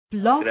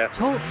Blog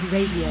Talk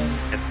Radio.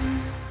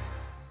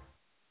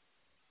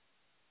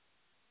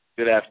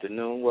 Good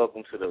afternoon.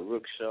 Welcome to the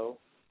ROOK Show.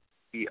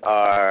 We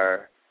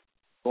are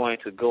going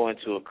to go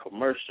into a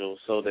commercial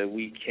so that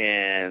we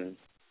can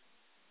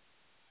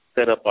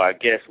set up our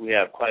guests. We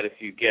have quite a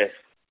few guests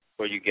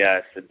for you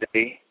guys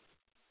today.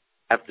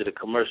 After the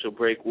commercial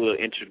break, we'll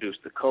introduce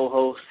the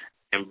co-host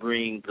and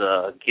bring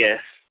the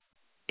guests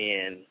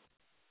in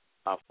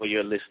for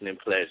your listening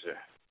pleasure.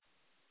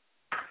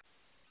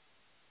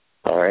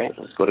 All right,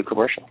 let's go to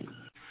commercial.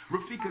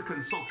 Rafika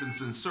Consultants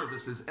and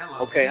Services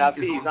LLC. Okay,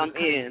 Hafiz, I'm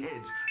in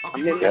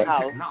the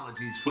house.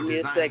 Give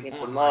me a second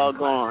to log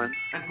on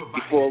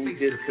before we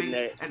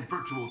disconnect. And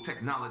virtual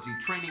technology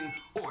training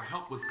or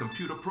help with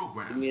computer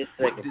programs. Give me a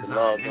second to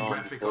log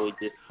on before we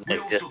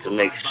disconnect just to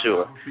make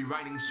sure.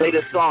 Play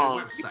the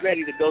song. Get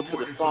ready to go to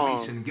the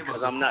song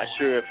because I'm not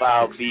sure if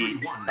I'll be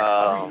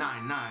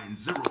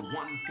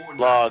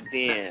logged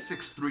in.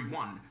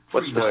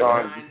 What's the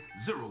song?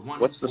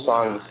 What's the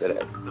song you said?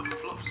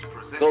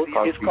 So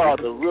it's called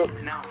the ROOK.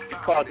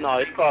 It's called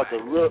the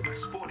ROOK.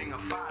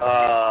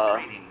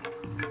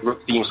 ROOK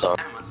theme song.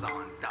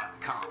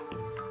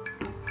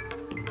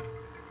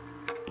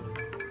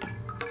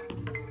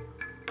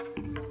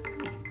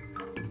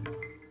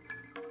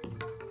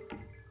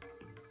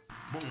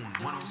 Moon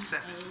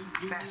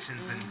 107,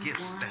 fashions and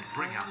gifts that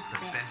bring out the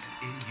best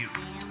in you.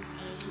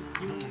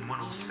 Moon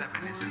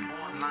 107 is an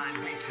online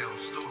retail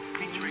store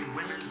featuring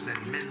women's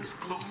and men's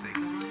clothing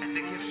and a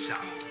gift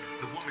shop.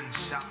 The women's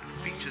shop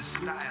features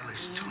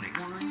stylish tunics,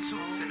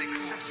 suits, and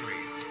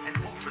accessories and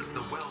offers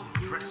the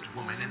well-dressed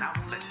woman an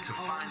outlet to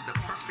find the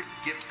perfect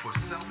gift for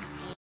self.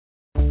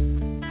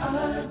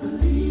 I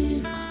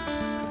believe,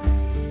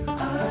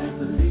 I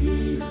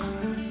believe,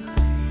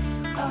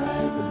 I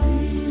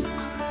believe,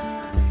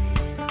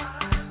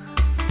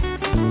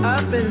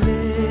 I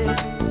believe,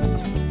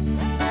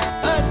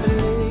 I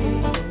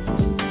believe,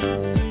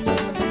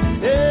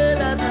 yeah,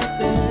 that's the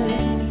thing.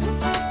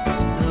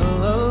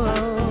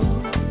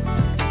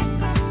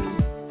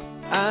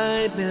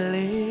 I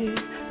believe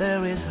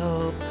there is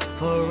hope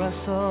for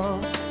us all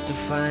to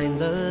find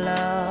the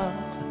love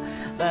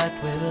that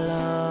we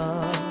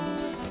love.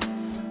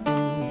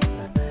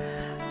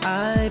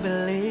 I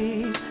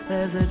believe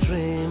there's a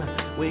dream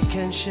we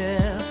can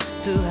share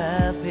to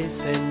have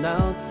peace in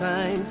our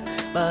times,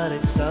 but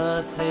it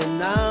starts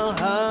in our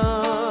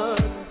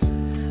hearts.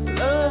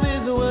 Love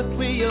is what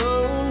we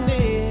all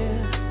need.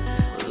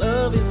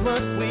 Love is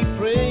what we're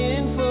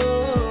praying for.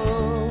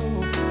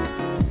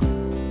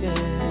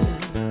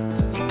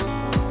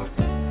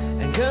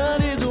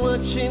 God is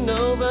watching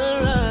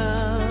over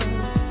us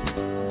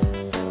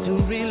to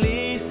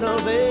release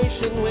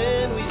salvation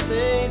when we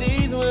say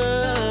these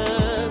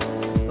words.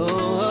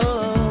 Oh,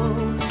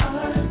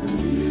 I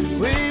believe.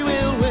 We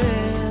will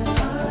win. I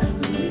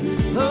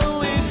believe. Though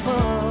we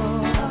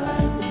fall,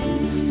 I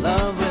believe.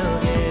 Love will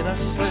give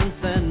us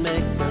strength and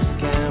make us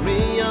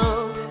carry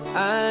on.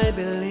 I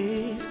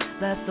believe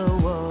that the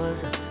wars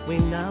we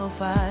now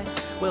fight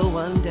will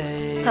one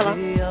day Hello.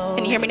 be over.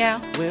 Can you hear me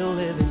now? We'll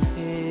live in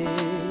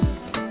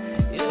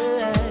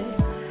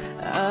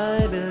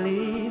I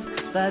believe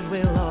that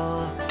we'll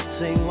all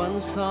sing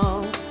one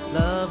song.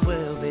 Love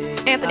will be.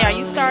 Anthony, are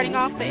you starting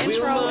off the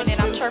intro and then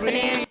I'm chirping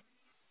in?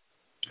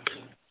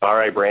 All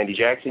right, Brandy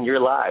Jackson, you're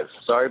live.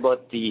 Sorry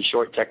about the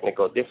short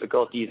technical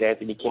difficulties.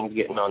 Anthony King's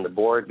getting on the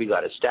board. We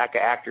got a stack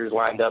of actors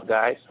lined up,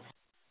 guys.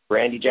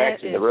 Brandy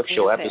Jackson, The Rook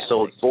Show,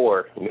 Episode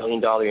 4, $1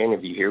 Million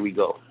Interview. Here we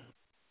go.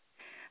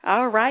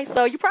 All right,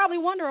 so you're probably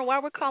wondering why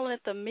we're calling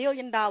it the $1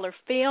 Million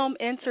Film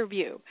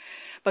Interview,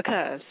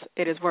 because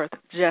it is worth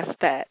just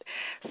that.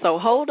 So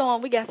hold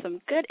on, we got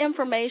some good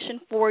information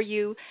for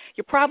you.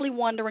 You're probably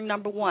wondering,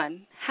 number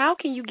one, how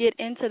can you get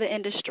into the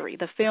industry,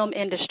 the film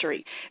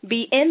industry,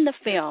 be in the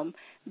film,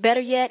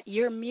 better yet,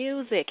 your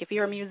music, if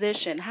you're a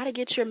musician, how to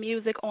get your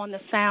music on the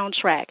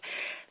soundtrack.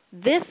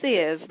 This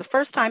is the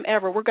first time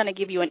ever we're going to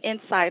give you an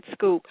inside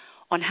scoop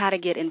on how to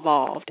get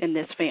involved in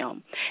this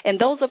film. And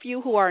those of you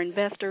who are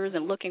investors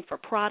and looking for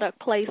product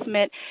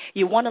placement,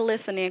 you want to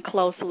listen in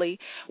closely.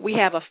 We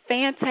have a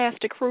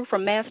fantastic crew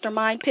from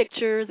Mastermind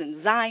Pictures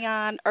and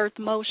Zion Earth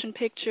Motion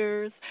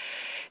Pictures.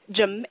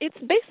 It's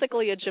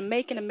basically a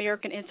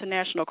Jamaican-American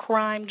international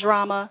crime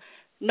drama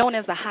known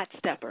as the Hot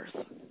Steppers.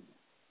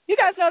 You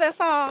guys know that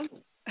song?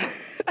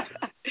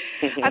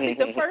 I think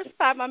the first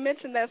time I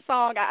mentioned that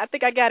song, I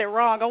think I got it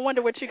wrong. I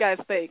wonder what you guys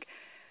think.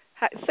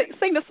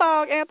 Sing the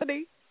song,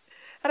 Anthony.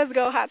 How does it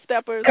go? Hot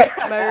Steppers,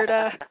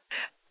 murder.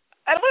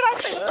 And what did I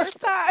say the first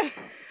time?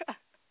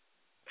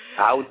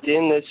 Out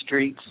in the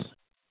streets.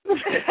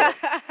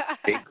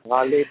 They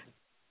call it.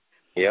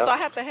 Yeah. So I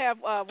have to have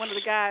one of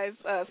the guys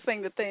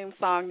sing the theme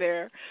song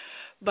there.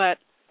 But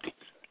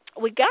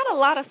we got a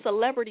lot of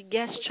celebrity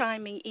guests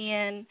chiming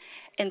in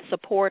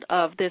support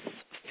of this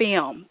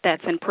film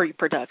that's in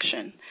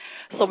pre-production.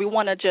 So we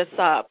want to just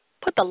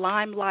put the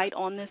limelight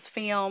on this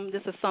film.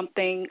 This is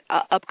something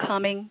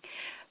upcoming,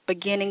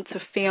 beginning to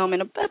film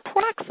in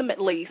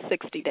approximately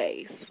 60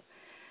 days.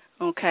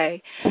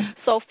 Okay.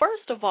 So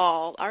first of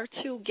all, our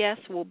two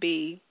guests will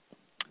be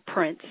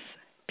Prince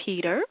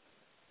Peter,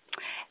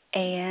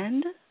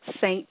 and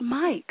Saint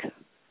Mike.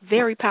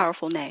 Very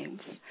powerful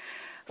names.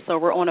 So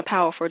we're on a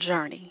powerful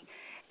journey.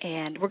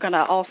 And we're going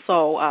to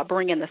also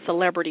bring in the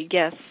celebrity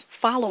guests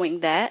following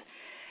that.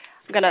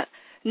 I'm going to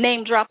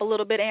name drop a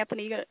little bit,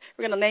 Anthony. We're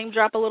going to name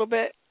drop a little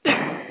bit.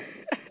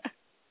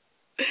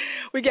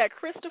 We got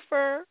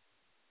Christopher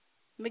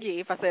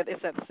McGee, if I said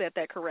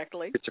that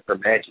correctly. Christopher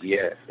Maggi,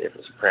 yeah.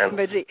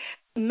 McGee.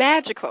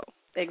 Magical,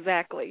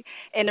 exactly.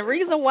 And the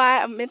reason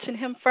why I mentioned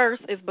him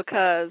first is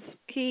because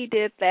he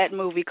did that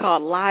movie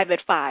called Live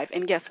at 5.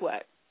 And guess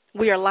what?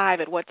 We are live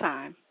at what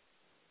time?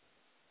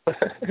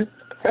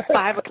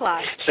 5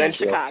 o'clock in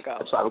Chicago.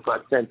 It's 5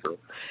 o'clock Central.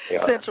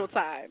 Yeah. Central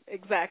time,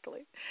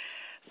 exactly.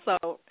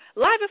 So,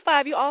 Live at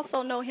 5, you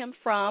also know him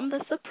from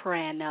The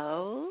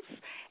Sopranos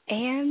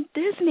and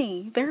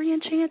Disney, Very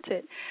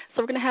Enchanted.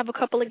 So we're going to have a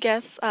couple of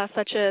guests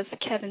such as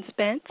Kevin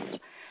Spence,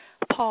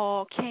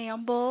 Paul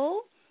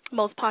Campbell,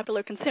 most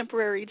popular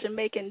contemporary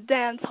Jamaican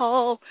dance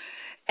hall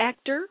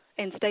actor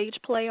and stage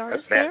play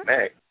artist. That's Matt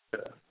Mac.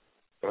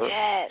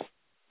 Yes.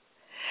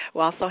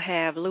 We also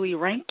have Louis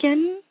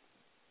Rankin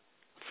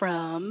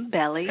from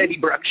Belly. Eddie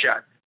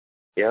Bruckshot.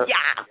 Yep.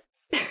 Yeah.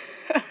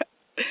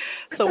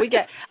 So we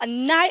got a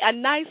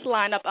nice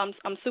lineup.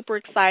 I'm super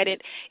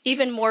excited.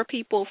 Even more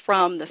people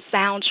from the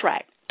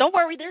soundtrack. Don't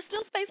worry, there's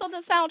still space on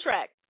the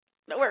soundtrack.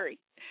 Don't worry.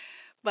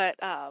 But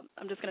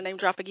I'm just going to name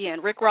drop again.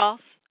 Rick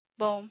Ross,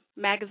 Boom,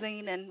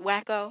 Magazine, and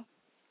Wacko.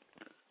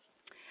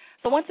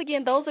 So once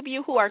again, those of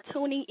you who are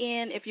tuning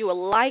in, if you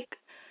would like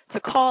to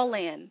call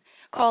in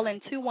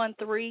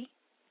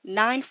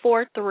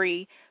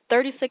 213-943-3618.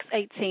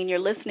 You're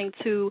listening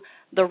to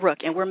The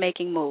Rook, and we're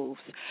making moves.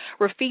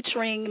 We're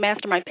featuring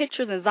Mastermind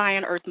Pictures and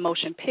Zion Earth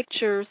Motion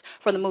Pictures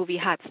for the movie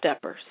Hot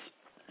Steppers.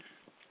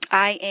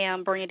 I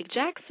am Brandy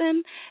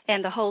Jackson,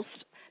 and the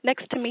host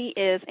next to me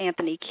is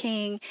Anthony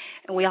King,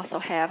 and we also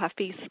have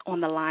Hafiz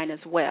on the line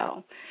as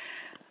well.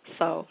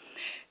 So,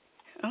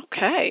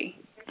 okay.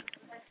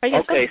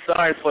 Okay,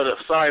 sorry for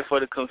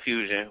the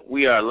confusion.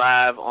 We are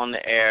live on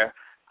the air.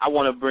 I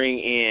want to bring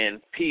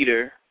in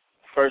Peter,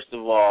 first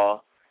of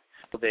all,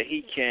 so that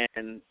he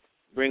can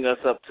bring us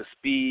up to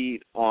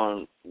speed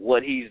on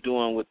what he's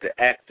doing with the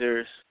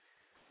actors.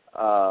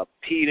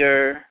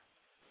 Peter,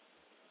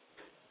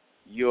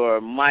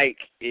 your mic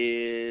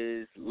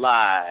is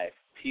live.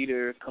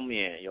 Peter, come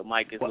in. Your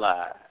mic is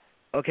live.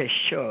 Okay,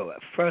 sure.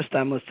 First,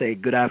 I must say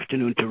good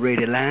afternoon to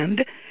Radio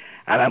Land,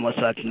 and I must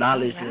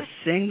acknowledge the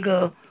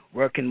single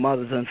working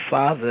mothers and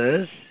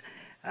fathers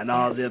and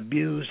all the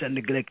abused and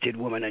neglected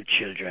women and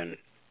children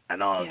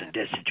and all the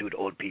destitute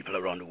old people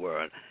around the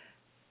world.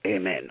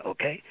 Amen,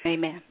 okay?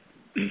 Amen.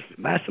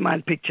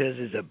 Mastermind Pictures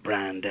is a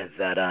brand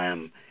that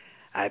I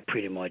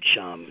pretty much,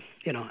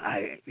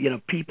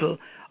 people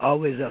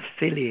always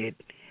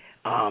affiliate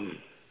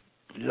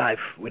life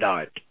with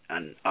art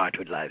and art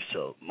with life.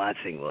 So my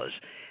thing was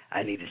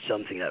I needed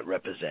something that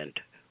represent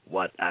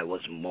what I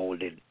was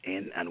molded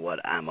in and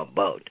what I'm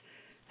about.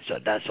 So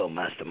that's how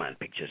Mastermind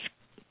Pictures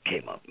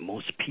came up.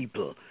 Most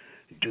people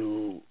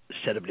do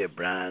set up their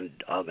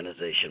brand,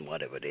 organization,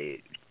 whatever.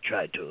 They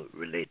try to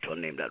relate to a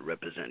name that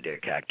represent their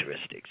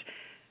characteristics.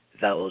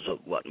 That was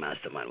what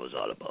Mastermind was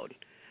all about.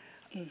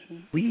 Mm-hmm.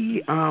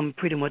 We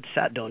pretty much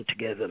sat down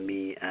together,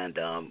 me and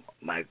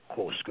my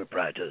co-script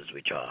writers,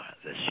 which are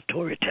the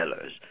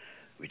storytellers,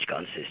 which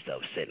consist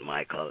of St.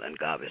 Michael and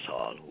Garvis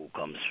Hall, who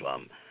comes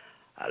from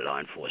a law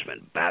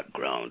enforcement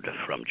background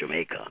from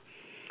Jamaica.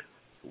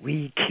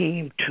 We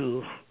came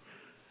to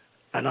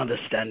an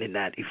understanding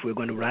that if we're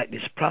going to write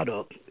this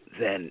product,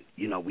 then,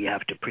 we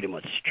have to pretty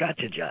much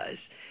strategize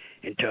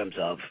in terms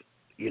of,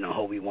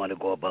 how we want to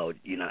go about,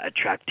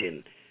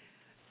 attracting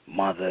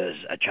mothers,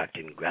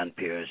 attracting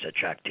grandparents,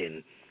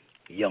 attracting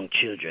young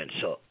children.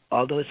 So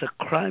although it's a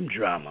crime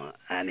drama,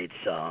 and it's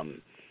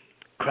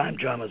crime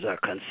dramas are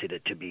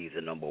considered to be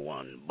the number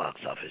one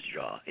box office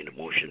draw in the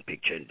motion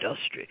picture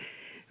industry,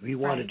 we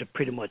wanted to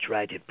pretty much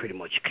write it pretty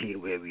much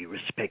clean, where we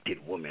respected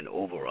women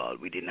overall.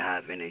 We didn't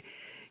have any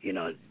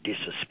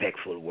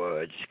disrespectful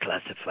words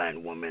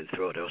classifying women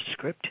throughout our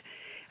script,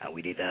 and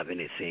we didn't have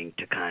anything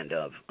to kind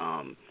of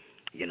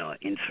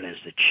influence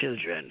the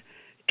children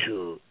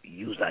to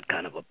use that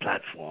kind of a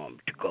platform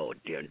to go out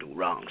there and do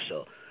wrong.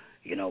 So,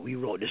 we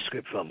wrote the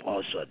script from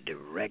also a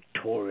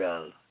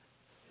directorial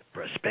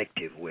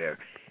perspective, where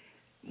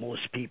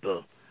most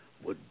people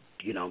would,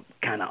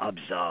 kind of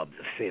absorb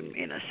the film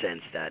in a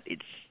sense that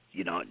it's,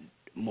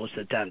 most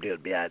of the time they'll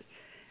be at.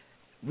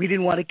 We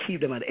didn't want to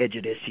keep them at the edge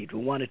of their seat. We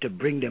wanted to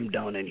bring them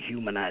down and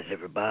humanize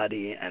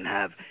everybody and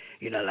have,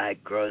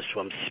 like girls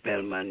from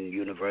Spelman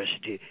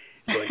University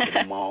going to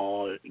the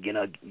mall,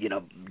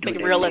 doing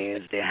their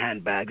nails, their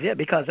handbags. Yeah,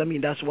 because,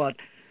 that's what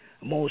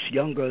most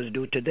young girls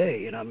do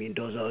today.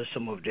 Those are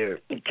some of their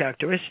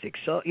characteristics.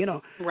 So,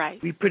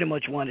 we pretty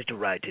much wanted to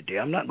write it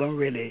there. I'm not going to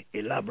really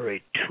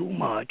elaborate too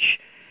much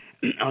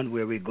on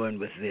where we're going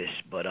with this,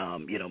 but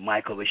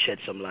Michael will shed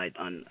some light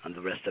on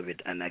the rest of it.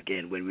 And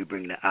again, when we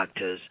bring the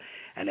actors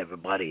and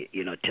everybody,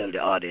 tell the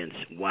audience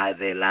why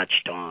they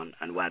latched on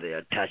and why they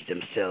attached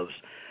themselves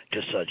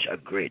to such a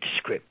great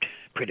script.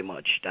 Pretty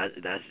much,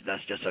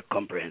 that's just a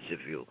comprehensive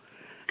view.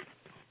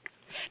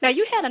 Now,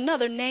 you had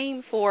another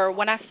name for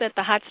when I said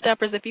the Hot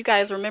Steppers. If you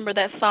guys remember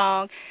that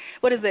song,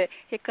 what is it?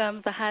 Here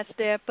comes the Hot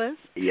Steppers.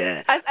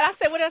 Yeah. I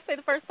said, what did I say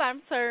the first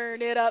time?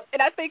 Turn it up.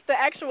 And I think the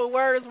actual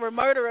words were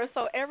murderer,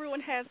 so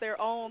everyone has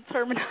their own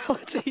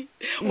terminology,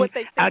 what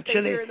they think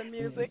Actually, they hear in the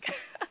music.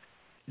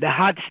 The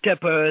Hot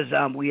Steppers,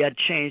 we had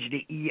changed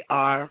the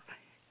ER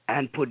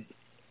and put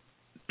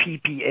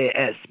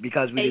PPAS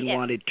because we didn't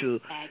want it to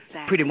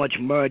pretty much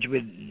merge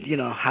with,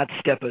 Hot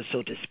Steppers,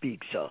 so to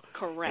speak. So,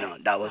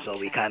 correct. That was how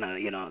we kind of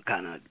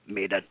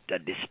made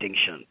that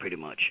distinction pretty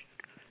much.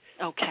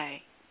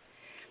 Okay.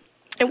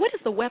 And what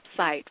is the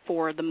website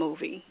for the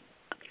movie?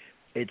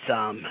 It's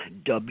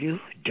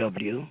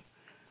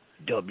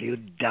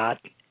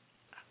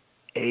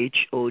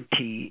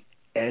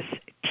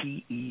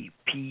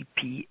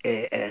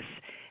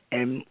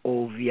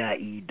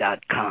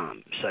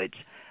So it's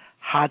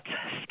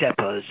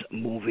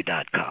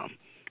hotsteppersmovie.com.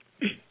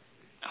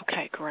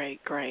 Okay,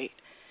 great.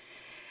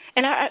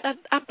 And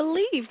I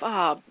believe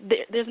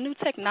there's new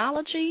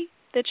technology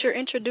that you're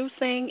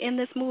introducing in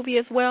this movie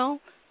as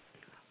well.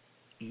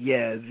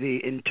 Yeah,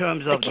 in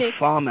terms of the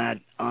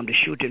format, the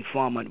shooting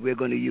format, we're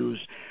going to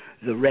use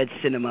the Red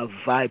Cinema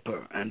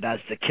Viper, and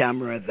that's the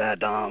camera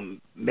that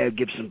Mel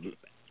Gibson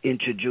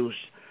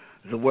introduced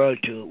the world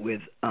to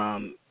with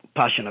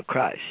Passion of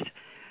Christ.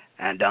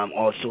 And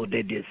also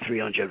they did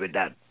 300 with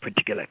that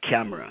particular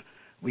camera.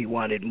 We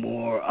wanted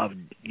more of,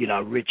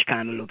 rich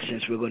kind of look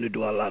since we're going to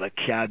do a lot of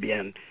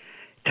Caribbean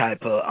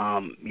type of,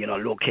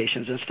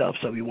 locations and stuff.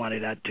 So we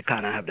wanted that to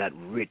kind of have that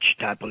rich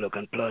type of look.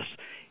 And plus,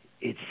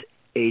 it's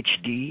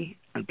HD,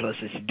 and plus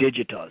it's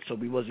digital. So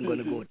we wasn't going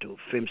to go to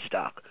film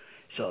stock.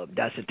 So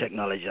that's the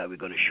technology that we're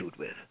going to shoot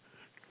with.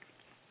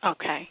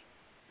 Okay.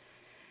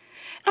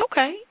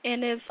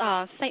 And is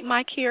St.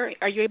 Mike here?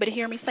 Are you able to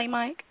hear me, St.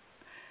 Mike?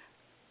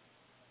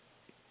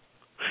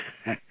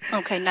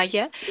 Okay, not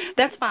yet.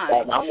 That's fine.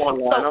 I'm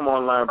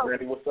online,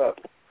 Brandy. What's up?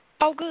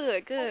 Oh,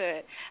 good.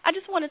 I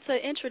just wanted to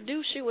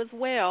introduce you as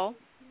well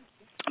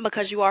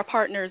because you are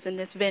partners in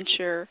this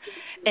venture,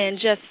 and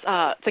just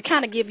to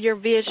kind of give your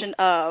vision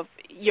of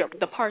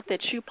the part that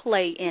you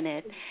play in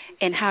it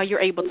and how you're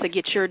able to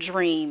get your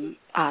dream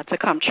to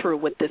come true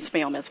with this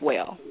film as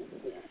well.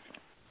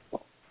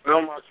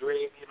 Well, my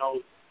dream,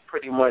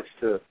 pretty much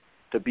to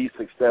be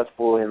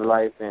successful in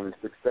life, and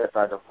success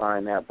I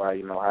define that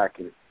by,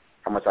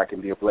 how much I can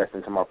be a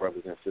blessing to my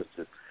brothers and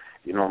sisters.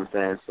 You know what I'm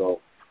saying?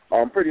 So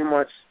pretty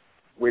much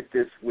with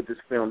this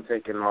film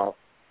taking off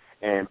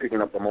and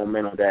picking up the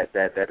momentum that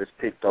has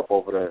picked up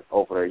over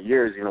the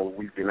years,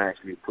 we've been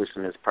actually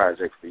pushing this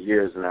project for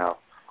years now,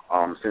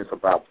 since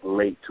about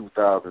late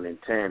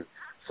 2010.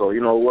 So,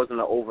 it wasn't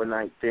an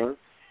overnight thing.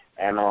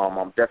 And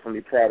I'm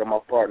definitely proud of my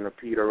partner,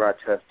 Peter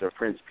Rochester,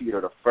 Prince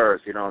Peter the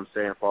First, for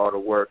all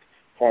the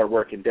hard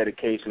work and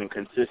dedication and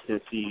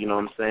consistency, you know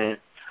what I'm saying?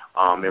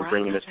 And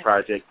bringing this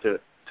project to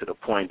the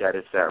point that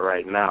it's at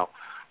right now.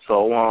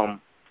 So,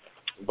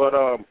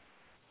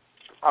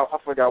 I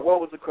forgot, what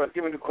was the question?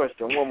 Give me the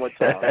question one more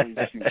time.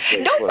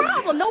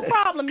 No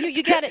problem.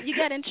 You got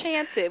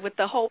enchanted with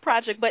the whole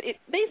project, but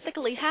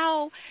basically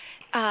how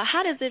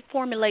does it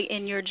formulate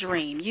in your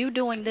dream? You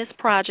doing this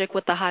project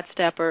with the Hot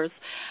Steppers,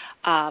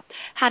 how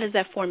does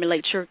that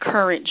formulate your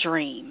current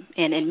dream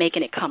and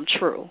making it come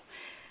true?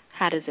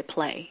 How does it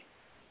play?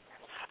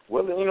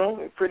 Well,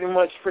 pretty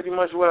much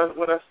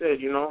what I said.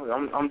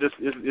 I'm just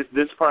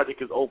this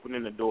project is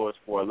opening the doors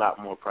for a lot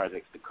more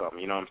projects to come.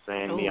 You know what I'm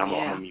saying? Oh, I'm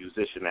a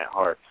musician at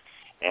heart,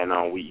 and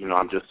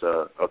I'm just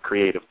a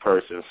creative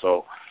person.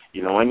 So,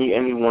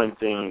 any one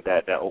thing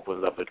that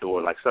opens up a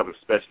door, like something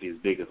especially as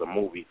big as a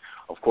movie,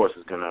 of course,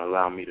 is going to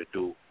allow me to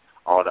do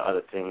all the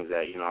other things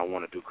that I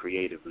want to do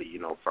creatively.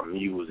 From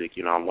music.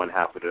 I'm one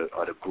half of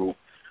the group.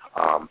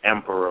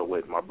 Emperor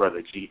with my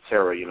brother G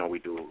Terror, we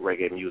do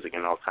reggae music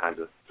and all kinds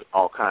of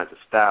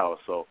styles.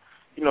 So,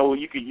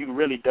 you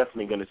really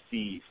definitely gonna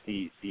see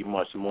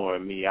much more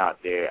of me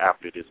out there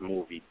after this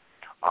movie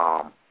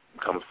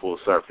comes full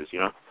surface,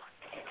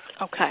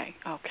 Okay.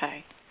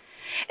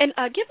 And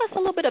give us a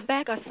little bit of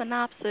a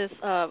synopsis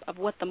of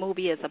what the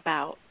movie is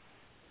about.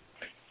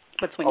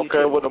 Between you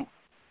two. Well,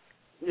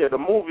 the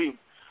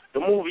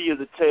movie is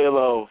a tale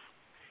of.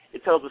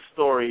 It tells a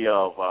story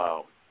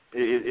of.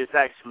 It's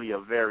actually a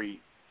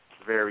very,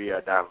 very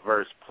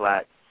diverse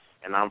plot,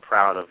 and I'm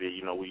proud of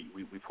it.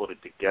 We put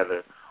it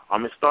together.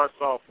 It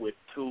starts off with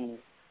two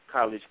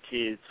college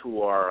kids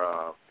who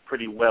are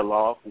pretty well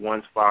off.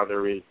 One's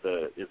father is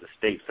a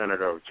state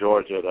senator of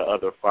Georgia. The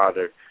other's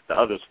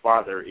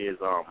father is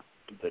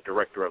the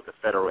director of the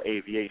Federal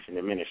Aviation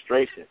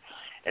Administration,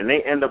 and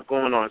they end up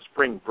going on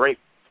spring break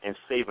and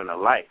saving a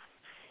life.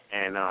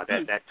 And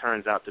that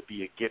turns out to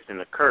be a gift and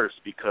a curse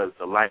because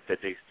the life that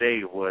they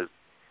saved was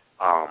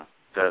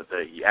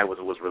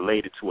was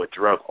related to a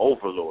drug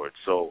overlord.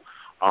 So,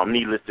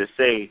 needless to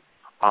say,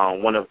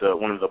 one of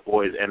the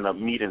boys end up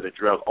meeting the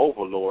drug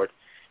overlord,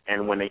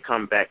 and when they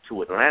come back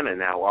to Atlanta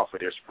now off of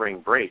their spring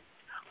break,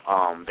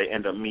 they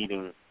end up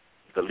meeting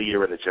the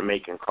leader of the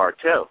Jamaican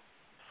cartel.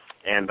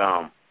 And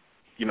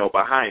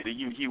behind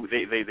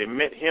they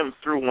met him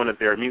through one of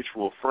their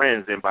mutual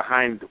friends, and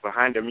behind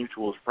their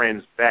mutual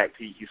friend's back,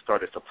 he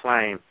started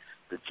supplying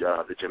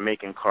the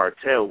Jamaican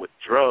cartel with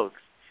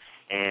drugs.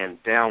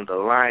 And down the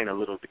line a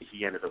little bit,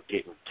 he ended up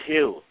getting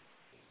killed.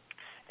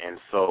 And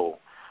so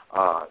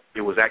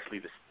it was actually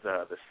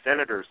the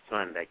senator's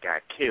son that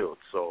got killed.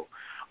 So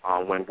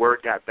when word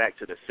got back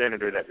to the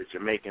senator that the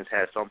Jamaicans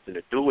had something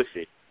to do with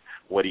it,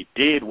 what he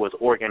did was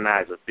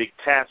organize a big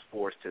task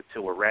force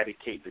to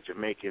eradicate the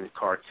Jamaican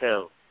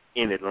cartel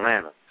in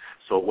Atlanta.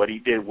 So what he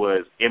did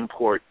was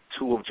import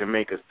 2 of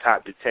Jamaica's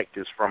top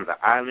detectives from the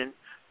island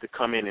to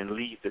come in and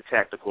lead the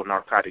tactical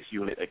narcotics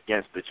unit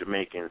against the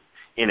Jamaicans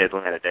in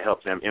Atlanta to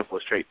help them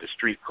infiltrate the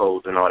street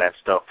codes and all that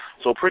stuff.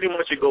 So pretty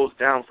much it goes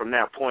down from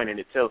that point, and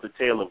it tells the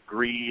tale of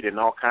greed and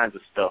all kinds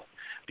of stuff.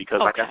 Because,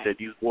 like I said,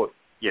 these boys,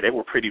 they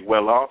were pretty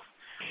well off.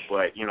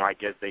 But, I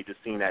guess they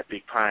just seen that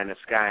big pie in the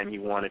sky, and he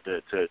wanted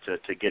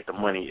to get the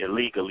money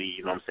illegally,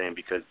 you know what I'm saying,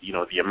 because,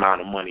 the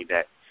amount of money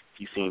that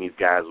he seen these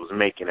guys was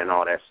making and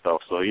all that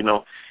stuff. So,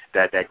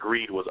 that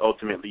greed was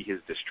ultimately his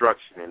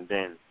destruction. And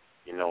then,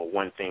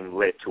 one thing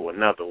led to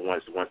another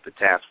once the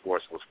task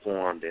force was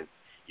formed, and,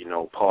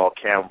 Paul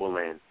Campbell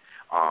and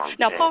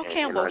Paul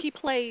Campbell, he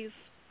plays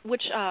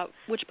which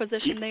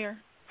position there?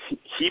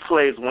 He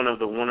plays one of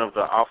the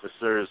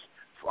officers,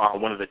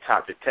 one of the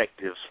top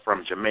detectives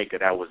from Jamaica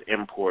that was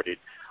imported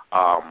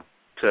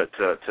to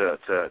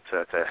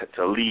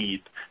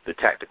lead the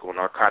tactical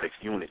narcotics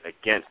unit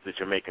against the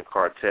Jamaican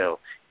cartel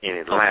in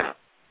Atlanta.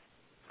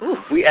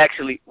 We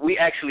actually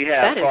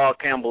have Paul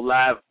Campbell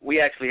live.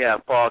 We actually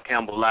have Paul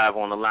Campbell live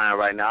on the line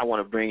right now. I want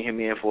to bring him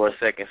in for a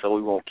second so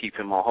we won't keep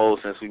him on hold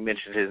since we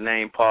mentioned his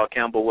name. Paul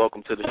Campbell,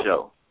 welcome to the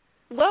show.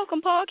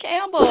 Welcome, Paul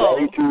Campbell.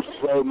 Thank you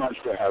so much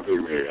for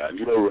having me, and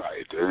you're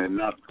right, and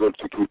not good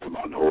to keep him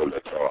on hold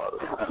at all.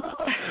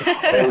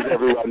 How's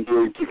everyone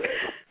doing today?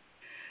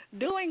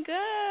 Doing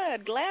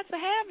good. Glad to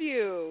have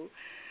you.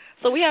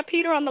 So we have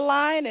Peter on the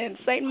line and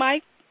St.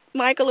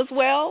 Michael as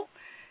well.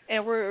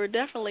 And we're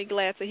definitely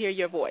glad to hear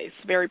your voice.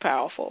 Very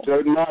powerful.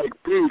 So, Mike,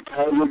 Pete,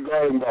 how's it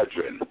going,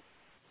 veteran?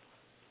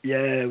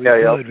 Yeah,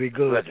 we're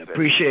good.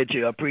 Appreciate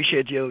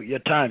your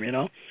time,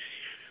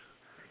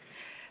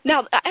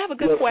 Now, I have a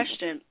good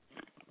question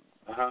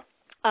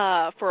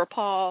for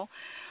Paul.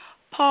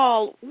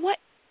 Paul, what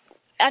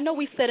I know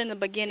we said in the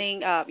beginning,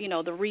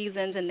 the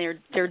reasons and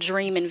their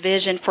dream and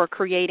vision for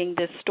creating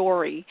this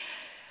story.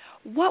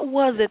 What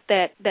was it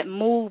that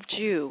moved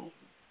you,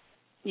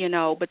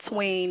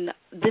 between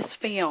this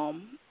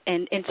film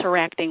and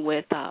interacting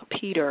with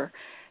Peter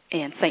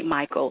and St.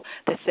 Michael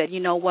that said, you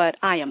know what,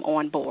 I am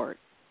on board?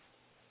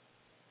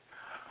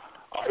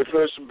 I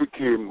first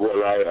became,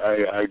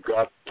 I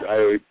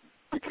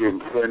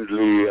became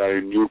friendly. I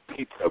knew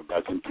Peter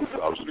back in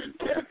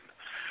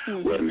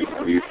 2010 when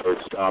we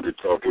first started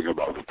talking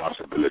about the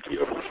possibility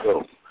of a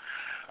film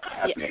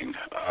happening.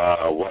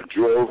 What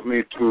drove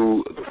me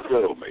to the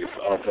film is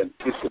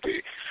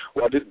authenticity.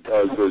 What it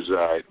does is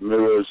it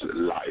mirrors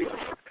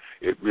life.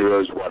 It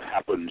mirrors what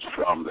happens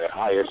from the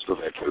highest of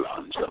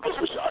echelons of the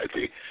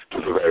society to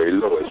the very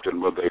lowest,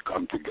 and when they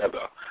come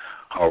together,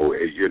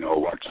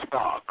 what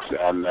sparks.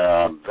 And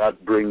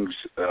that brings,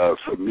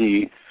 for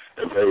me,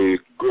 a very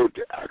good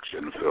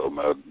action film,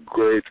 a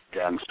great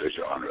gangster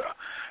genre.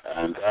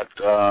 And that,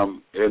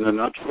 in a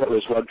nutshell,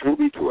 is what drew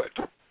me to it.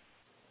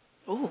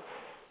 Ooh.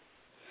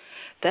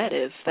 That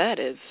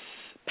is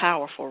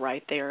powerful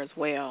right there as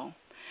well.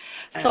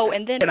 So,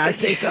 and then can I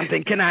say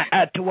something? Can I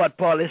add to what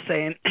Paul is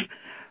saying?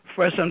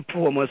 First and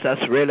foremost,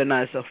 that's really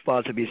nice of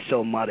Paul to be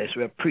so modest.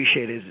 We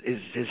appreciate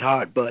his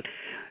heart. But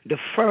the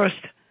first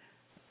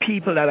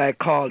people that I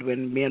called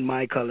when me and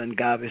Michael and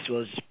Gavis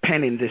was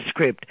penning the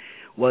script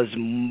was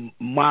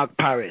Mark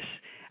Paris.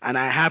 And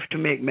I have to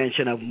make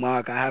mention of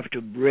Mark. I have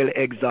to really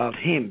exalt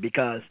him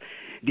because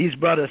these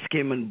brothers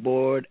came on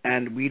board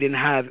and we didn't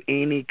have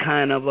any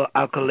kind of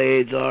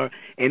accolades or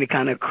any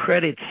kind of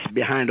credits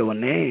behind our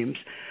names,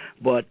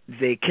 but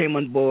they came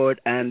on board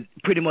and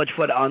pretty much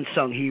for the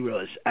unsung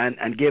heroes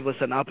and gave us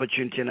an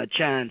opportunity and a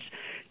chance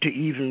to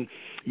even,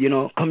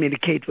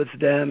 communicate with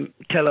them,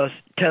 tell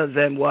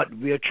them what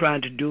we are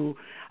trying to do.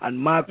 And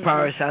Mark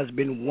Paris has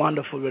been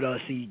wonderful with us.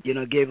 He,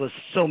 gave us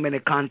so many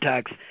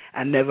contacts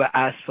and never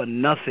asked for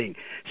nothing.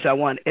 So I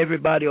want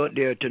everybody out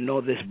there to know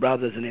this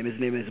brother's name. His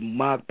name is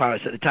Mark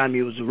Paris. At the time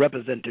he was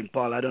representing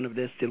Paul. I don't know if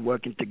they're still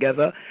working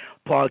together.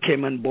 Paul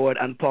came on board,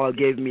 and Paul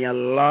gave me a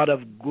lot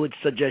of good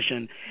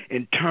suggestions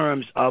in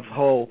terms of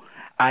how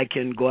I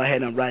can go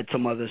ahead and write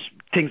some other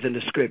things in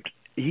the script.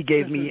 He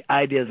gave me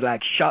ideas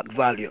like shock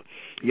value.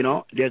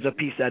 There's a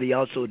piece that he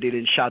also did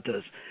in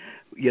Shutters.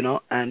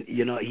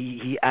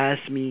 He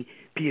asked me,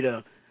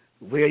 Peter,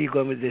 where are you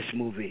going with this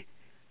movie?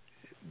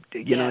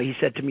 You know, he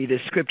said to me, the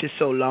script is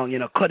so long,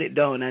 cut it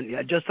down,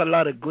 and just a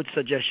lot of good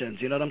suggestions,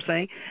 you know what I'm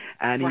saying?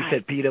 And he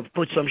said, Peter,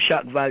 put some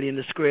shock value in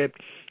the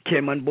script,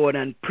 came on board,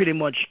 and pretty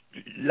much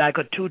like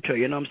a tutor,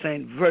 you know what I'm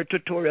saying? Very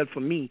tutorial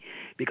for me,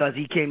 because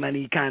he came and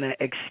he kind of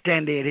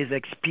extended his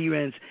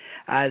experience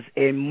as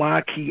a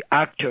marquee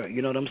actor,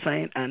 you know what I'm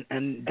saying?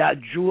 And that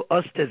drew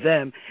us to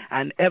them,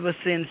 and ever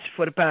since,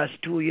 for the past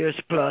 2 years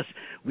plus,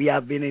 we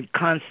have been in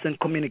constant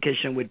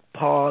communication with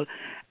Paul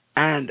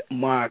and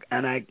Mark,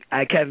 and I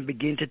can't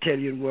begin to tell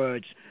you in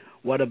words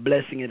what a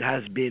blessing it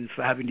has been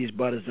for having these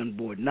brothers on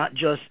board.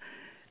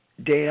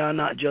 They are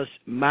not just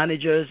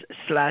managers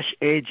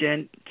 /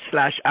 agent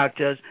 /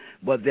 actors,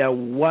 but they are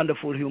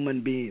wonderful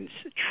human beings.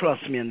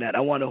 Trust me on that.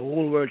 I want the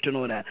whole world to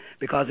know that,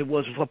 because if it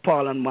wasn't for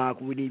Paul and Mark,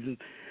 we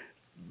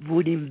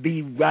wouldn't even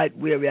be right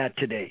where we are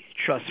today.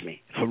 Trust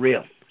me, for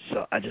real.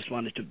 So I just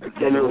wanted to let the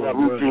whole world know that.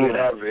 What we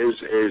have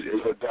is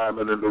a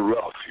diamond in the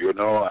rough,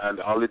 and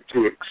all it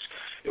takes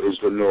is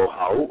the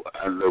know-how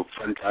and the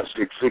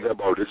fantastic thing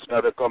about it. It's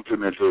not a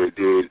complimentary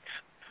deal,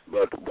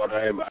 but what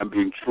I'm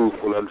being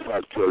truthful and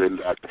factual in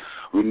that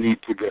we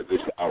need to get this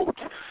out,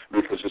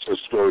 because it's a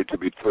story to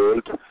be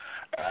told.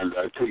 And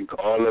I think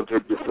all of the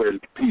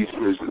different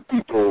pieces, the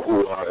people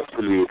who are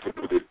affiliated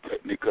with it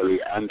technically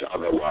and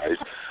otherwise,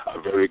 are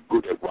very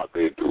good at what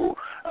they do.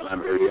 And I'm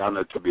very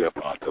honored to be a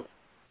part of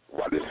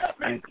what is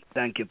happening.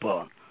 Thank you,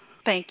 Paul.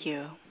 Thank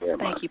you. Yeah,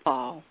 Thank you,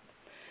 Paul.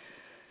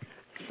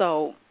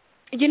 So,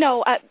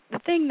 the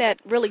thing that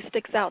really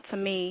sticks out to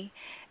me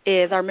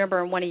is, I remember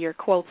in one of your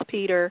quotes,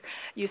 Peter,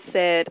 you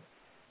said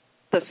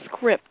the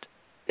script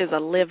is a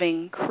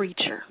living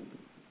creature.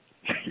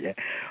 Yeah.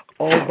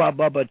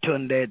 Baba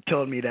Tunde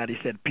told me that. He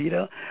said,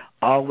 Peter,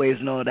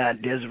 always know that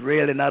there's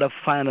really not a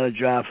final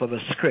draft of a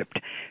script,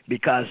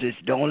 because it's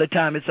the only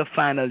time it's a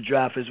final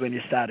draft is when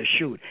you start to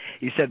shoot.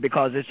 He said,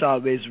 because it's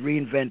always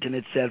reinventing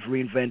itself.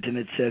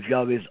 You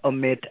always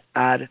omit,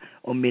 add.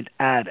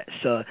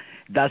 So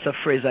that's a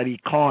phrase that he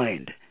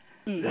coined.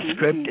 The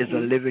script is a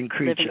living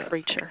creature. Living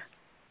creature.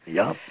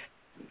 Yep.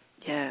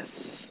 Yes.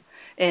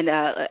 And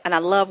I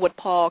love what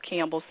Paul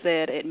Campbell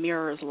said. It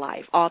mirrors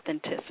life,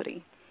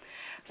 authenticity.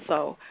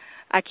 So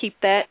I keep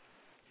that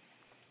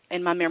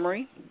in my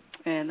memory.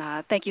 And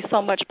thank you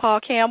so much, Paul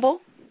Campbell.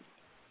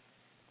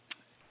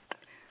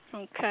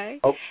 Okay.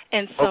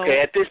 And so,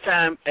 okay. At this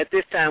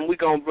time, we're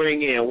gonna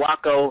bring in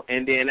Waco,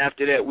 and then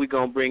after that, we're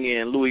gonna bring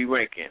in Louis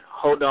Rankin.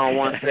 Hold on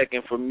one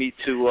second for me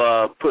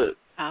to put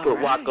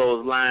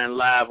Waco's line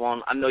live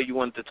on. I know you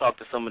wanted to talk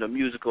to some of the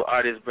musical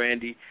artists,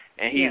 Brandy,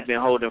 and he's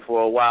been holding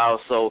for a while.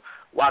 So,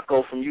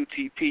 Waco from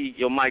UTP,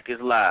 your mic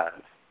is live.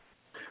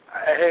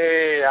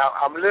 Hey,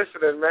 I'm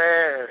listening,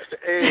 man.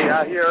 Hey,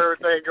 I hear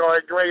everything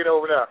going great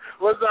over there.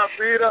 What's up,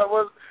 Peter?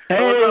 Hey,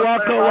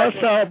 Waco,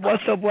 what's up?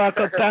 What's up,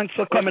 Waco? Thanks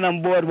for coming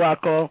on board,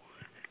 Waco.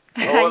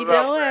 How you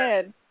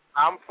doing?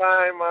 I'm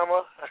fine,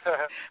 Mama.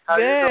 How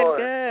you doing?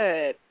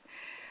 Good.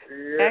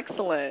 Yeah.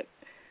 Excellent.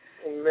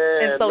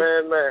 Man.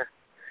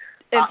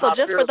 And so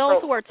just for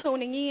those who are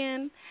tuning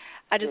in,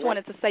 I just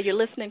wanted to say you're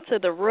listening to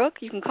The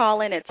Rook. You can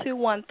call in at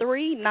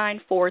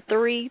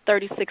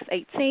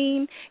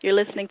 213-943-3618. You're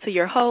listening to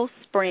your hosts,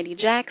 Brandy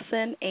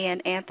Jackson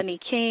and Anthony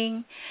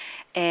King.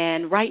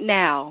 And right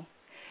now,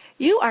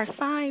 you are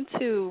signed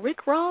to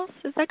Rick Ross.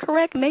 Is that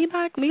correct?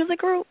 Maybach Music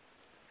Group?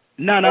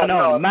 No.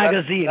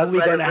 Magazine. That's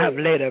we're going to have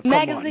later.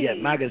 Magazine. Come on. Yeah,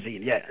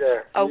 magazine. Yeah.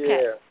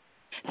 Okay. Yeah.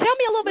 Tell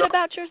me a little bit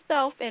about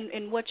yourself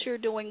and what you're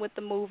doing with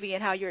the movie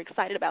and how you're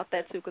excited about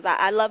that, too, because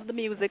I love the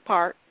music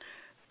part.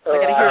 Let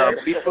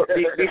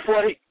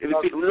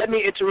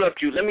me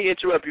interrupt you.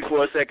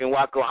 For a second,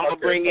 Waco. I'm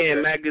gonna bring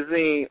in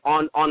Magazine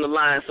on the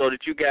line so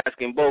that you guys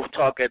can both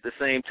talk at the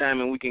same time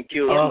and we can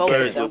kill two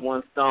birds with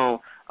one stone.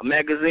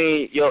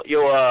 Magazine, your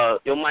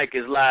mic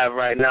is live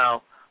right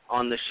now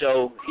on the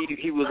show.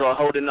 He was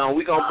holding on.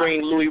 We're gonna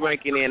bring Louis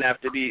Rankin in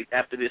after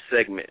this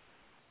segment.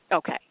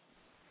 Okay.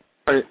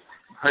 How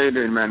you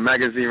doing, man?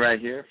 Magazine right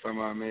here from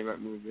Maybach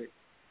Music.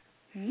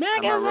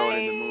 Magazine. I'm role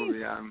in the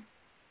movie.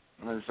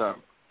 What's up?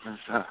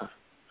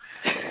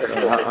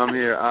 I'm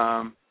here.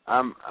 I'm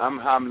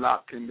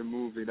Hamlock in the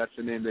movie. That's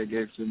the name they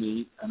gave to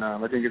me, and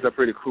I think it's a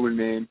pretty cool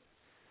name.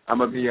 I'm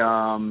gonna be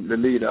the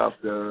leader of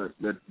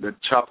the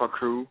chopper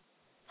crew.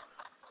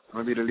 I'm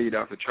gonna be the leader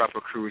of the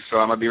chopper crew, so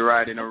I'm gonna be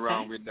riding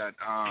around with that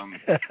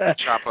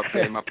chopper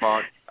playing my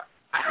part.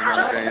 You know what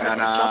I'm saying?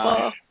 And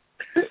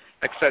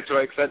et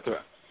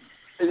cetera.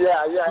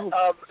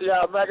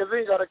 Yeah,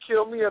 Magazine gonna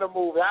kill me in the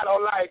movie. I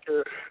don't like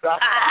her.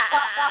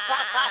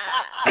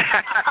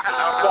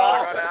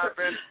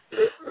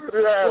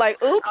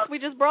 Like, oops, we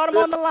just brought him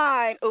on the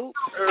line. Oops.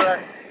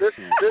 Right. This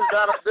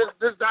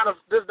Donna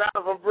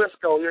from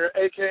Briscoe, you're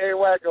AKA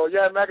Wacko.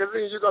 Yeah,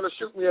 Magazine, you're gonna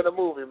shoot me in the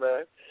movie,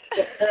 man.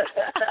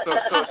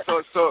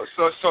 So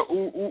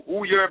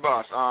who your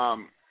boss?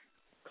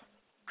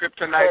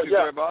 Kryptonite is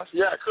your boss?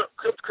 Yeah,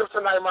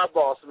 Kryptonite my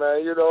boss,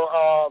 man.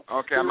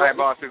 Okay, my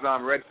boss is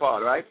Red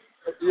Paul, right?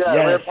 Yeah,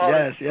 yes.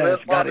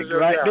 Got it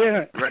right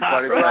there. Red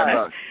Paul is my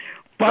boss.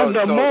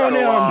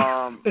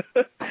 Pandemonium.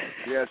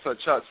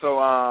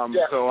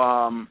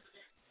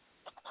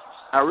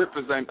 I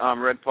represent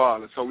Red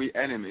Paul, so we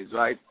enemies,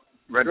 right?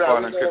 Red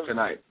Paul and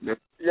Kryptonite.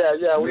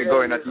 We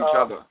going at each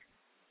other.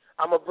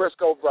 I'm a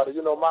Briscoe brother.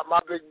 You know, my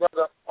big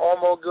brother,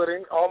 Almo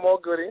Gooding,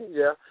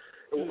 yeah.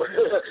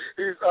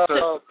 He's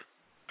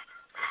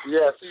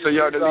yes. So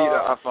you're the leader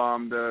of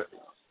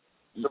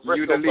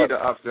you're the leader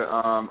of the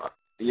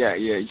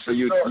So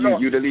you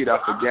the leader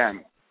of the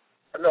gang.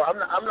 No,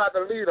 I'm not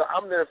the leader.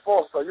 I'm the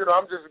enforcer. You know,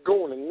 I'm just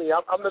gooning me.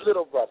 I'm the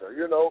little brother.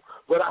 You know,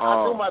 but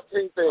I do my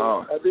ting thing.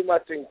 I do my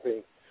ting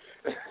thing.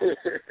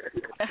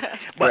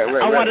 But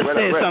I want to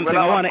say something.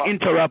 I want to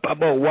interrupt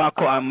about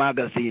Waco and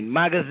Magazine.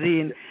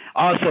 Magazine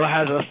also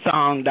has a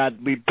song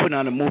that we put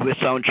on a movie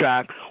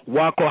soundtrack.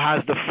 Waco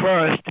has the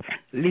first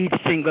lead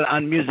single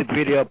and music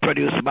video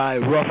produced by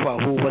Ruffer,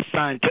 who was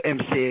signed to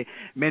MC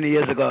many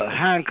years ago.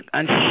 Hank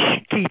and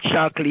Keith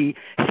Shockley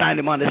signed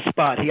him on the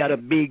spot. He had a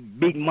big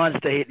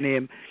monster hit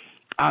name,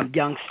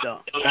 Youngster,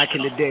 back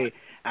in the day.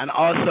 And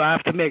also I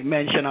have to make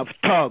mention of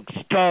Tugs.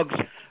 Tugs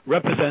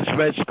represents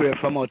Red Square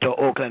from out of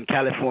Oakland,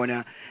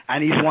 California,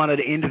 and he's one of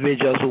the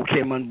individuals who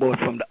came on board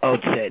from the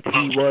outset.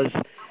 He was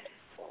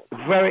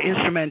very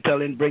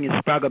instrumental in bringing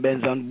Sprague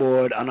Benz on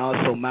board and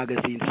also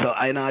Magazine. So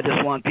I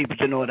just want people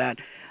to know that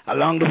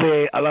along the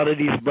way, a lot of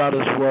these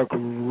brothers work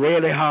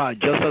really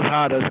hard, just as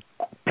hard as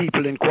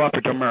people in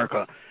corporate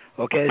America.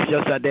 Okay, it's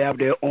just that they have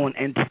their own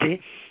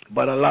entity.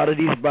 But a lot of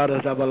these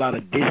brothers have a lot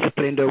of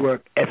discipline. They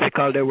work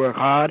ethical. They work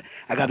hard.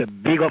 I got to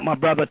big up my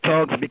brother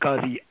Tugs because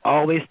he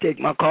always take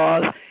my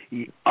calls.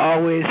 He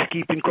always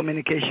keep in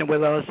communication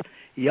with us.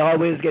 He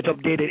always get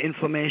updated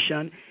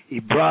information. He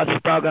brought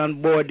Sprague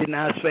on board, didn't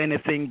ask for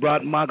anything,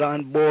 brought Maga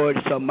on board.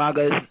 So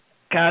Maga is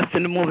cast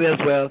in the movie as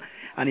well.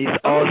 And he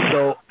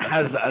also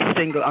has a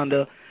single on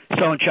the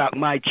soundtrack,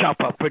 My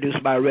Chopper,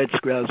 produced by Red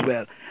Square as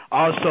well.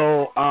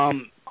 Also,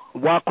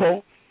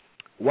 Waco,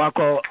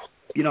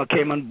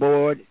 came on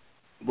board,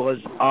 was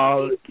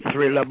all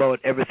thrilled about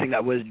everything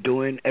that was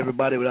doing,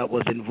 everybody that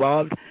was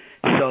involved.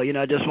 So,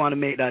 I just want to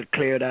make that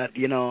clear that,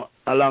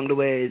 along the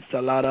way, it's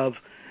a lot of,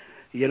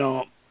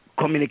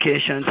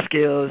 communication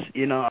skills.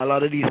 A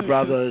lot of these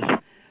brothers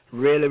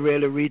really,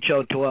 really reach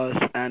out to us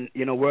and,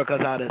 work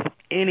as hard as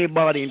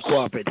anybody in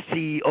corporate,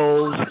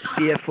 CEOs,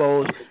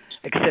 CFOs,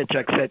 etc.,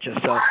 etc.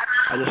 So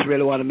I just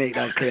really want to make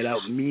that clear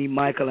that me,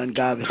 Michael, and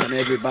Gavis and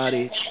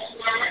everybody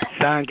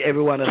thank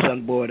everyone that's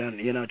on board and,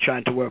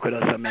 trying to work with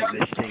us and make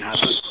this thing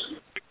happen.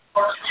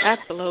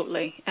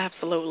 Absolutely.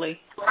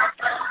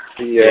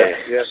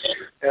 Yes.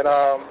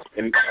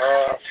 And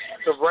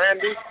to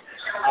Brandy,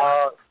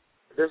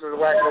 this is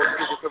Wacko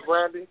speaking to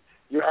Brandy.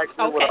 You asked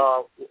me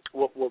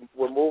what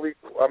movie,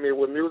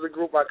 what music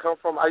group I come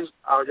from. I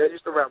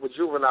used to rap with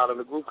Juvenile in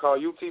a group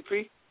called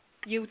UTP.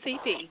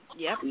 UTP,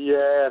 yep.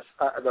 Yes,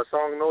 the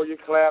song "Know You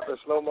Clap" and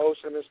slow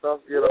motion and stuff.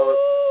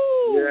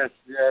 Yes,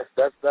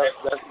 that's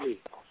me.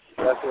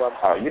 That's who I'm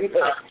talking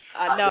about.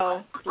 I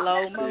know,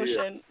 slow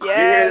motion.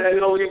 Yeah,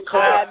 Yes, Know You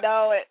Clap. I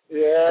know it.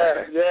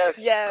 Yes.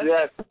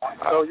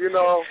 So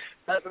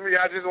that's me.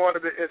 I just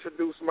wanted to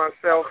introduce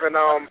myself, and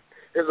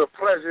it's a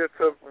pleasure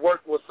to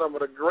work with some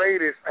of the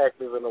greatest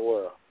actors in the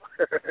world.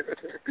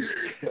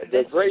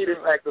 The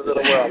greatest actors in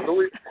the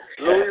world.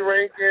 Louis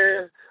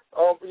Rankin.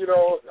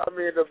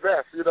 The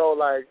best.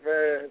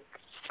 Man,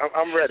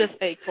 I'm ready.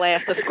 Just A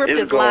class. The script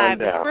is live.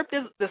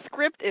 The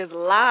script is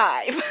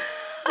live.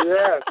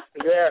 Yes.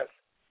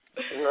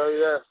 Well,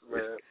 yes,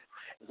 man.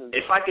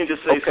 If I can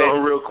just say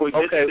something real quick.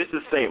 This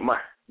is St.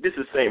 Mike.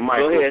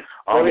 Go ahead,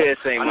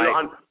 St.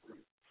 Mike.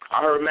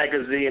 I heard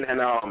Magazine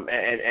and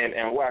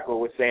Wacko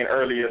was saying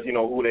earlier,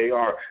 who they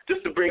are.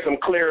 Just to bring some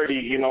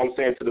clarity,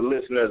 to the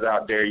listeners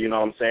out there,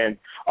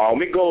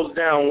 it goes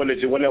down when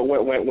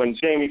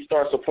Jamie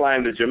starts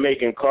supplying the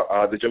Jamaican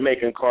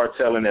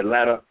cartel in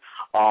Atlanta,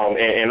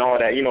 and all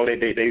that,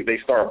 they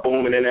start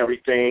booming and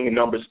everything,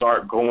 numbers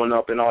start going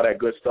up and all that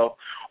good stuff.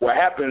 What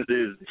happens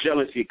is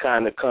jealousy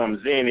kind of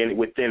comes in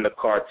within the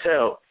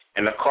cartel.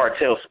 And the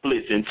cartel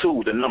splits in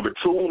two. The number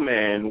two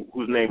man,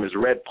 whose name is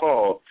Red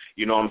Paul,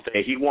 he wants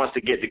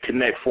to get the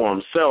connect for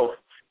himself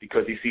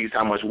because he sees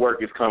how much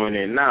work is coming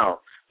in now.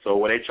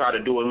 So they try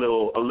to do a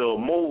little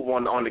move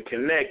on the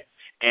connect,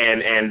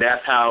 and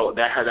that's how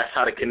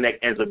the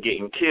connect ends up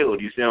getting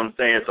killed. You see what I'm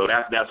saying? So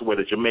that's where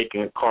the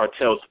Jamaican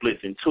cartel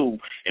splits in two,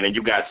 and then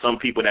you got some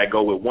people that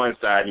go with one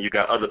side, and you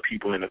got other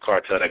people in the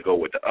cartel that go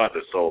with the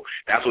other. So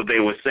that's what they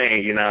were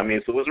saying.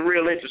 So it's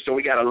real interesting.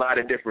 We got a lot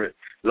of different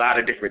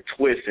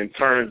twists and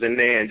turns in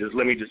there, and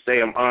let me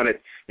say I'm honored.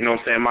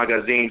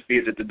 Magazine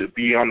feels it to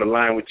be on the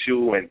line with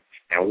you and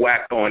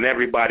Wacko and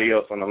everybody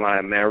else on the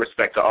line, man.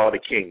 Respect to all the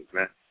kings,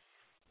 man.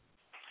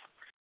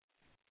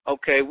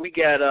 Okay, we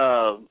got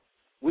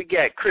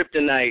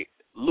Kryptonite,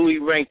 Louis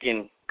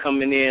Rankin,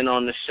 coming in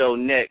on the show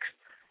next.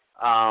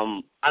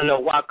 I know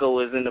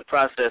Wacko is in the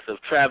process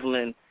of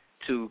traveling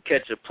to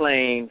catch a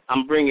plane.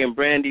 I'm bringing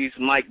Brandy's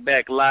mic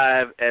back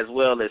live as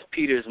well as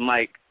Peter's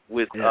mic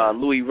with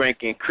Louis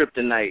Rankin,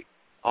 Kryptonite,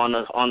 on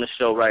the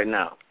show right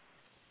now.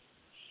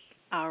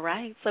 All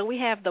right. So we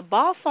have the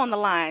boss on the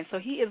line. So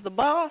he is the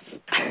boss.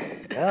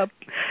 Yep.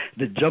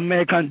 the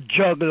Jamaican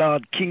juggler,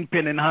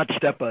 kingpin in Hot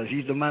Steppers.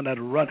 He's the man that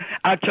run.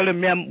 Actually,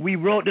 we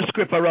wrote the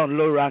script around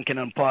Low Rankin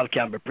and Paul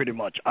Campbell, pretty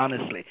much.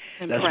 Honestly,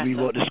 we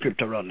wrote the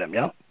script around them.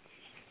 Yeah.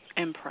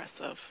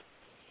 Impressive.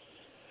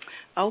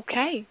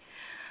 Okay,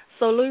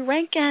 so Louis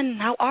Rankin,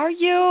 how are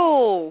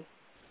you?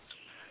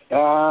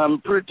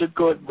 Pretty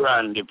good,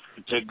 Brandy.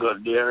 Pretty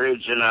good. The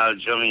original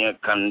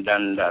Jamaican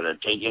Dandada,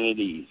 taking it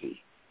easy.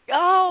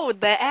 Oh,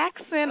 the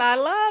accent, I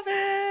love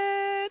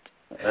it.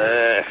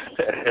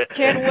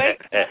 Can't wait.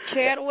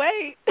 Can't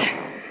wait.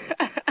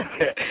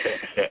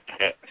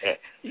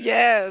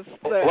 Yes.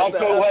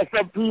 What's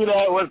up, Peter?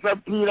 What's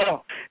up,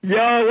 Peter?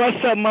 Yo,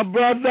 what's up, my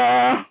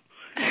brother?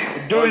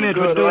 We're doing it.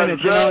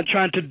 You know,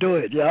 trying to do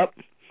it. Yep.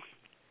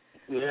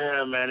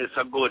 Yeah, man, it's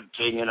a good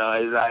thing. You know,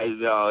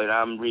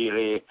 I'm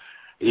really,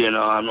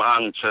 I'm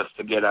anxious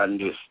to get on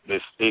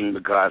this thing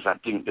because I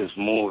think this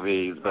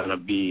movie is gonna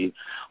be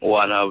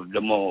one of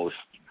the most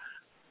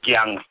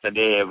gangster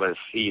they ever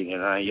seen. You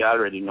know, you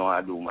already know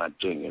I do my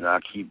thing. You know, I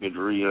keep it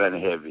real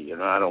and heavy. You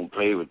know, I don't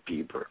play with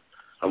people.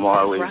 I'm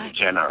always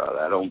general.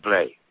 I don't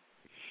play.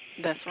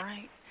 That's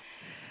right.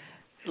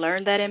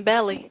 Learn that in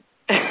belly.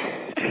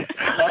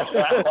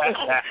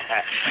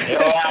 Yo,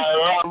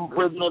 I run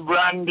with me,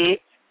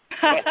 Brandy.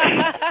 Hang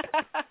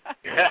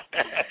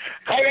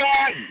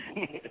on.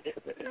 Wait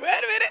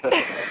a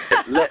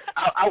minute.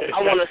 I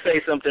want to say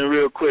something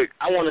real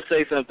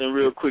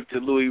quick. To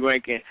Louis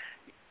Rankin.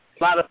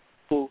 A lot of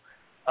people,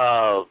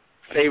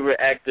 favorite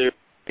actor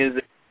is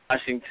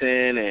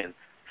Washington and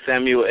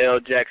Samuel L.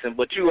 Jackson,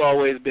 but you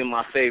always been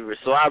my favorite.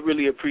 So I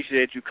really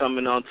appreciate you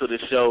coming on to the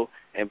show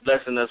and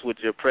blessing us with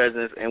your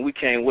presence, and we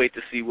can't wait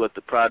to see what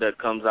the product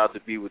comes out to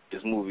be with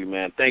this movie,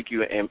 man. Thank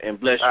you, and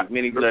bless you.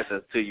 Many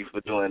blessings to you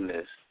for doing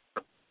this.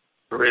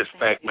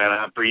 Respect, man.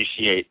 I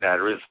appreciate that.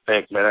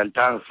 Respect, man. And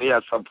thanks for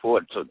your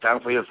support.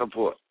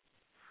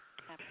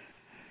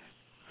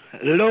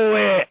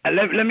 Louis,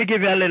 let me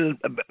give you a little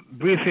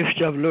brief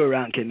history of Louis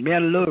Rankin. Me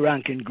and Louis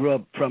Rankin grew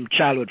up from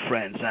childhood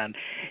friends, and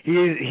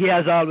he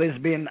has always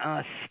been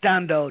a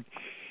standout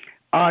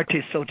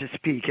artist, so to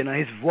speak. You know,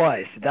 his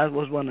voice, that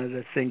was one of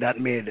the things that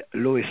made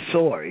Louis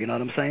soar, you know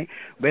what I'm saying?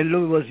 When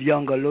Louis was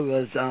younger, Louis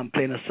was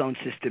playing a sound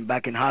system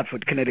back in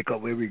Hartford,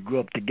 Connecticut, where we grew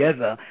up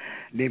together,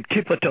 named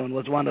Tippertone,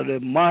 was one of the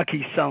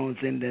marquee sounds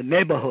in the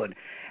neighborhood.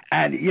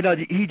 And, you know,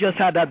 he just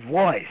had that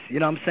voice, you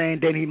know what I'm saying?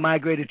 Then he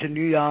migrated to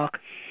New York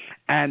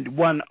and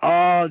won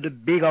all the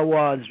big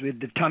awards with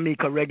the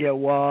Tamika Reggae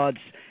Awards.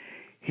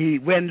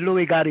 When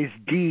Louis got his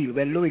deal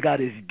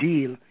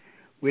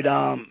with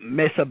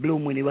Mesa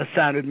Bloom, when he was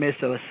signed with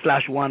Mesa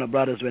 / Warner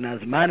Brothers when I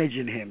was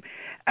managing him,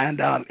 and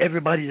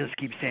everybody just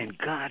keeps saying,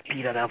 God,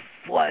 Peter, that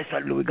voice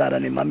that Louis got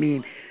on him. I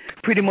mean,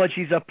 pretty much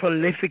he's a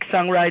prolific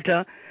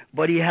songwriter,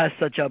 but he has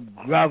such a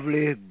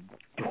gravelly,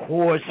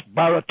 hoarse,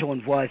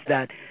 baritone voice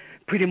that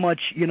pretty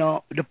much, you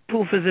know, the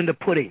proof is in the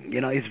pudding.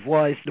 You know, his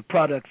voice, the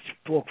product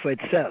spoke for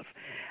itself.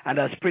 And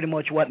that's pretty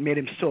much what made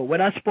him so. When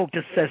I spoke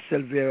to Seth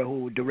Silvera,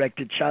 who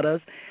directed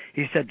Shadows,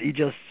 he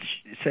just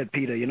said,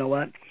 Peter, you know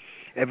what?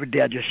 Every day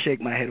I just shake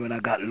my head when I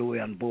got Louis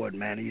on board,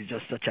 man. He's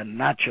just such a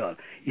natural.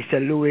 He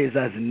said Louis is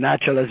as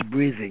natural as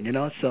breathing, you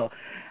know. So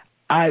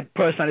I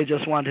personally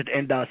just wanted to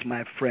endorse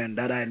my friend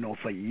that I know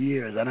for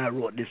years, and I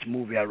wrote this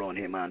movie around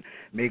him, and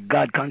may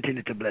God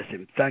continue to bless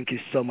him. Thank you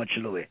so much,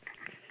 Louis.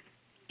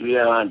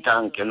 Yeah, man,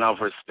 thank you.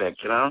 Enough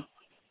respect, you know.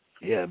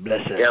 Yeah,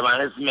 bless him. Yeah,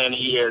 man, it's many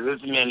years.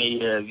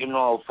 You know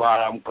how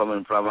far I'm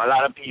coming from. A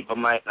lot of people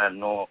might not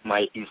know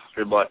my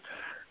history, but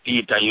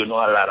Peter, you know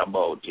a lot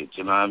about it,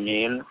 you know what I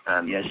mean?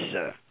 And, yes,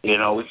 sir. You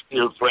know, we're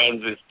still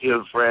friends,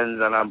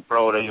 and I'm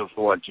proud of you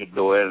for what you're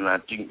doing, and I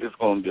think it's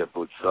going to be a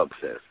good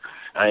success.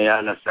 And you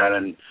understand,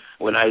 and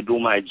when I do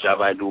my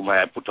job, I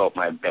put out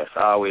my best.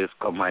 I always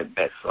come my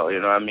best, so, you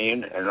know what I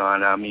mean? You know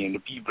what I mean? The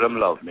people, them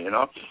love me, you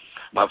know?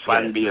 My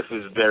fan base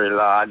is very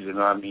large, you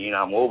know what I mean?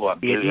 I'm over 1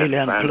 billion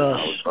fans plus. now,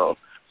 so,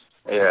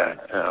 yeah,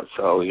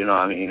 so, you know what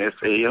I mean?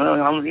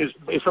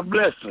 It's a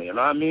blessing, you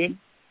know what I mean?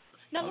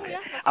 No, okay.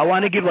 I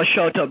want to give a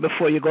shout out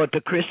before you go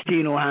to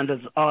Christine, who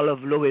handles all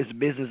of Louis'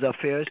 business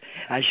affairs,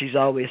 and she's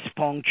always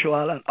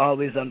punctual and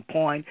always on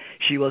point.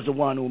 She was the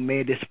one who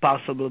made this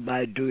possible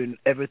by doing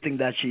everything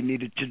that she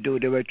needed to do.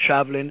 They were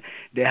traveling,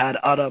 they had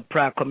other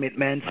prior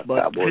commitments,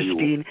 but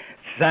Christine,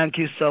 thank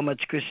you so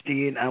much,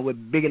 Christine, and we're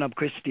bigging up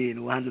Christine,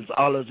 who handles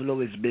all of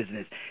Louis'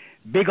 business.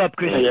 Big up,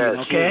 Christine,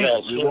 okay?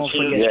 We won't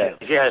forget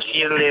you. Yeah,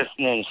 she's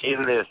listening,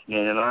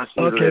 you know.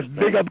 Okay, listening.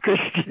 Big up,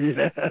 Christine.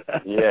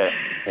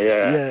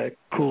 Yeah,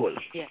 cool.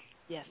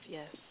 Yes.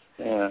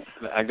 Yeah,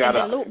 I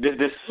got Louis,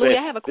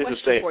 I have a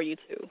question for you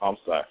too. I'm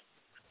sorry.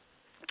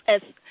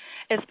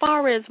 As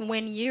far as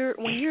when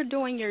you're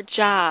doing your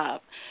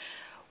job,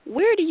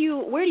 where do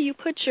you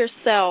put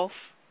yourself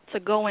to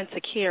go into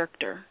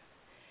character?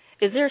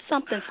 Is there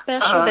something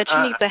special that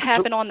you need to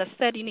happen on the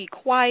set? You need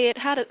quiet.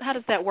 How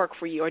does that work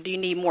for you, or do you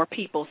need more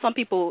people? Some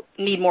people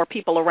need more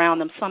people around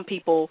them. Some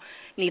people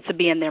need to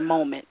be in their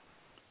moment.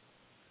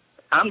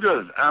 I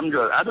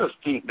just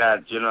think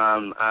that, you know,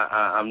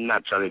 I'm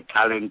naturally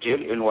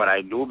talented in what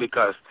I do,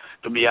 because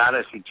to be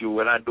honest with you,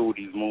 when I do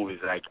these movies,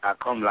 like I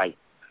come like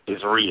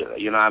is real.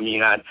 You know what I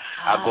mean? I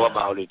go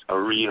about it as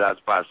real as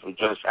possible.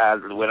 Just as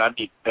when I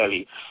did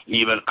Belly,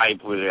 even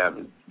Hype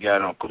Williams,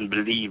 couldn't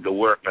believe the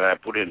work that I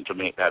put in to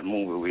make that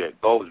movie where it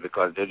goes,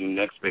 because they didn't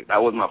expect.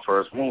 That was my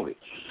first movie.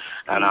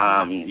 And,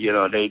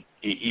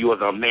 he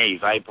was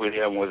amazed. Hype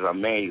Williams was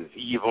amazed.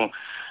 Even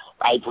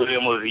Hype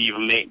Williams was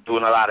even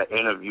doing a lot of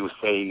interviews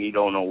saying he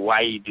don't know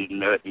why he didn't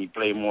let me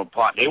play more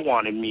part. They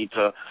wanted me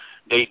to.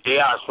 They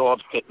are so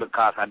upset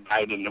because I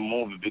died in the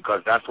movie,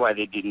 because that's why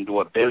they didn't do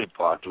a Belly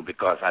Part 2,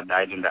 because I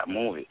died in that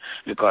movie,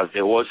 because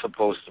they were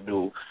supposed to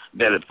do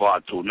Belly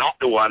Part 2, not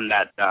the one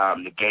that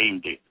the game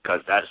did,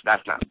 because that's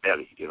not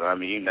Belly, you know what I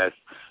mean? That's,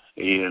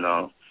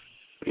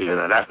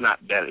 that's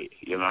not Belly.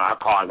 I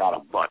call that a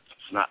butt.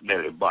 It's not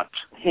Belly butt.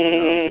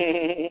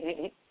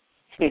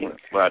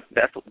 But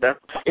that's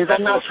is that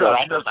natural?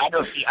 I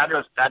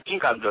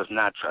think I'm just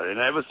natural. And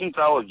ever since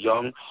I was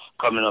young,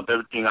 coming up,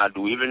 everything I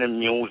do, even in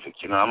music,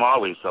 I'm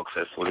always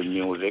successful in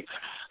music.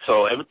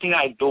 So everything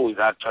I do is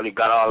actually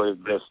God always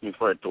blessed me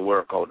for it to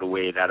work out the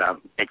way that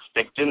I'm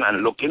expecting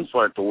and looking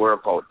for it to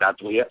work out that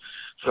way.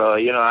 So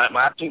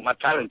I think my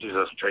talent is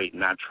a straight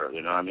natural.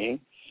 You know what I mean?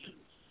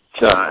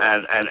 So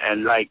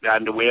and like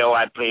that, the way how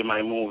I play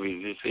my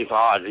movies, it's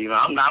hard.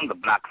 I'm the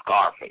Black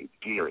Scarface.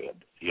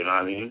 Period. You know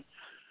what I mean?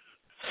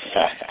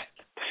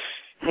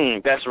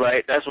 That's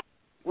right.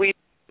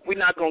 We're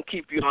not gonna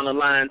keep you on the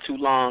line too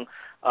long,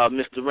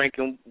 Mr.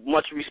 Rankin.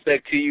 Much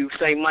respect to you.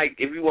 Say, Mike,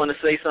 if you want to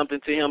say something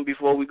to him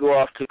before we go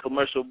off to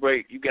commercial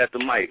break, you got the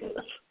mic.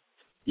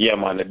 Yeah,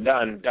 man,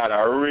 that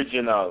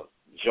original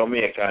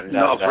Jamaican.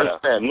 No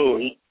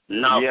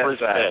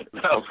respect.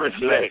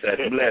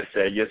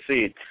 Blessed. You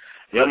see it.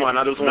 Yeah, man,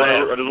 I just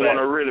want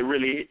to really,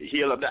 really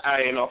heal up the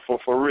eye,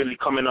 for really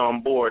coming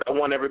on board. I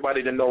want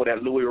everybody to know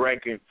that Louis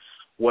Rankin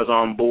was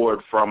on board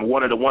from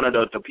one of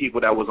the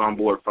people that was on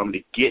board from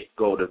the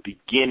get-go, the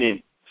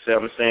beginning. See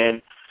what I'm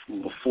saying?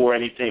 Before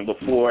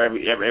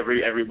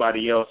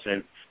everybody else,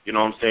 and you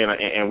know what I'm saying.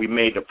 And we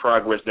made the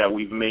progress that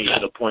we've made to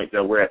the point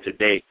that we're at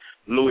today.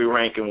 Louis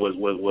Rankin was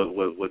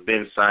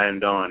been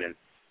signed on, and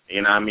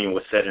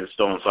was set in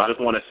stone. So I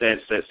just want to say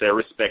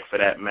respect for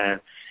that,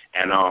 man.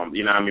 And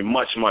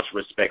much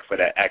respect for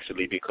that,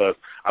 actually, because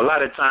a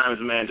lot of times,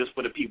 man, just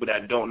for the people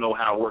that don't know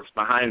how it works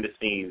behind the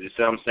scenes, you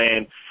see what I'm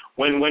saying?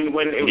 When you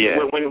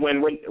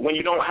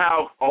don't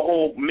have a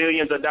whole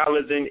millions of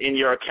dollars in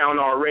your account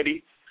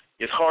already,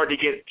 it's hard to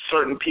get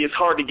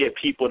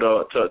people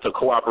to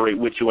cooperate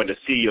with you and to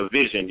see your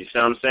vision. You see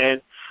what I'm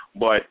saying?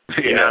 But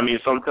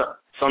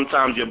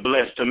sometimes you're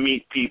blessed to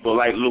meet people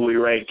like Louis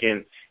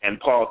Rankin and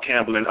Paul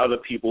Campbell and other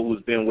people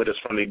who's been with us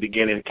from the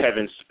beginning,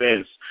 Kevin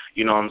Spence,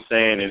 you know what I'm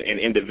saying, and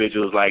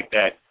individuals like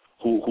that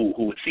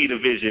who see the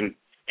vision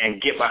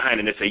and get behind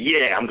it and say,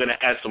 yeah, I'm gonna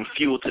add some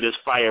fuel to this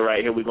fire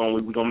right here. We're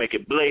gonna make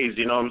it blaze.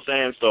 You know what I'm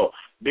saying? So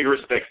big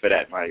respect for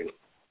that, Mario.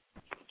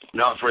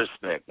 Enough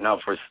respect.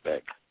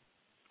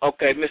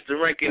 Okay, Mr.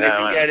 Rankin, if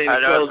you got any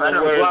closing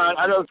words,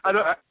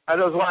 I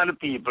just want the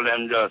people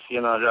them just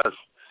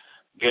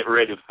get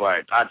ready for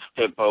it. Hot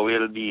Stepper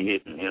will be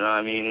hitting. You know what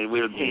I mean? It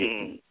will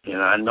be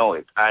hitting. I know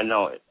it.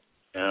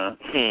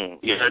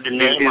 You heard the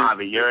name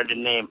of it. You heard the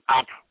name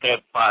Hot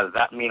Steppers.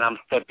 That means I'm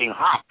stepping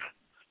hot.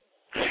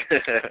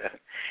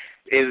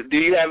 Do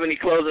you have any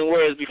closing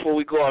words before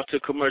we go off to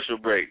commercial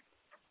break?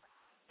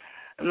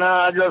 No,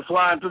 I just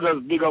want to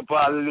just big up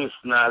all the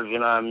listeners, you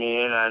know what I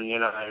mean, and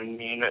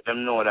let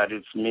them know that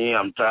it's me,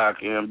 I'm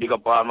talking, big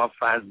up all my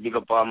fans, big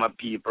up all my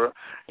people,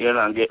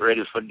 and get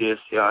ready for this,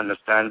 you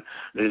understand?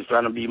 This is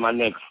going to be my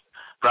next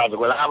project.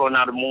 Well, I have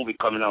another movie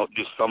coming out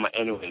this summer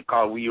anyway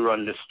called We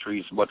Run the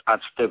Streets, but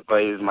Hot Stepper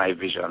is my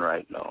vision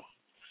right now.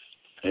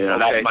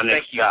 That's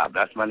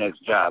my next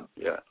job,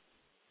 yeah.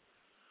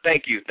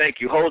 Thank you.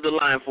 Hold the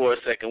line for a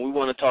second. We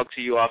want to talk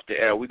to you off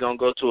the air. We're going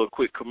to go to a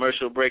quick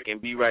commercial break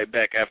and be right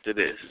back after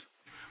this.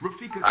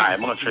 Rafika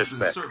much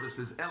respect.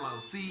 Services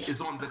LLC is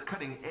on the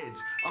cutting edge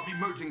of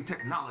emerging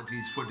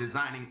technologies for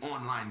designing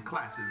online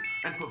classes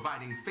and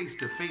providing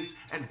face-to-face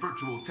and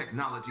virtual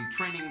technology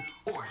training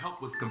or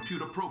help with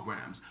computer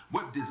programs,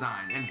 web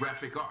design, and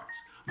graphic arts.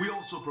 We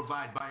also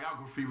provide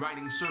biography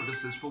writing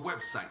services for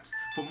websites.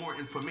 For more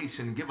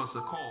information, give us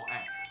a call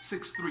at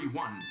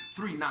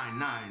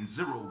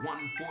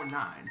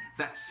 631-399-0149.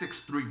 That's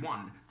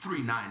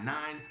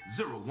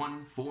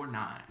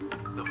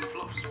 631-399-0149. The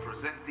Fluffs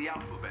present The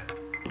Alphabet,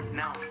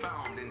 now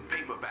found in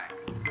paperback,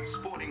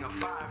 sporting a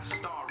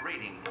 5-star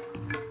rating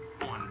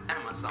on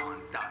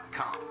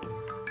Amazon.com.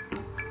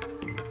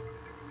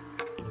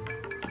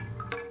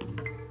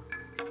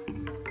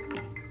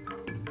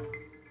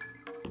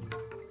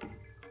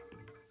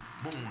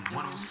 Moon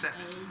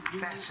 107,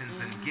 fashions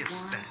and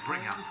gifts that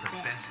bring out the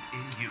best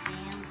in you.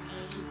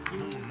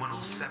 Moon 107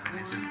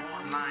 is an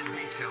online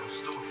retail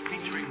store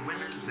featuring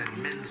women's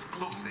and men's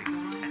clothing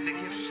and a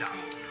gift shop.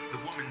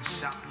 The women's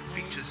shop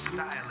features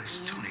stylish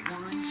tunics,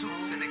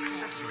 suits, and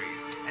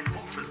accessories and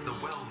offers the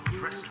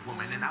well-dressed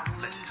woman an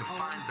outlet to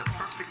find the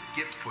perfect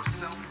gift for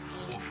self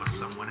or for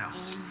someone else.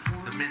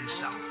 The men's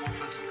shop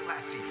offers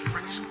classy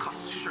French cut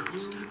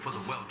shirts for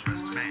the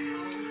well-dressed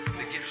man.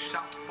 The gift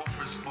shop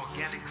offers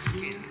organic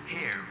skin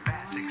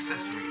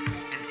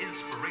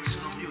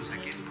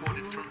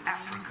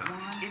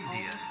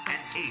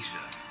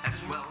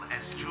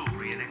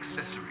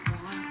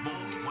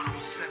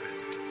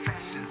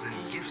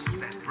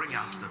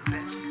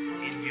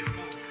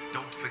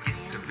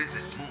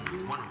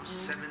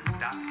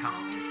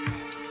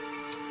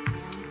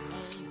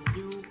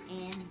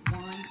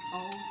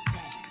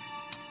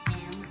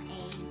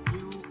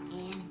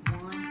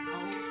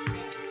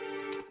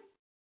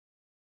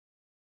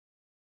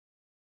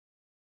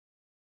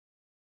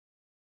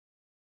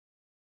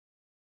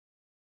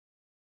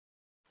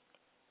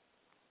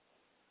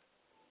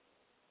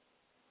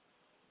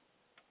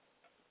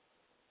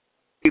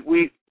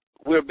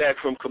we're back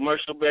from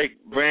commercial break.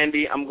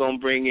 Brandy, I'm gonna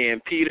bring in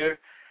Peter,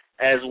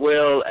 as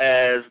well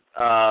as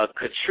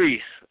Catrice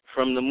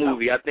from the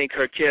movie. I think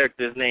her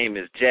character's name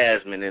is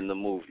Jasmine in the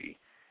movie.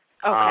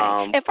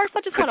 Okay. And first,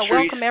 I just want to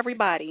welcome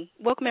everybody.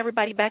 Welcome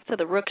everybody back to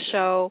the Rook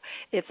Show.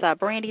 It's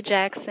Brandy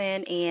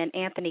Jackson and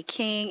Anthony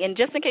King. And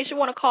just in case you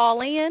want to call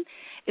in,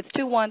 it's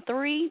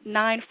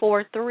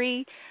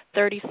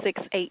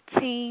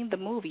 213-943-3618. The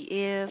movie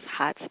is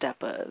Hot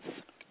Steppers.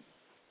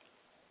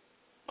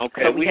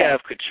 Okay, we have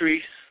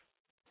Catrice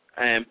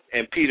and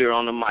Peter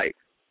on the mic.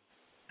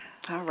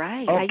 All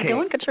right. Okay. How you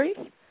doing,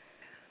 Catrice?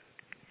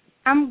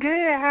 I'm good.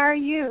 How are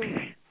you?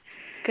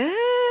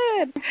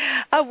 Good.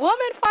 A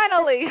woman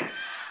finally.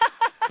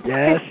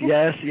 Yes. I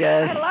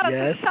had a lot of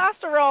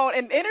testosterone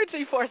and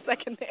energy for a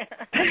second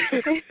there.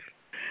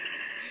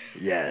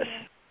 Yes.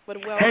 But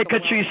hey,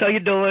 Catrice, how you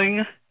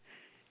doing?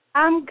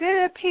 I'm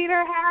good,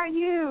 Peter. How are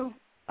you?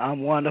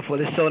 I'm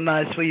wonderful. It's so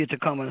nice for you to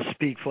come and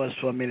speak for us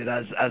for a minute.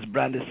 As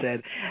Brandy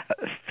said,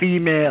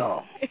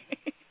 female.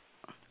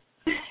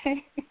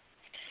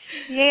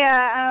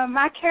 Yeah,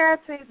 my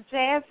character is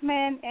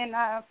Jasmine, and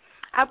I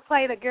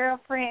play the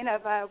girlfriend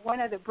of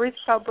one of the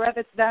Briscoe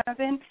brothers,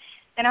 Donovan,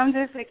 and I'm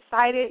just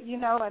excited,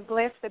 and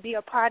blessed to be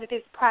a part of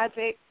this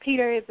project.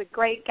 Peter is a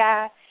great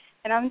guy,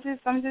 and I'm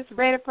just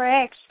ready for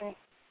action.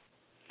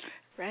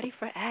 Ready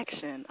for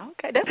action.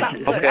 Okay, that sounds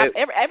good. Okay.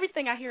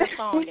 Everything I hear is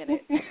song in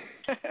it.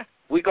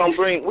 We're gonna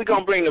bring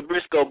the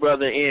Briscoe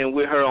brother in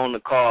with her on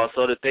the call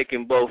so that they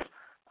can both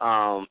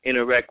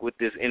interact with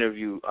this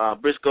interview.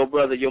 Briscoe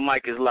brother, your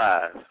mic is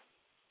live.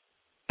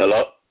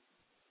 Hello.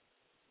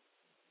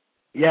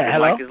 Yeah,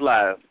 hello. Your mic is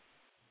live.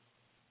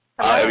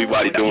 How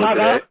everybody doing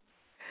today?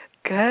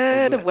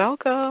 Good.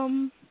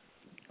 Welcome.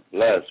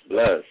 Bless.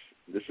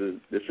 This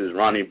is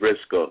Ronnie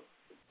Briscoe.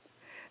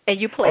 And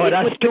you play. Oh,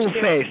 that's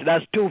Two-Face.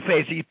 That's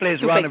Two-Face. He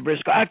plays Ronnie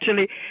Briscoe.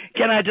 Actually,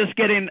 can I just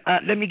get in?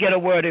 Let me get a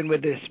word in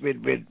with this,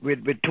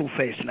 with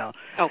Two-Face now.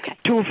 Okay.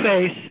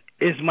 Two-Face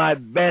is my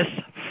best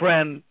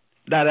friend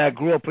that I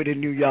grew up with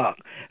in New York.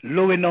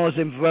 Louis knows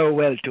him very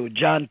well too,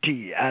 John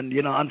T. And,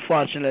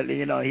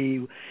 unfortunately,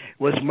 he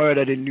was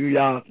murdered in New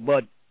York.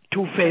 But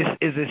Two-Face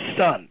is his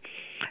son.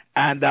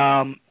 And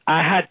I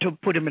had to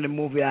put him in the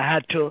movie. I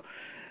had to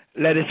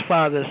let his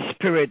father's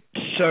spirit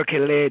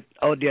circulate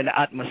out there in the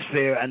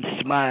atmosphere and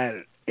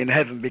smile in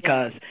heaven,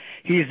 because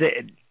he's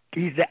the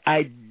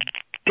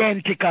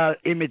identical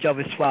image of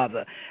his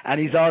father. And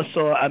he's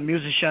also a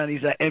musician.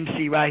 He's an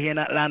MC right here in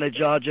Atlanta,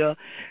 Georgia.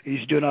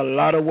 He's doing a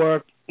lot of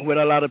work with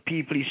a lot of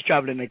people. He's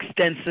traveling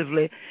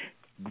extensively.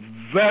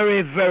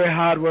 Very, very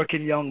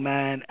hardworking young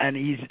man. And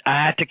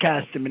I had to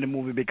cast him in the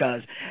movie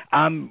because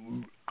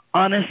I'm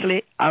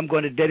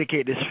going to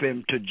dedicate this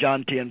film to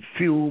John T. and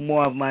few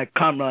more of my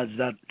comrades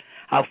that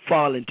have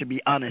fallen, to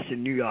be honest,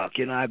 in New York.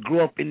 I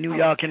grew up in New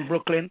York, in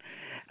Brooklyn,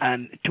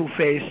 and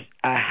Two-Face,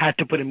 I had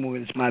to put him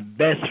in. It's my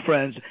best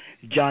friend's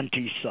John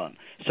T's son.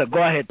 So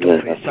go ahead,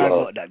 Two-Face. Sorry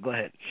about that. Go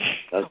ahead.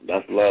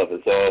 That's love.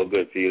 It's all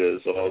good, Peter.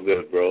 It's all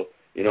good, bro.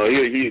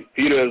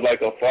 Peter is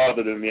like a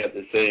father to me at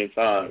the same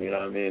time. You know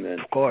what I mean?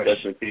 And of course.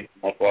 Rest in peace,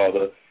 my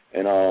father.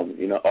 And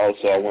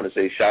also I want to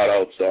say shout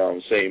out to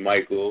St.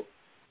 Michael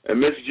and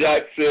Miss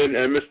Jackson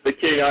and Mr.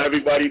 King. How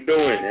everybody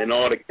doing? And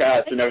all the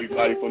cast and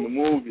everybody from the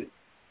movie.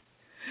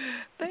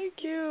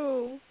 Thank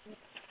you.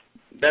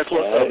 That's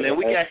what's up, man.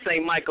 We got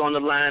St. Mike on the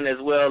line as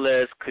well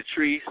as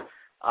Catrice.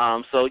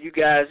 So you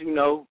guys,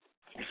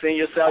 send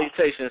your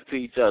salutations to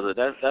each other.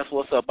 That's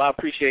what's up. I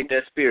appreciate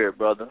that spirit,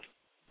 brother.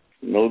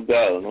 No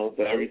doubt.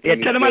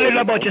 Everything. Tell them a little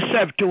about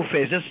yourself,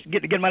 Two-Face. Just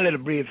get my little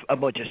brief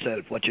about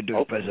yourself, what you're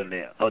doing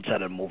presently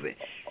outside of the movie.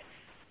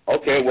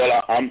 Okay, well,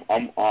 I'm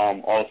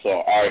also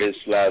an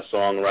artist /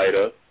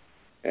 songwriter,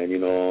 and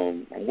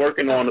I'm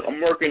working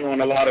on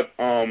a lot of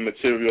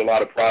material, a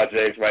lot of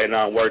projects right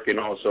now. I'm working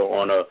also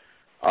on a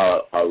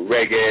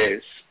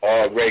reggae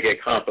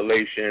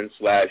compilation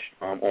 /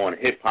 on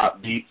hip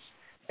hop beats,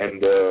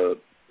 and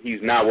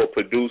he's now a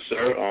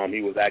producer.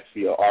 He was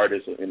actually an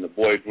artist in the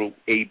boy group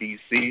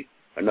ABC,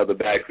 Another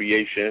Bad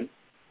Creation,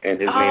 and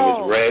his name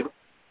is Red.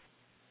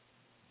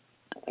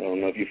 I don't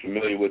know if you're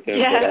familiar with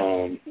him,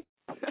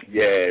 but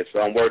yeah, so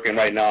I'm working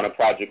right now on a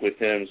project with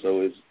him,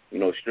 so it's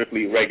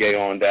strictly reggae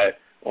on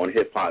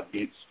hip hop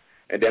beats.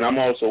 And then I'm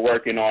also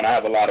working on, I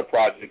have a lot of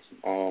projects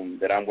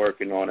that I'm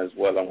working on as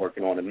well. I'm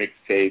working on a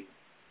mixtape,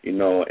 and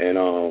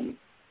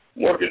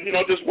working,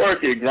 just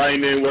working,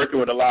 grinding, working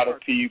with a lot of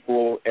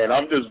people, and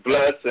I'm just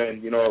blessed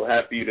and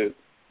happy to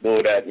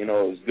know that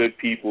it's good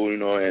people,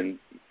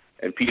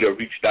 and Peter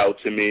reached out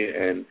to me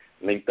and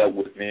linked up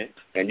with me,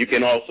 and you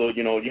can also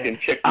you can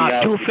check me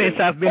out. Two-Face,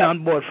 I've been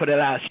on board for the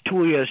last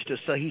 2 years too,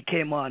 so he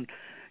came on,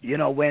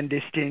 when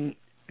this thing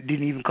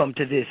didn't even come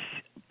to this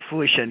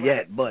fruition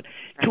yet, but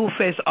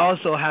Two-Face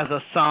also has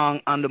a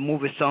song on the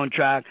movie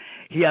soundtrack.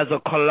 He has a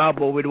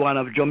collabo with one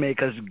of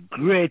Jamaica's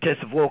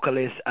greatest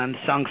vocalists and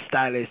song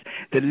stylists,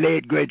 the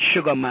late great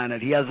Sugar Man,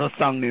 and he has a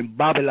song named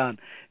Babylon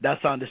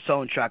that's on the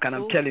soundtrack, and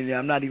I'm telling you,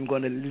 I'm not even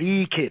going to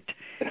leak it.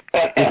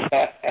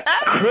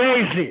 It's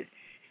crazy.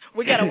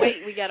 We gotta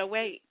wait. We don't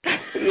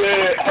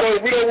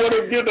want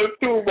to give them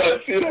too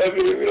much. You know what I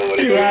mean? We don't want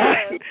to give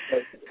them too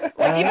much.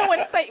 Well,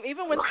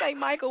 even when St.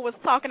 Michael was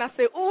talking, I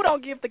said, "Ooh,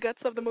 don't give the guts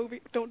of the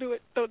movie. Don't do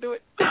it. Don't do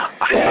it." Get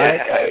away.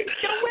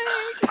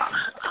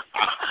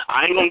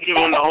 I ain't gonna give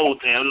them the whole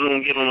thing. I'm just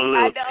gonna give them a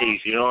little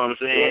taste. You know what I'm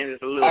saying?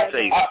 Just a little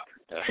taste.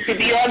 To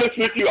be honest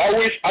with you, I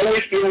wish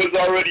there was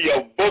already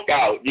a book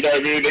out. You know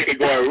what I mean? They could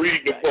go and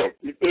read the book.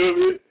 You feel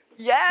me?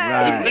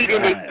 Yeah.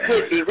 Reading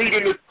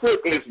the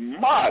script is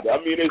mad.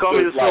 I mean, it's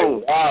coming just soon.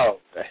 Like, wow.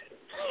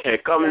 Yeah,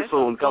 coming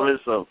soon.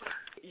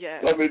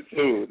 Yeah. Coming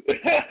soon.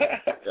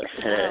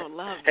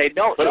 Hey,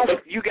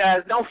 you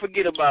guys don't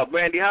forget about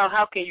Brandy.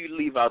 How can you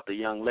leave out the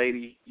young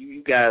lady?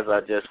 You guys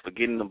are just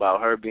forgetting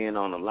about her being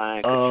on the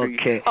line.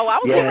 Okay. Oh, I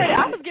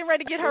was getting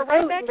ready to get her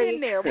right back in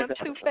there. Once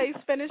Two-Face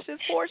finishes his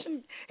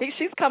portion,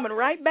 she's coming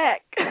right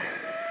back.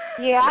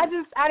 Yeah, I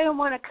didn't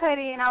want to cut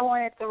in. I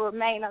wanted to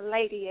remain a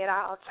lady at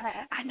all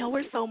times. I know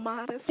we're so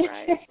modest,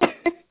 right?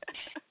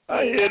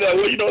 I hear that.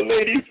 Well,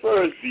 ladies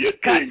first.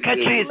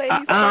 Catrice,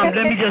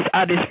 let me just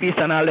add this piece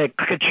and I'll let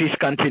Catrice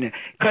continue.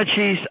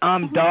 Catrice,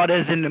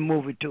 daughter's in the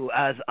movie too,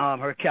 as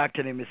her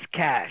character name is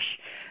Cash,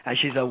 and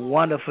she's a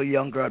wonderful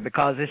young girl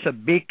because it's a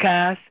big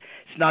cast.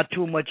 It's not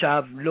too much.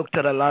 I've looked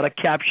at a lot of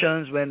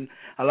captions when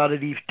a lot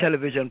of these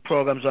television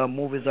programs or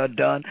movies are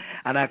done,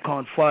 and I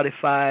count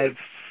 45,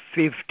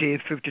 50,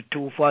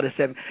 52,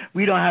 47.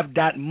 We don't have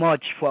that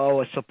much for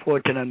our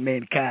supporting and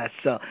main cast,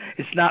 so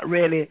it's not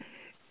really.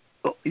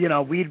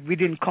 We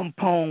didn't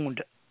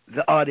compound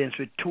the audience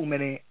with too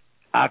many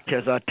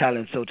actors or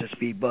talent, so to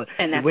speak. But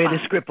the way the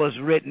script was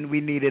written,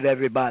 we needed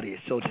everybody,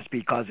 so to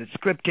speak, because it's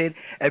scripted.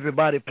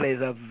 Everybody plays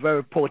a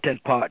very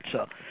potent part.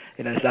 So,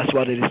 that's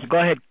what it is. Go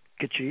ahead,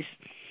 Catrice.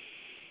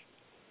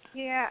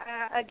 Yeah,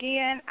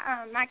 again,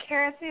 my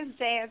character is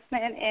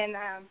Jasmine, and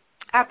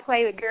I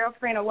play the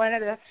girlfriend of one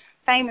of the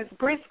famous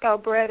Briscoe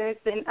brothers.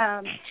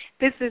 And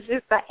this is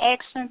just an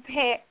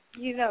action-packed,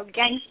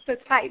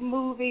 gangster-type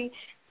movie.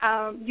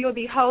 You'll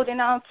be holding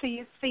on to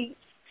your seats.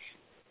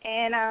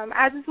 And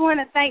I just want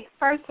to thank,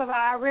 first of all,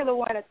 I really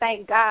want to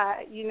thank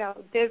God,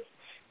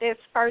 this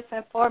first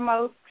and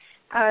foremost.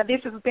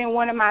 This has been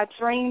one of my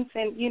dreams,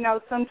 and,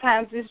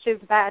 sometimes it's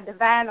just by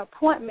divine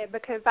appointment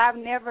because I've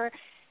never,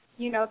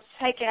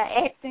 taken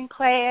an acting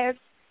class,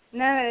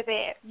 none of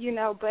that,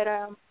 but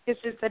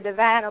it's just a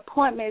divine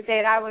appointment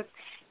that I was,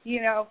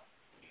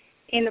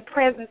 in the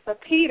presence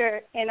of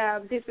Peter,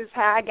 and this is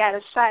how I got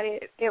a shot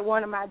at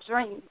one of my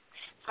dreams.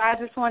 So I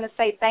just want to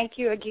say thank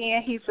you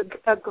again. He's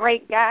a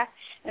great guy,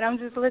 and I'm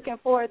just looking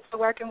forward to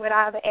working with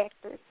all the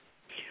actors.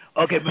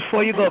 Okay,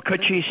 before you go,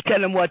 Catrice,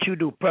 tell them what you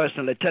do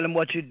personally. Tell them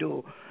what you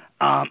do,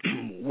 do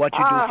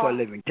for a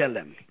living. Tell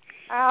them.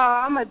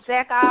 I'm a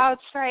jack of all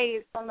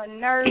trades. I'm a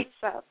nurse,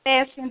 a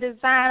fashion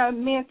designer,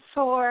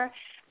 mentor.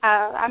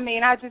 I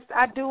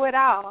do it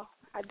all.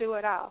 I do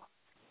it all.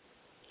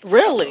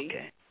 Really?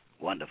 Okay,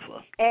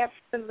 wonderful.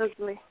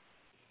 Absolutely.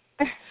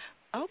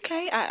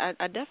 Okay,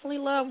 I definitely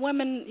love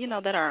women,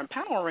 that are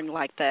empowering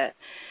like that.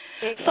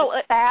 So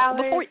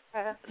stylist,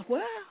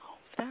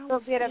 a little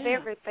bit of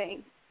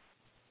everything.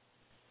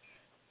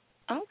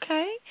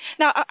 Okay.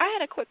 Now, I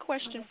had a quick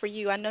question for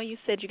you. I know you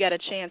said you got a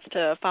chance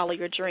to follow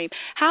your dream.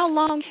 How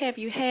long have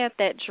you had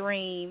that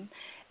dream,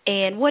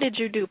 and what did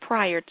you do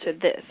prior to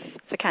this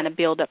to kind of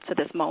build up to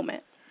this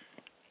moment?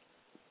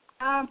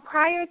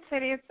 Prior to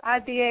this, I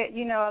did,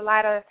 a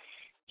lot of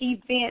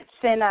events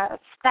and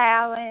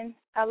styling,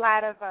 a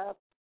lot of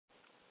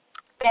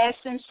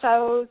fashion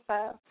shows,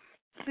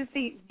 to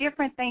see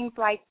different things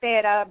like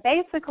that.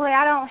 Basically,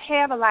 I don't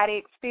have a lot of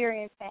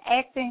experience in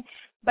acting,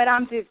 but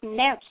I'm just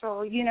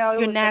natural,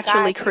 You're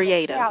naturally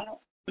creative.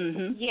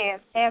 Mm-hmm.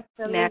 Yes,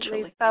 absolutely.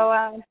 Naturally.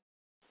 So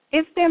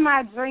it's been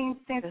my dream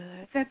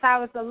since I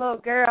was a little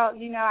girl.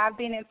 I've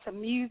been into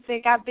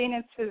music, I've been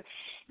into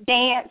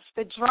dance,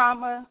 the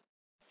drama,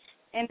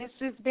 and it's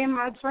just been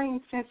my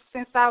dream since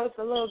I was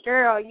a little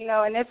girl,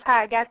 and that's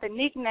how I got the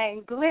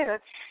nickname Glitter,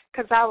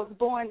 because I was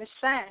born to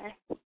shine.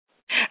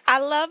 I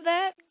love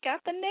that.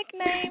 Got the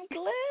nickname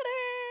Glitter.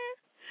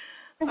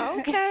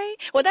 Okay.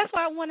 Well, that's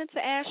why I wanted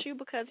to ask you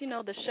because,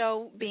 the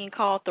show being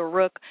called The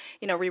Rook,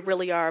 we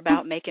really are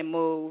about making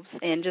moves.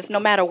 And just no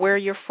matter where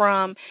you're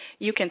from,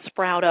 you can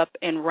sprout up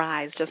and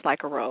rise just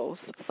like a rose.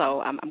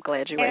 So I'm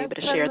glad you were able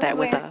to share that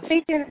with us.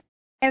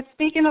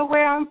 Speaking of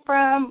where I'm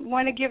from,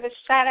 want to give a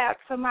shout-out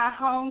to my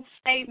home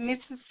state,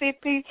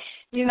 Mississippi.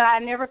 I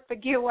never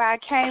forget where I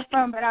came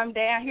from, but I'm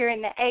down here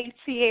in the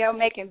ATL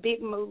making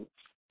big moves.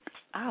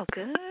 Oh,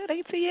 good,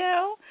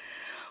 ATL.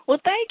 Well,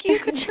 thank you,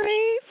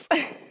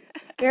 Catrice.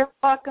 You're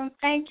welcome.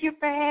 Thank you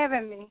for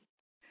having me.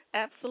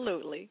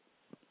 Absolutely.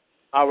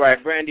 All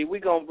right, Brandy,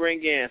 we're going to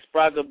bring in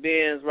Sprague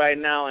Benz right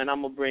now, and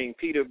I'm going to bring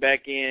Peter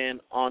back in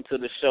onto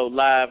the show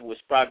live with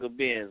Sprague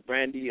Benz.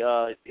 Brandy,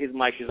 his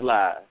mic is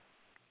live.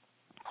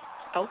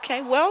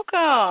 Okay,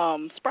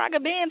 welcome.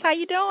 Sprague Benz, how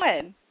you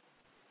doing?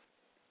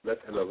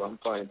 Hello, I'm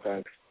fine,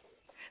 thanks.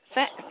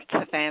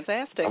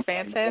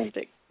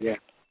 Fantastic. Yeah.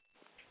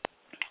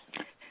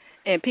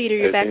 And Peter,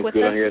 you're back with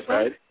us? On your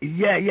side?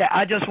 Yeah.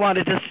 I just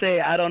wanted to say,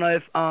 I don't know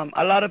if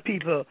a lot of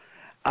people,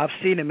 I've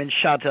seen him in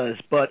Shutters,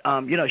 but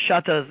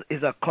Shutters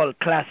is a cult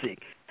classic,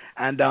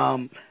 and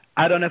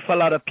I don't know if a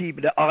lot of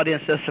people, the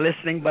audience is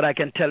listening, but I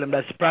can tell them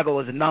that Sprague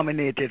was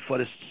nominated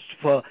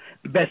for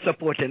Best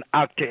Supporting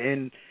Actor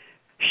in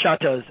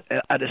Shutters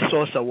at the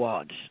Source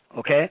Awards.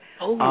 Okay.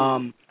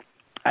 Oh.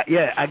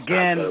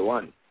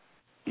 Again.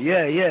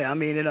 Yeah. I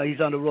mean,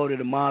 he's on the road to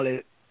the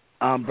Marley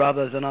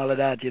brothers and all of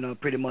that.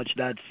 Pretty much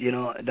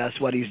that's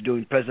what he's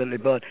doing presently.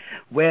 But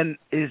when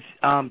is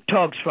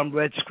Tugs from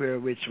Red Square,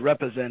 which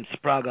represents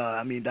Sprague,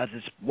 I mean that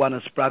is one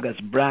of Sprague's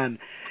brand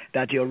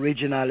that he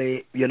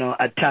originally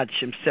attached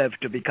himself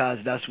to, because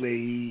that's where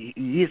he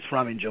is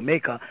from, in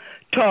Jamaica.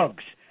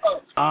 Tugs,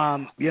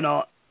 from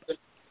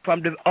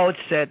the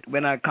outset,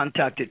 when I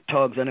contacted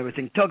Tugs and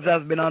everything, Tugs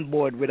has been on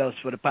board with us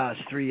for the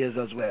past 3 years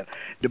as well.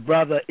 The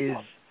brother is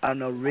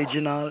an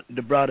original.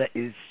 The brother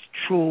is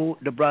true.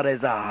 The brother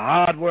is a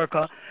hard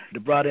worker. The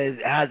brother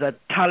has a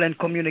talent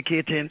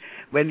communicating.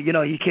 When,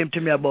 he came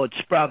to me about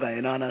Sprague,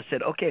 and I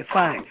said, okay,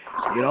 fine,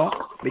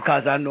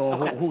 because I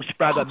know who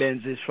Sprague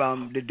Benz is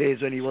from the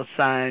days when he was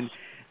signed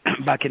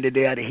back in the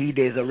day, at the he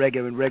days of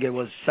reggae, when reggae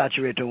was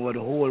saturated over the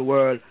whole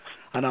world,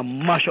 and I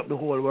mash up the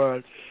whole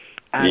world.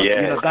 And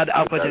got the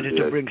opportunity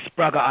to bring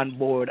Sprague on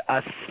board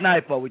as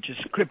Sniper, which is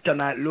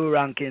Kryptonite, Lou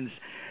Rankin's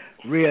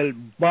real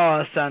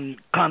boss and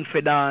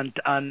confidant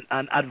and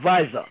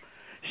advisor.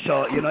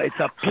 So, it's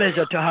a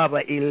pleasure to have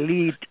an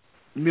elite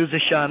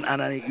musician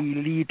and an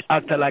elite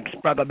actor like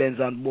Sprague Benz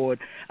on board.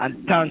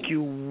 And thank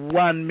you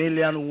 1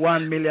 million,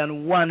 1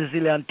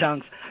 zillion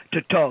thanks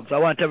to Tugs. I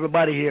want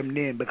everybody to hear him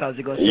name, because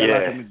he goes to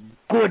me,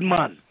 good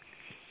man.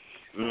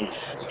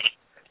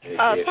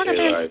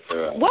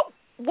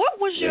 What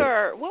was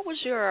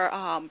your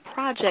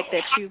project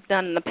that you've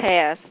done in the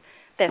past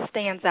that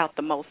stands out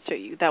the most to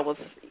you? That was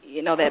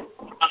that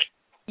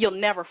you'll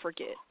never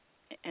forget,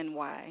 and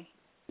why?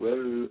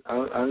 Well,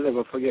 I'll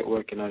never forget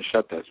working on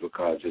Shutters,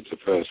 because it's the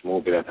first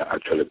movie that I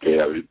actually played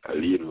a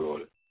lead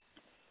role.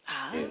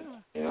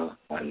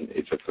 And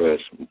it's the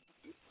first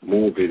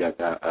movie that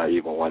I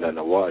even won an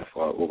award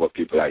for over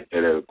people like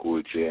LL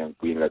Cool J and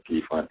Queen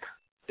Latifah,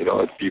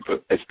 and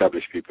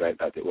established people like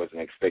that. It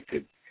wasn't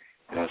expected.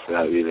 So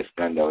that really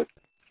stand out.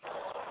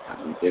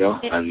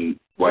 And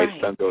why it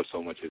stands out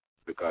so much is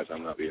because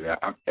I'm not really an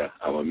actor.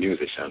 I'm a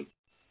musician.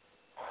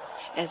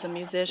 As a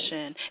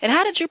musician. And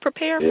how did you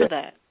prepare for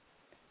that?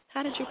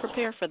 Well,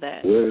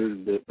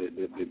 the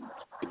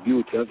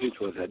beauty of it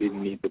was I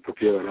didn't need to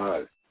prepare at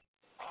all.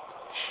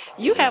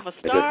 You have a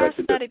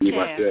star-studded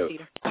cast,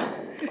 Peter.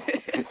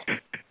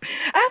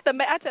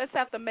 I just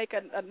have to make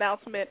an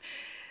announcement.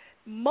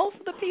 Most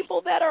of the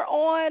people that are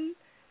on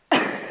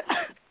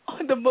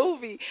the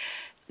movie,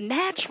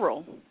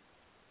 natural,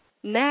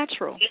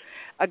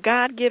 a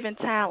God-given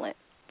talent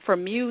for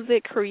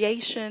music,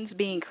 creations,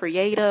 being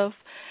creative.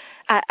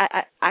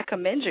 I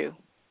commend you,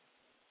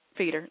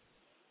 Peter.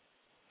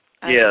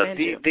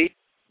 You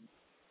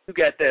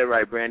got that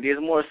right, Brandy. It's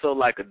more so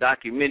like a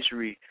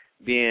documentary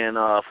being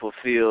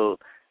fulfilled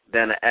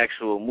than an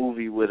actual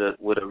movie with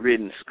a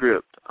written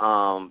script.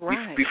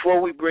 Before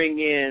we bring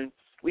in,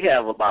 we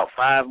have about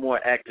 5 more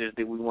actors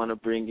that we want to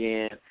bring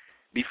in.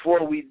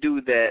 Before we do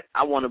that,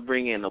 I want to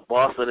bring in the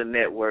boss of the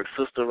network,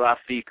 Sister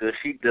Rafika.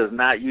 She does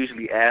not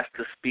usually ask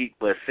to speak,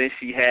 but since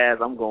she has,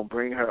 I'm going to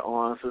bring her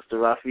on. Sister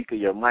Rafika,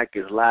 your mic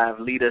is live.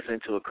 Lead us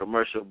into a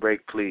commercial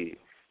break, please.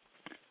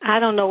 I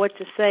don't know what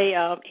to say,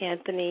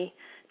 Anthony,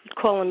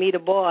 calling me the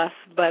boss,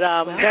 but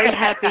I'm very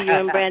happy you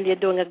and Brandy are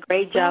doing a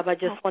great job. I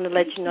just want to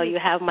let you know you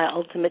have my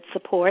ultimate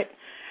support.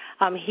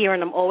 I'm here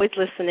and I'm always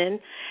listening,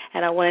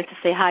 and I wanted to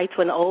say hi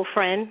to an old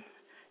friend.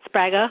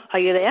 Sprague, are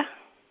you there?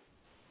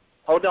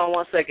 Hold on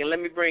 1 second. Let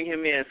me bring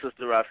him in,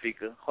 Sister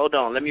Rafika. Hold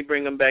on. Let me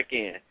bring him back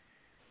in.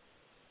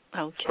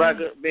 Okay. Sprague,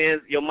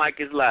 Benz, your mic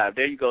is live.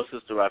 There you go,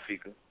 Sister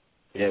Rafika.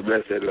 Yeah,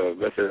 blessed love,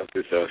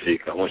 Sister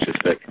Rafika. Much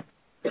respect.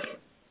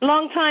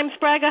 Long time,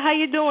 Sprague. How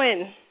you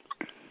doing?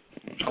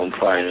 I'm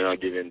fine.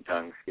 Giving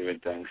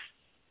thanks.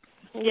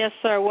 Yes,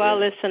 sir. Well,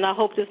 listen, I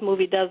hope this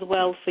movie does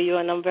well for you,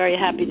 and I'm very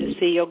happy to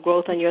see your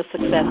growth and your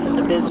success in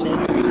the business.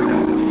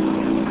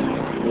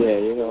 Yeah,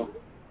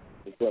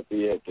 it's what we're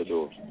here to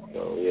do.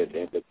 So we're here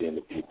to entertain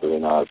the people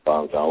in all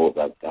forms, and I hope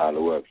that all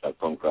the works that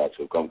come across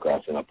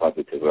in a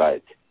positive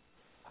light.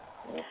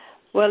 Yeah.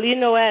 Well,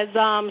 as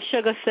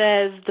Sugar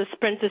says, the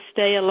sprinters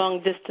stay a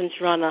long-distance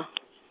runner.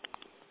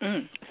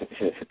 Yeah,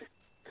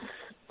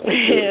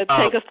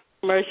 take us to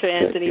commercial,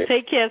 Anthony.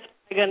 Take care,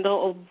 Sprague, and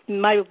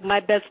my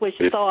best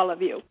wishes to all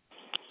of you.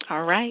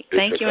 All right.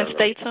 Thank you, and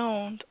stay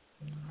tuned.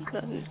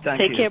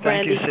 Take care,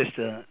 Brandy. Thank you,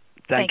 sister.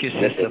 Thank you,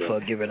 sister, for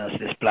giving us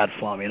this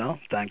platform,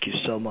 Thank you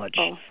so much.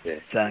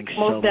 Thanks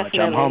so much.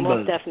 I'm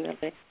humbled. Most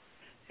definitely.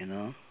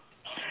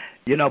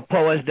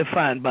 Power is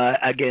defined by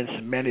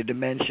against many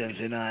dimensions,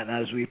 and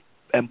as we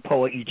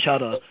empower each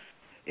other,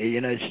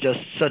 it's just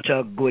such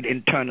a good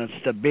internal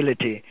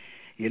stability,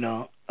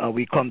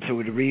 we come through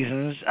with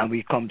reasons, and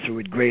we come through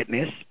with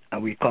greatness,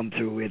 and we come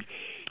through with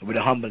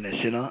a humbleness,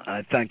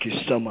 I thank you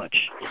so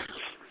much.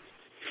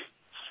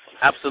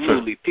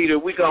 Absolutely. Peter,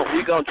 we're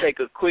gonna take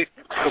a quick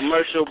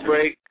commercial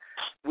break.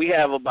 We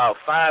have about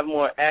 5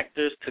 more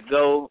actors to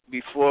go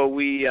before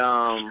we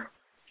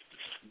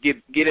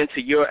get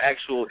into your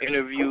actual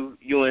interview,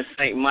 you and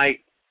St.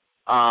 Mike.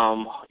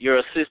 Your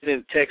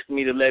assistant texted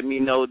me to let me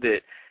know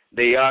that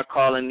they are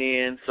calling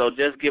in, so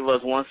just give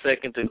us 1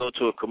 second to go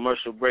to a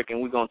commercial break,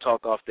 and we're going to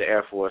talk off the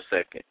air for a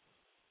second.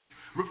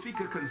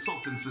 Rafika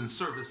Consultants and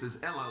Services,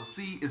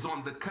 LLC, is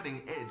on the cutting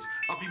edge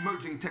of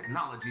emerging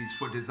technologies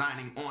for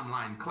designing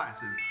online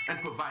classes and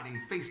providing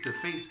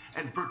face-to-face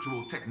and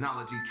virtual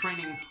technology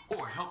training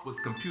or help with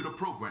computer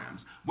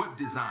programs, web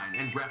design,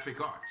 and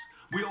graphic arts.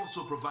 We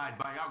also provide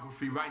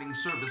biography writing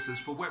services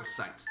for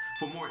websites.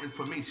 For more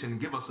information,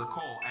 give us a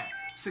call at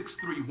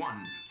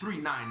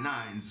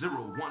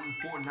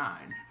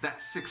 631-399-0149. That's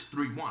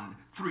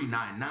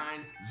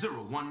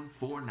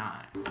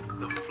 631-399-0149.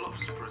 The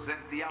Fluffs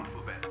present The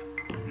Alphabet,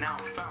 now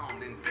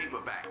found in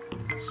paperback,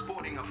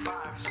 sporting a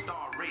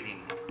 5-star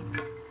rating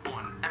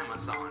on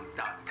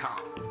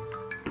Amazon.com.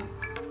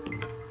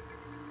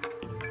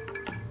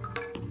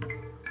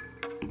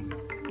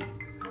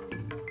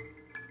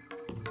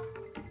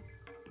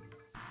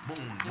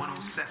 Moon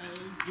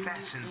 107,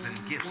 fashions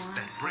and gifts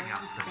that bring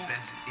out the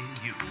best in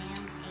you.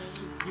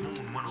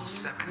 Moon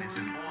 107 is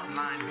an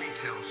online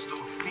retail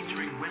store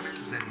featuring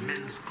women's and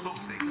men's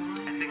clothing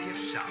and a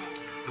gift shop.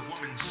 The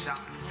women's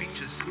shop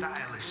features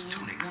stylish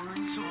tunics,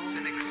 suits,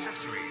 and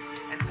accessories,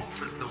 and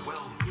offers the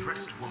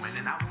well-dressed woman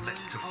an outlet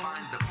to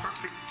find the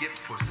perfect gift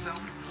for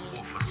self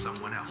or for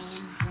someone else.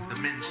 The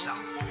men's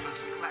shop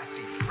offers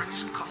classy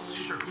French-cut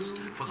shirts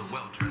for the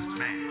well-dressed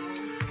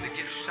man. The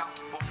gift shop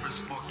offers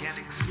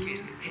organic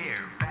skin,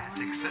 hair, bath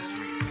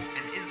accessories,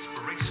 and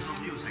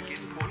inspirational music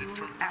imported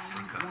from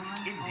Africa,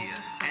 India,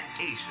 and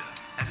Asia,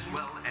 as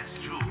well as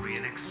jewelry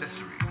and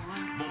accessories.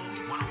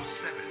 Moon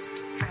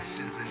 107,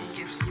 fashions and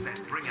gifts that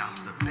bring out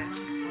the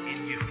best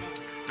in you.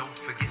 Don't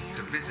forget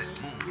to visit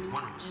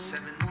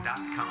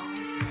moon107.com.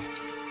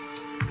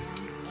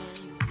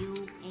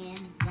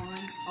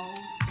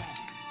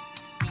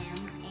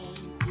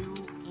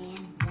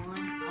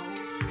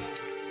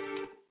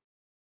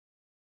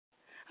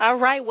 All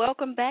right,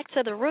 welcome back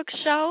to the Rook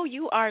Show.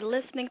 You are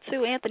listening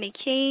to Anthony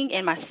King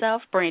and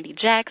myself, Brandy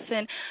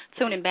Jackson,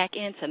 tuning back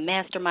into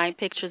Mastermind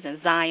Pictures and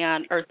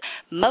Zion Earth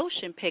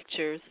Motion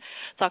Pictures,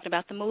 talking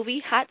about the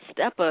movie Hot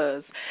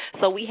Steppers.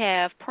 So we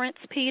have Prince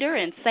Peter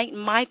and St.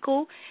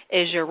 Michael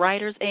as your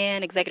writers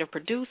and executive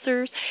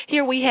producers.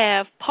 Here we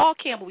have Paul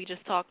Campbell, we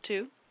just talked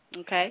to,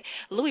 okay,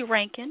 Louis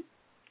Rankin,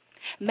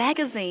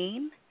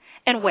 Magazine,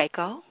 and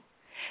Waco.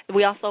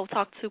 We also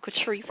talked to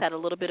Catrice, had a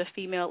little bit of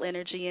female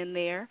energy in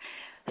there.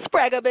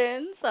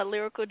 Spragabins, a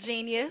lyrical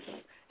genius.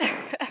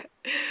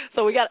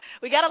 So we got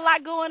a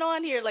lot going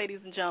on here,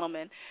 ladies and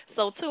gentlemen.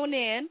 So tune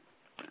in.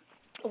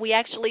 We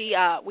actually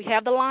we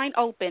have the line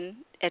open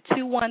at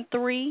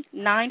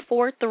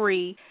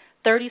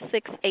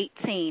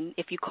 213-943-3618.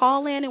 If you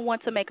call in and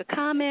want to make a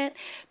comment,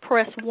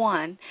 press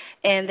 1,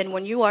 and then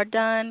when you are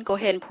done, go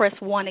ahead and press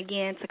 1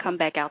 again to come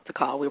back out to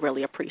call. We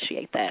really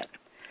appreciate that.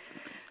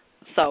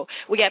 So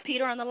we got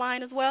Peter on the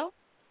line as well.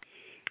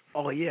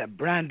 Oh yeah,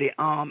 Brandy.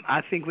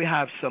 I think we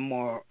have some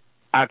more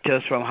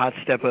actors from Hot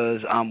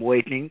Steppers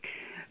waiting,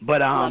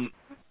 but I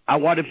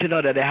want them to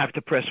know that they have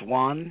to press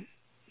 1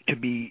 to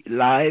be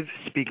live,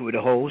 speaking with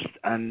the host,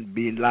 and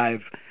being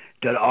live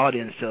to the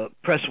audience. So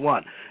press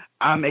 1.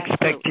 I'm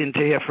expecting to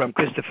hear from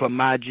Christopher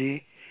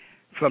Maggi,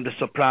 from The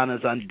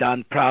Sopranos, and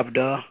Don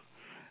Pravda,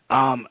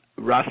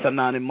 Ras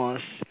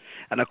Anonymous,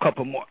 and a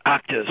couple more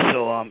actors.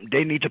 So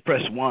they need to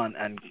press 1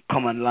 and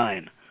come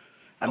online.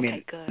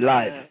 Live.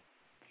 Good.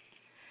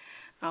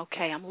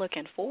 Okay, I'm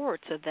looking forward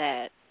to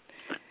that.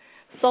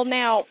 So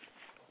now,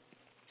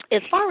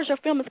 as far as your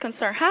film is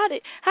concerned, how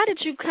did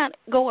you kind of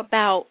go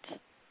about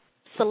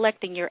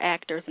selecting your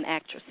actors and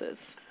actresses?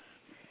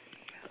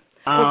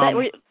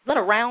 Was that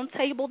a round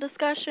table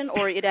discussion,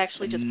 or it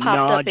actually just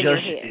popped up in your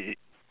head?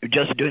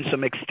 Just doing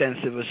some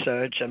extensive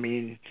research.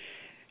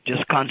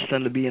 Just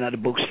constantly being at the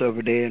bookstore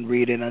every day and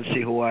reading and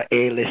see who are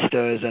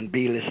A-listers and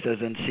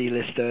B-listers and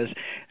C-listers.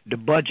 The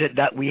budget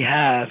that we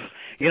have,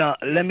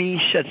 let me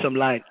shed some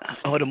light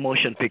on how the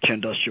motion picture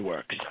industry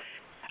works.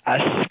 A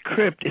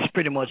script is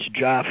pretty much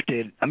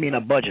drafted, a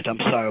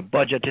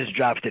budget is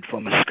drafted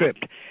from a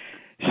script.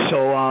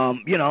 So,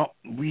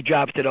 we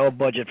drafted our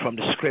budget from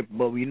the script,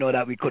 but we know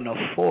that we couldn't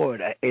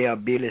afford A or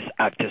B-list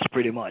actors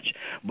pretty much.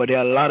 But there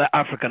are a lot of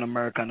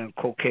African-American and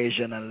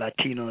Caucasian and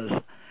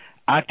Latinos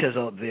actors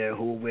out there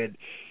who would,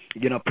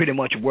 pretty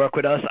much work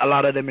with us. A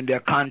lot of them in their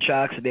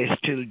contracts, they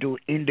still do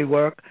indie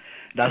work.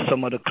 That's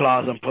some of the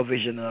clause and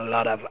provision in a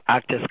lot of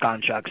actors'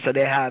 contracts. So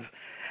they have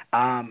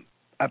a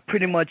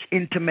pretty much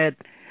intimate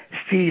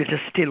feel to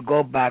still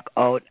go back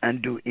out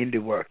and do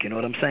indie work. You know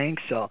what I'm saying?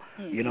 So,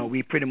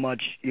 we pretty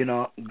much,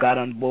 got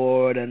on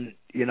board and,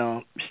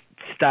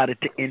 started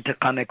to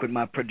interconnect with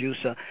my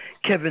producer.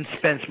 Kevin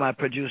Spence, my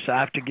producer, I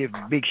have to give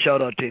a big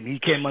shout out to him. He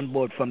came on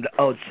board from the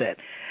outset.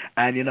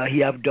 And, he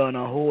have done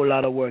a whole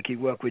lot of work. He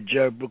worked with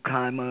Jerry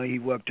Bruckheimer. He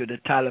worked with the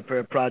Tyler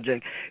Perry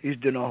Project. He's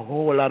doing a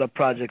whole lot of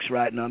projects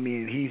right now. I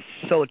mean,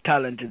 he's so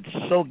talented,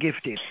 so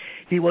gifted.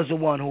 He was the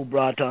one who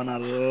brought on a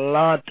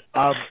lot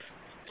of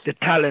the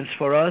talents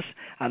for us.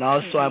 And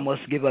also I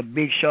must give a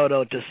big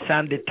shout-out to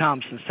Sandra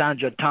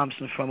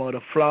Thompson from out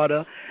of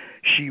Florida.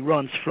 She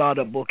runs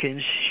Florida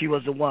bookings. She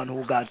was the one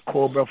who got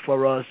Cobra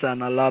for us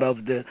and a lot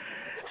of the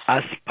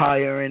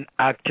aspiring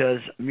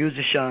actors,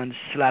 musicians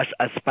 /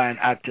 aspiring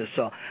actors.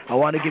 So I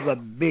want to give a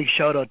big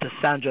shout out to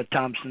Sandra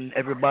Thompson.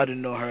 Everybody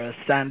know her as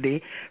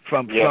Sandy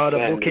from Florida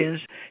Sandy. Bookings.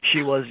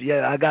 She was,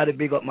 I got to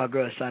big up my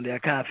girl Sandy. I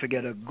can't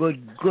forget her.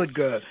 Good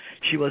girl.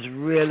 She was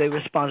really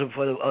responsible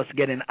for us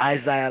getting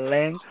Isaiah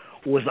Lang,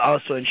 who was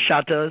also in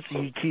Shutters.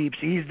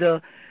 He's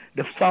the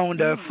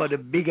founder for the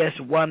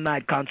biggest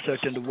one-night concert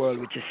in the world,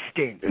 which is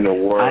Sting. In the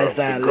world,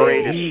 Isaiah the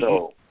greatest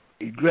show.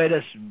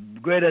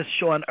 Greatest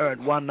show on earth,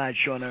 one night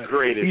show on earth.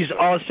 He's show.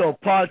 also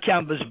Paul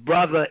Campbell's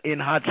brother in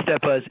Hot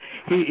Steppers.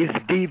 He is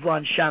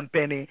Devon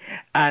Champagne,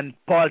 and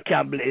Paul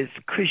Campbell is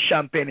Chris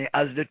Champagne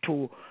as the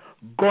two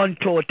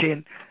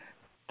gun-toting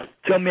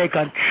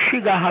Jamaican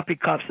trigger-happy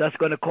cops that's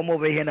going to come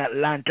over here in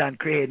Atlanta and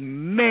create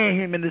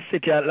mayhem in the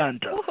city of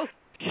Atlanta.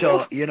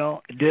 So,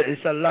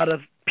 there's a lot of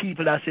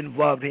people that's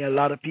involved here. A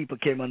lot of people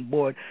came on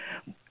board,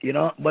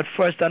 But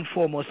first and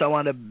foremost, I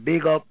want to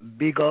big up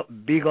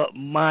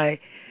my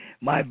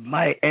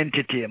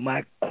entity,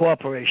 my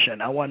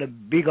corporation. I want to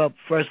big up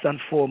first and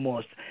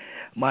foremost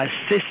my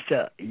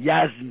sister,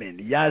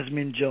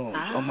 Yasmin Jones.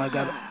 Oh, my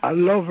God. I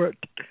love her.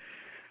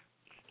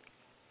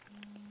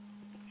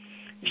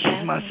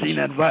 She's my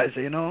senior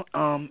advisor,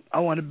 I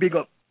want to big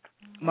up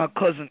my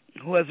cousin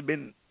who has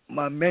been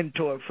my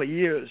mentor for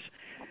years,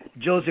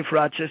 Joseph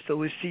Rochester,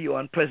 we see you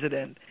on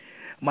President.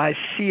 My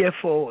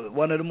CFO,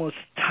 one of the most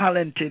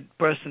talented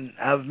person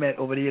I've met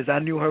over the years. I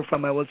knew her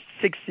from I was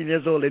 16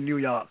 years old in New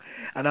York,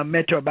 and I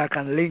met her back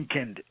on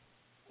Lincoln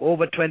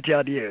over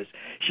 20-odd years.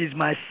 She's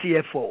my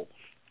CFO,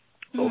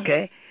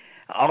 okay?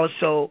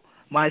 Also,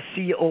 my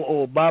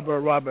COO, Barbara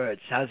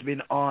Roberts, has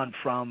been on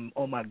from,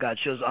 oh, my God,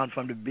 she was on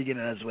from the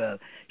beginning as well.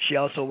 She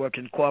also worked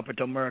in corporate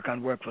America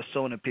and worked for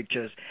Sony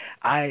Pictures.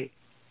 I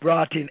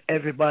brought in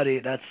everybody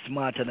that's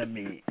smarter than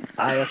me.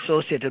 I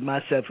associated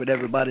myself with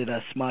everybody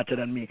that's smarter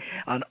than me.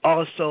 And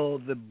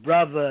also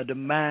the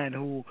man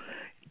who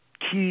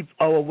keep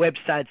our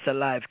websites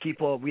alive.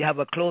 We have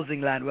a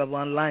clothing line. We have an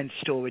online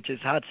store, which is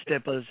Hot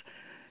Steppers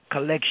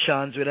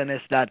Collections with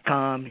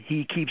NS.com.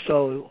 He keeps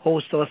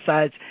host our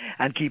sites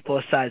and keep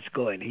our sites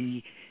going.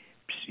 He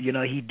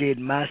did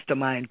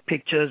Mastermind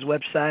Pictures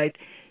website.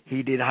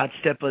 He did Hot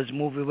Steppers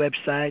movie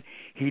website.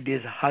 He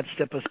did Hot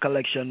Steppers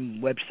collection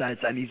websites,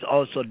 and he's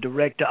also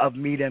director of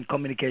media and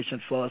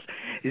communications for us.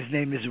 His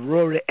name is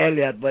Rory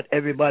Elliott, but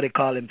everybody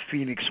call him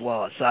Phoenix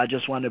Wall. So I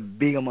just want to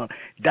big him up.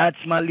 That's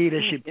my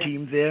leadership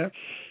team there.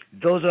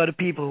 Those are the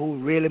people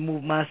who really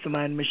move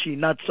Mastermind Machine,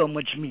 not so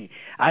much me.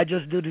 I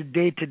just do the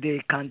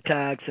day-to-day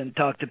contacts and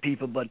talk to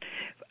people, but,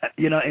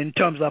 in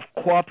terms of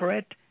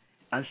corporate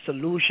and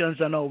solutions,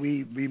 I know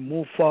we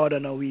move forward. I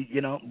know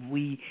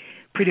we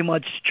pretty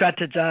much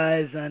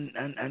strategize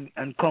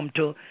and come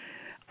to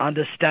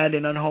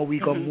understanding on how we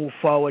can move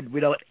forward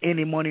without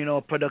any money in our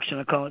production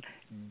account.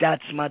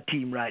 That's my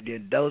team right there.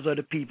 Those are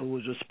the people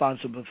who's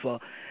responsible for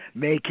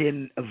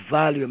making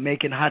value,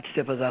 making Hot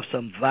Steppers have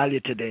some value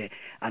today.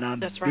 And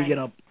I'm bigging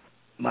up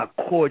my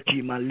core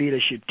team, my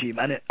leadership team,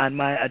 and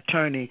my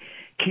attorney,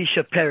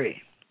 Keisha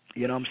Perry.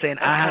 You know what I'm saying?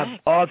 Okay. I have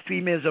all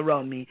females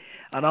around me,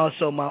 and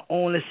also my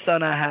only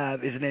son I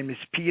have, his name is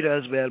Peter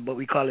as well, but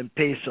we call him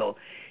Peso.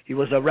 He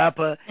was a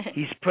rapper.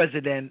 He's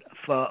president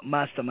for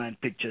Mastermind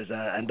Pictures,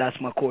 and that's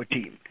my core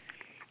team.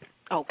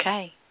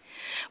 Okay.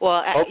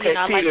 Well,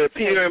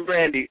 Peter and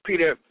Brandy.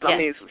 Peter,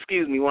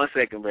 excuse me 1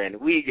 second, Brandy.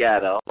 We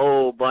got a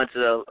whole bunch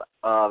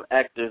of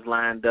actors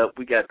lined up.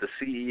 We got the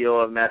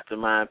CEO of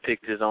Mastermind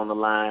Pictures on the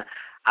line.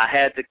 I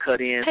had to cut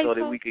in so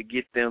that we could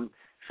get them,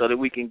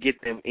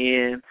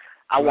 in.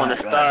 I want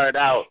to start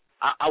out.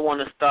 I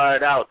want to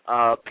start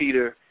out,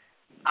 Peter.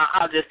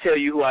 I'll just tell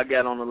you who I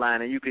got on the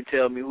line, and you can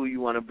tell me who you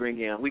want to bring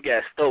in. We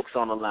got Stokes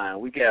on the line.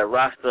 We got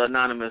Rasta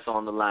Anonymous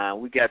on the line.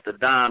 We got the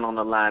Don on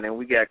the line, and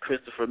we got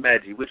Christopher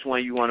Maggi. Which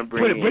one you want to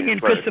bring in? Bring in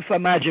first? Christopher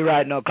Maggi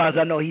right now, because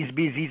I know he's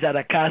busy. He's at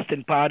a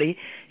casting party.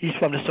 He's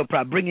from The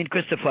Sopranos. Bring in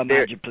Christopher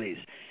Maggi, please.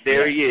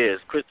 There he is,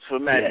 Christopher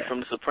Maggi from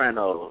The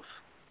Sopranos.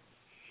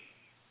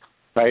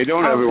 How you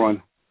doing,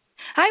 everyone?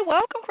 Hi,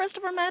 welcome,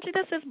 Christopher Maggi.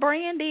 This is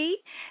Brandy,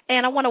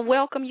 and I want to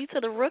welcome you to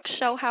the Rook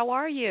Show. How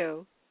are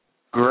you?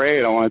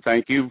 Great. I want to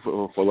thank you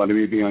for letting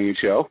me be on your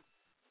show.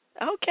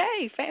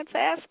 Okay,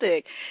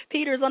 fantastic.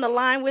 Peter's on the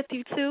line with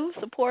you, too,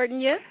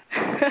 supporting you.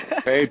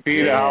 Hey,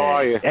 Peter, how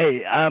are you?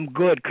 Hey, I'm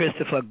good,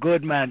 Christopher.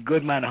 Good man,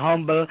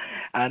 humble,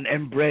 and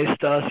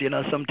embraced us. You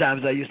know,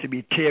 sometimes I used to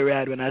be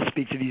teary-eyed when I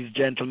speak to these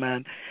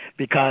gentlemen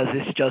because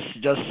it's just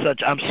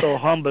such. I'm so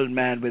humbled,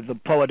 man, with the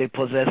power they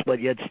possess,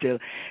 but yet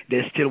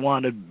they still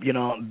want to,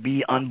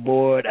 be on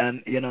board.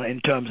 And in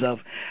terms of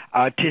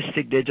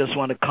artistic, they just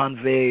want to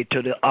convey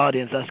to the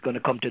audience that's going to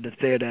come to the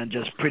theater and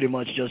just pretty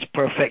much just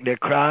perfect their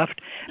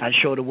craft and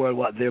show the world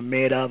what they're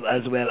made of,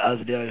 as well as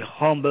they're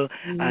humble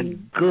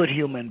and good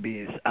human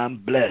beings. I'm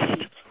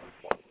blessed.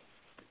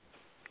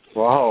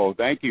 Well,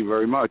 thank you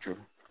very much.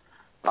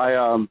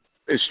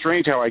 It's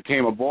strange how I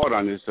came aboard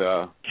on this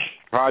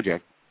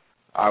project.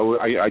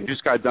 I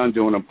just got done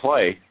doing a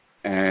play,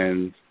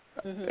 and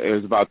it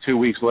was about 2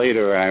 weeks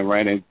later, I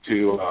ran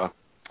into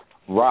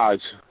Roz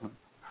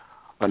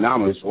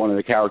Anonymous, one of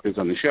the characters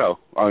on the show,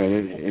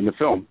 in the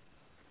film.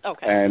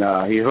 Okay.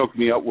 And he hooked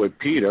me up with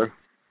Peter,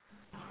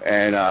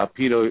 and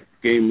Peter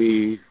gave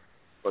me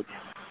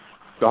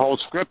the whole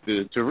script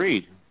to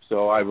read.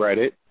 So I read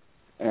it,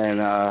 and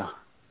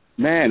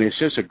man, it's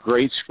just a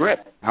great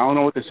script. I don't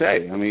know what to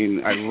say. I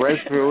mean, I read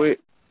through it,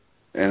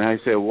 and I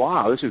said,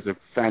 wow, this is a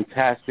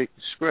fantastic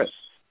script.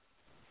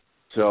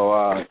 So,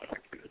 I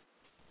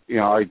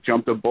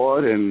jumped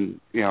aboard, and,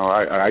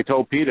 I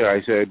told Peter,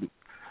 I said,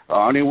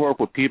 I only work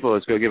with people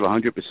that's going to give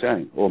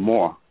 100% or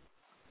more,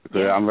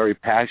 because I'm very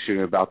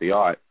passionate about the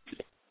art.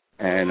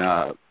 And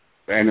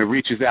it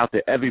reaches out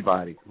to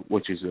everybody,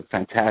 which is a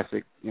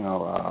fantastic,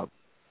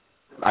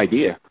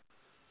 idea.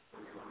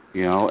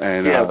 Ross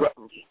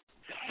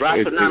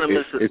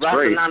Anonymous, it's Ross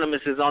great.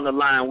 Anonymous is on the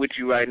line with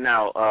you right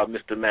now,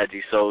 Mr.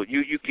 Maggi. So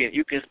you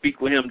can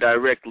speak with him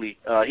directly.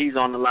 He's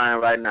on the line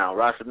right now.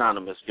 Ross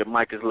Anonymous, your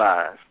mic is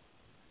live.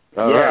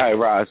 All right,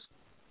 Ross.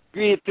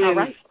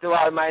 Greetings to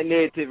all my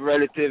native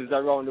relatives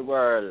around the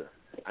world,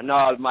 and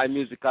all my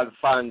musical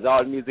fans,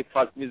 all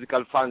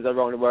musical fans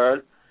around the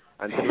world,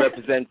 and the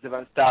representative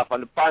and staff on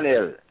the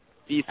panel.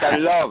 Peace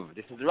and love.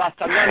 This is Ross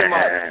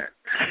Anonymous.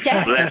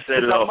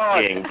 Blessed love,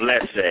 King.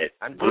 Blessed.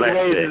 And good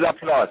ways is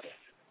applause.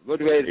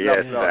 Good ways is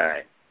applause.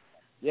 Right.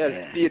 Yes,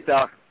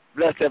 Peter.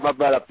 Blessed, my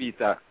brother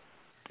Peter.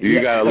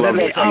 You gotta love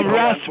it.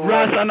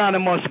 Ross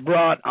Anonymous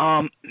brought,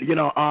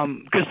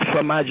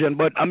 Christopher Maggi,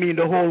 but I mean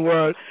the whole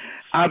world,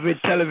 avid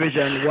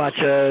television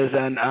watchers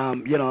and,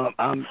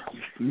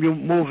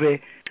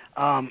 movie,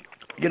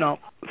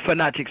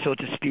 fanatics, so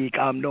to speak,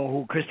 know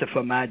who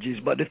Christopher Maggi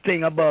is. But the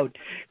thing about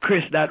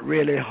Chris that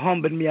really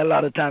humbled me a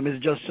lot of time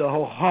is just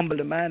how humble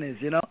the man is,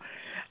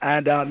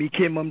 And he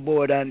came on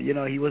board and,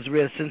 he was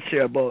real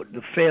sincere about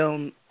the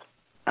film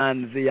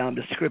and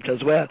the script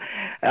as well.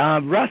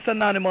 Ross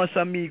Anonymous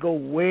and me go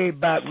way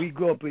back. We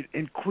grew up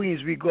in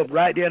Queens. We grew up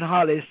right there in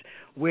Hollis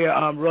where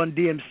Run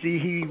DMC,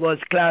 he was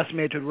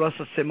classmate with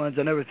Russell Simmons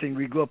and everything.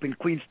 We grew up in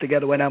Queens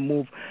together when I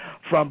moved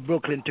from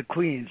Brooklyn to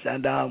Queens,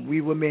 and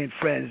we remained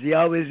friends. He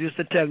always used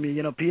to tell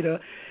me, Peter,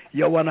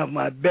 you're one of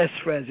my best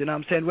friends. You know what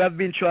I'm saying? We have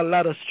been through a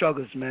lot of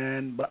struggles,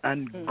 man,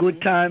 and good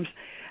times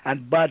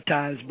and bad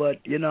times, but,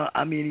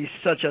 he's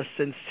such a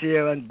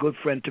sincere and good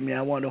friend to me.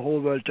 I want the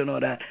whole world to know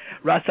that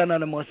Ross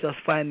Anonymous is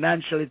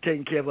financially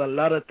taking care of a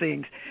lot of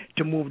things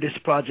to move this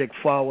project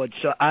forward,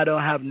 so I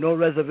don't have no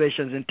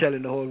reservations in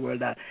telling the whole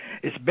world that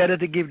it's better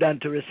to give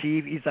than to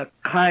receive. He's a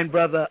kind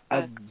brother,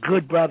 a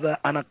good brother,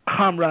 and a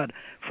comrade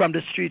from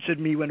the streets with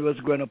me when he was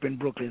growing up in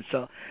Brooklyn.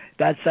 So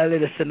that's a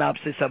little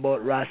synopsis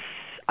about Ross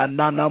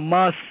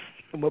Anonymous,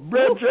 my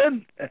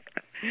brethren.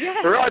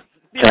 Ross,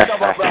 my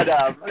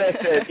brother,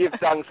 blessed, give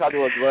thanks for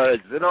those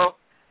words, I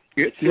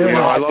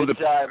love the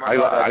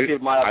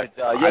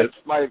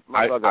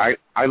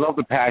I love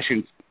the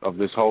passion of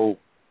this whole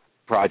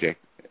project,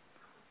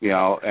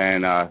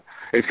 and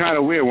it's kind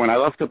of weird when I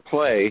love to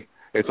play.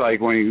 It's like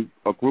when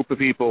a group of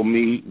people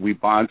meet, we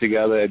bond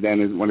together, and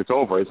then when it's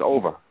over, it's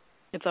over.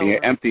 And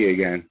you're empty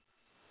again.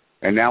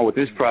 And now with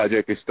this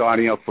project, it's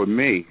starting up for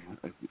me.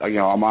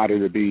 I'm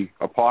honored to be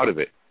a part of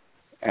it,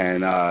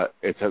 and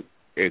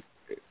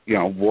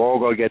we're all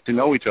gonna get to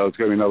know each other. It's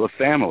gonna be another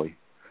family,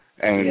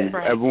 and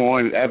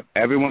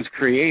everyone's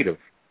creative.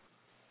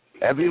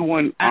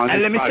 Everyone on this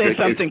let me say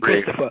project something, is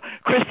creative. Christopher.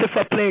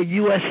 Christopher played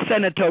U.S.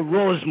 Senator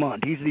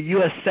Rosemont. He's the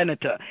U.S.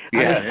 Senator,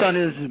 and his son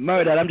is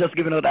murdered. I'm just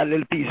giving out that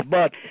little piece,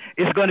 but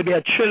it's going to be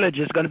a trilogy.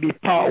 It's going to be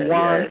part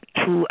 1,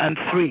 2, and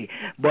 3.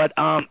 But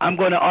I'm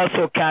going to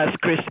also cast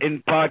Chris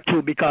in part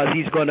 2 because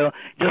he's going to,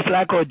 just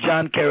like how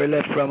John Kerry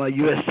left from a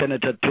U.S.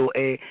 Senator to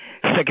a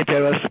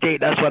Secretary of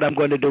State, that's what I'm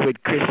going to do with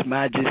Chris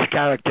Maggi's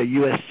character,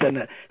 U.S.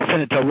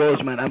 Senator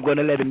Rosemont. I'm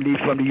going to let him leave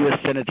from the U.S.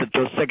 Senator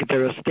to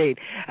Secretary of State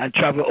and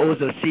travel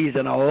overseas,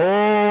 and a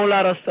whole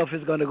lot of stuff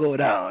is going to go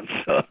down.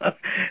 So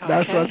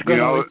that's what's going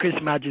on with Chris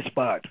Maggi's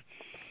part.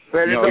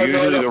 Well,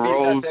 usually the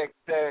roles...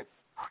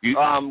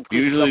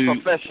 usually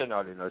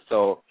professional,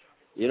 so,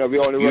 we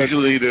only work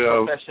with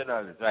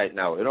professionals right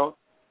now,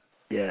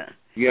 Yeah.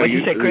 Yeah, what do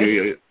you say,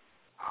 Chris?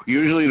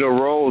 Usually the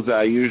roles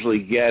I usually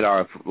get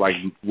are like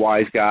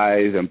wise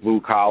guys and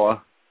blue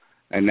collar,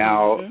 And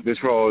now this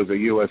role is a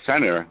U.S.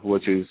 Senator,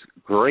 which is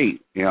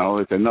great. You know,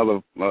 it's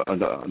another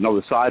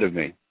side of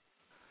me.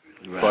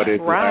 Right.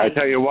 But I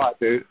tell you what,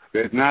 there's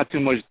not too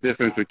much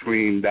difference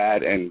between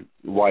that and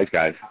Wise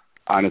Guys.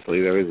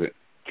 Honestly, there isn't.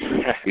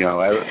 You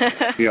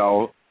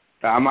know,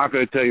 I'm not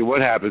going to tell you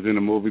what happens in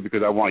the movie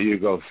because I want you to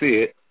go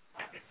see it.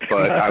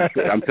 But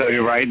I'm telling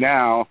you right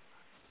now,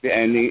 the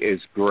ending is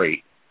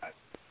great,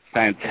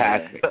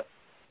 fantastic.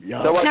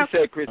 So what you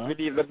say, Chris? We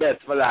leave the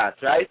best for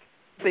last, right?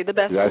 See the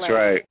best. That's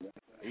right.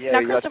 Yeah,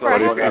 now, that's what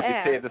we have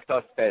to save the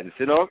suspense,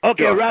 you know.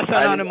 Okay, Ras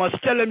Anonymous,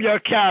 tell him your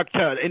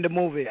character in the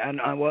movie and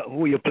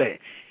who you play.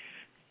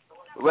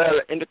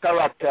 Well, in the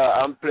character,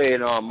 I'm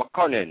playing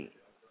McConnell,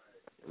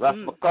 Ras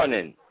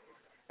McConnell,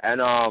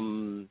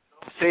 and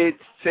say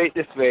it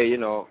this way, you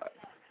know,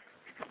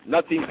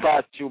 nothing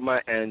passes through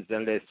my hands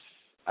unless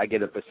I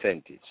get a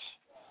percentage.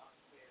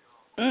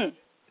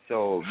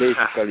 So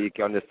basically, you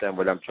can understand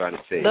what I'm trying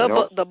to say.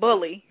 The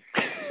bully.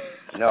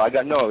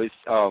 It's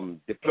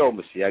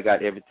diplomacy. I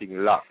got everything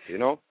locked, you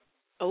know.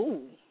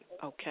 Oh,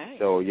 okay.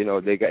 So you know,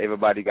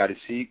 everybody got to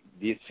see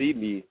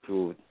me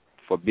for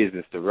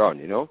business to run,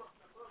 you know.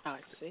 I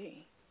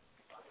see.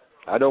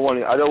 I don't want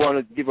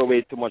to give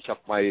away too much of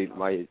my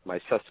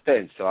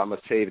suspense, so I'm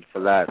gonna save it for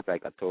last,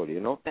 like I told you,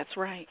 you know. That's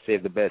right.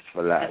 Save the best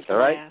for last, all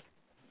right?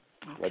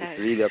 Okay. But it's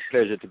really a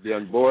pleasure to be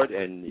on board,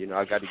 and you know,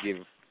 I got to give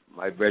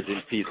my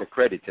brethren Pete a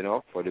credit, you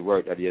know, for the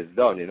work that he has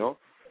done, you know.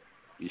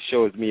 He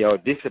shows me how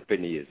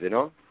disciplined he is, you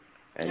know.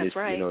 And That's it's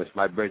right. You know, it's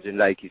my brethren,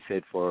 like he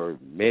said, for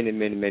many,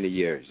 many, many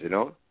years, you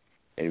know.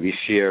 And we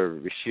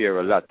share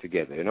a lot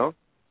together, you know.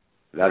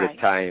 A lot of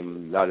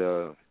time, a lot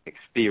of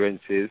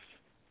experiences.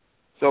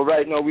 So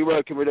right now we're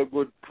working with a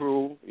good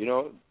crew, you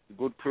know,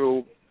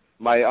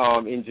 My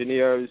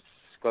engineers,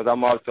 because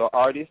I'm also an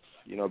artist,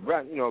 you know,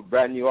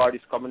 brand new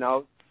artists coming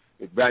out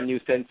with brand new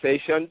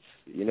sensations.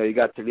 You know, you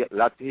got a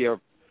lot to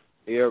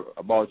hear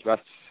about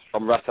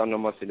from Ras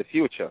Anonymous in the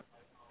future.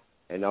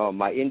 And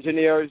my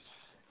engineers,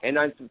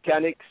 enhanced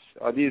mechanics,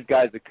 these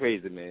guys are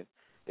crazy, man.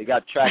 They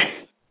got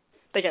tracks.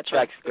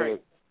 Tracks to,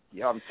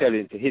 I'm telling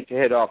you, to hit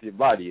your head off your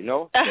body, you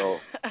know. So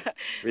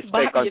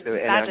respect unto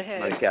enhanced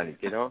mechanics,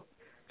 you know.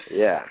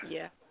 Yeah.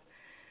 Yeah.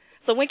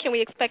 So when can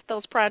we expect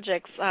those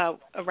projects?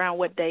 Around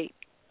what date?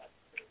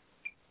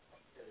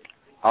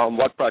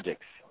 What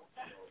projects?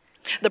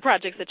 The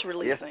projects that you're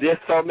releasing. Yes, there's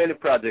so many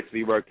projects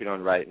we're working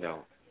on right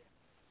now.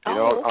 You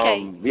know,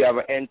 okay. We have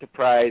an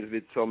enterprise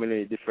with so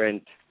many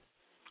different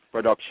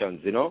productions,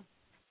 you know,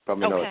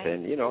 coming out.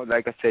 And, you know,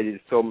 like I said,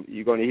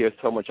 you're going to hear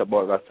so much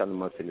about Ras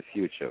Anonymous in the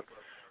future.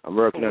 I'm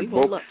working on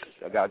books.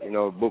 I got, you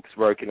know, books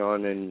working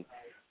on and,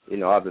 you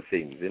know, other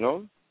things, you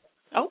know.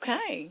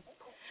 Okay.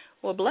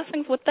 Well,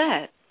 blessings with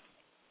that.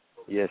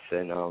 Yes,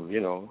 and, you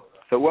know,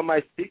 so who am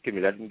I speaking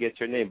with? I didn't get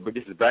your name, but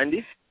this is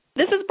Brandy?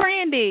 This is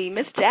Brandy,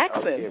 Miss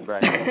Jackson. Okay,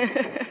 Brandy.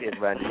 Okay,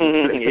 Brandy.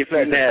 It's a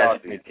pleasure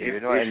talking to you, you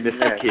know, and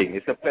Mr. King.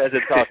 It's a pleasure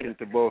talking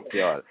to both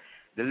y'all.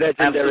 The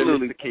legendary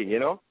Mr. King, you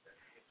know.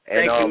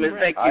 And,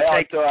 Thank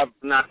you.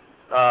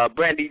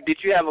 Brandy, did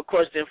you have a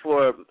question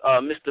for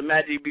Mr.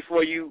 Magic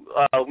before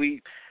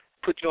we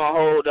put you on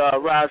hold?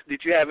 Ross,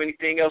 did you have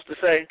anything else to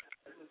say?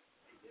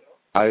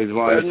 I just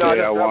want to say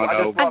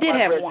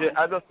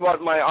I just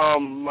want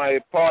my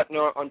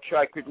partner on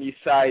track with me,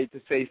 Sai,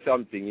 to say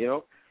something, you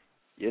know.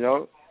 You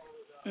know?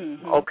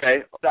 Mm-hmm.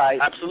 Okay. Sai,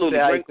 absolutely.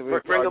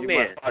 Bring him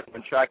in. Partner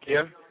on track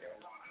here.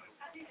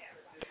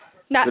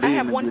 Now, I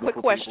have one quick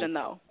question,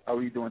 though. How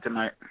are you doing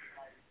tonight?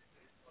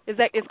 Is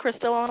Chris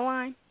still on the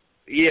line?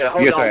 Yeah,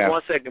 hold on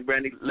 1 second,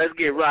 Brandy. Let's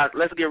get Ross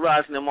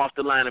and them off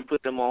the line and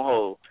put them on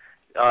hold.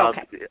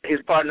 Okay.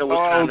 His partner was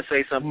trying to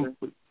say something.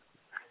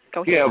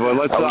 Go ahead. Yeah, but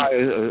let's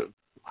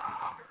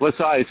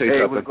say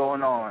hey, something. What's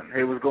going on?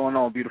 Hey, what's going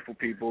on, beautiful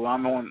people?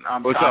 I'm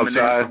what's up, in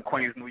from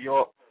Queens, New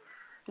York.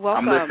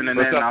 Welcome. I'm listening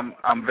in.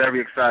 I'm very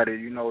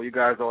excited. You know, you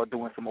guys are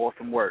doing some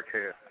awesome work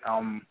here.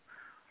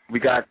 We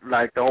got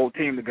like the whole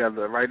team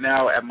together. Right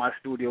now at my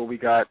studio we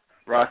got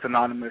Ras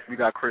Anonymous, we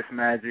got Chris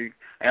Magic,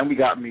 and we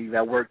got me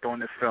that worked on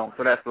this film.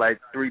 So that's like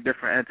 3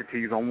 different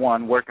entities on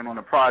one working on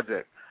a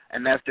project.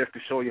 And that's just to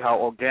show you how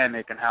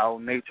organic and how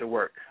nature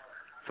works.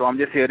 So I'm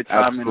just here to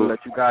chime in and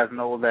let you guys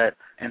know that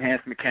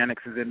Enhanced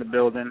Mechanics is in the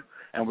building,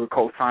 and we're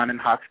co-signing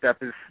Hot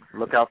Steppers.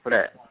 Look out for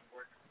that.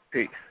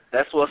 Peace.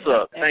 That's what's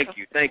up. Thank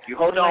you.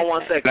 Hold on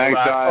 1 second,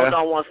 Ross. Hold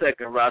on 1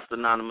 second, Ross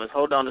Anonymous.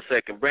 Hold on a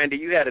second. Brandy,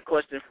 you had a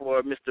question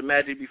for Mr.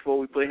 Magic before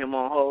we put him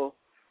on hold?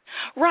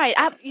 Right.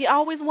 I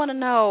always want to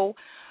know,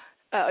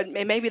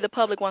 and maybe the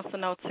public wants to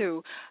know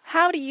too,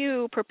 how do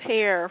you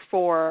prepare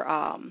for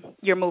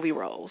your movie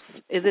roles?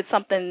 Is it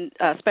something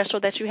special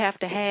that you have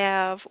to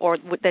have or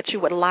that you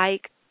would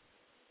like?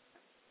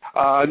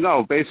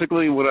 No.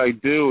 Basically what I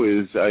do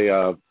is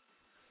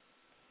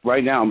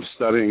right now I'm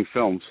studying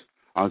films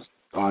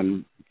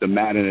on the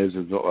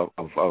mannerisms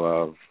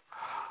of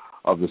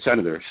the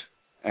senators.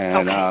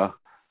 And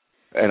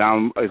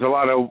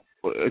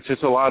it's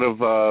just a lot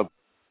of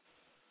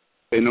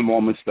in the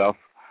moment stuff.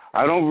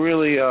 I don't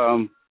really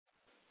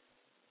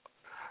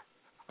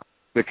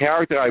the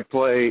character I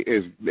play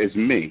is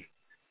me.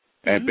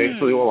 And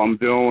basically all I'm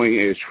doing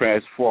is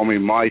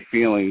transforming my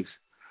feelings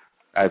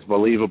as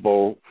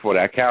believable for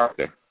that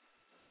character.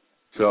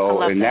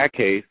 So in that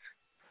case,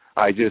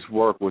 I just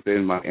work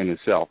within my inner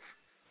self.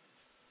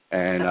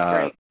 And,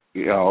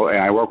 you know, and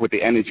I work with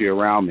the energy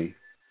around me.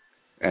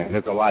 And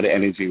there's a lot of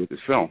energy with this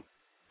film.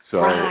 So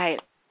right.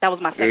 That was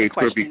my second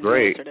question. It could be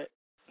great.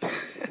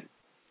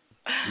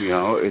 You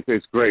know,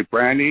 it's great.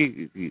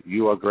 Brandy,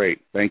 you are great.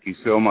 Thank you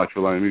so much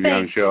for letting me be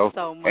on the show.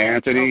 So much.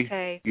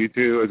 Anthony, you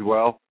too as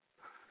well.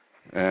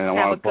 And I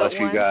want to bless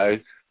you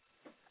guys.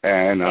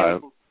 And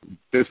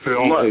this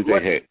film is a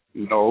hit.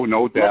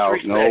 No doubt.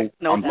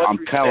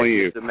 I'm telling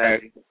you.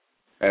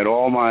 And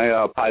all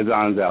my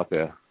paisans out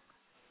there.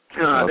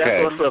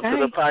 That's what's up to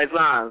the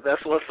paisans.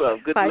 That's what's up.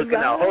 Good looking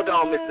out. Hold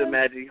on, Mr.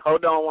 Maggi.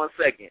 Hold on 1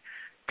 second.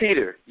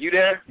 Peter, you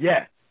there?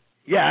 Yeah,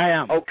 I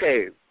am.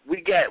 Okay,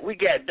 we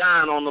got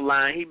Don on the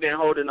line. He been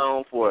holding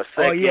on for a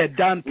second. Oh yeah,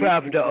 Don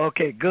Pravda.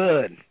 Okay,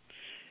 good.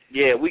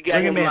 Yeah, we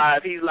got him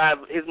live. He's live.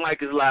 His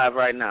mic is live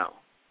right now.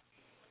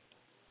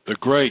 The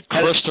great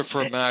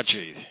Christopher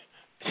Maggi,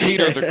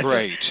 Peter the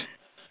Great.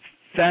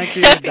 Thank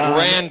you, Don.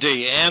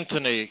 Brandy,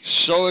 Anthony,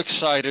 so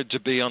excited to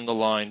be on the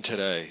line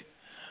today.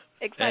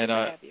 Excited to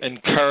have you.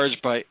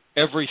 Encouraged by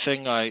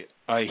everything I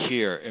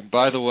hear. And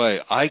by the way,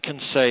 I can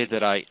say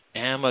that I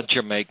am a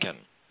Jamaican.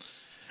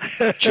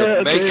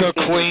 Jamaica,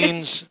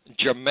 Queens,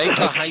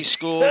 Jamaica High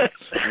School,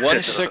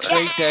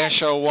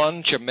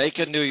 168-01,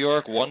 Jamaica, New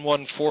York,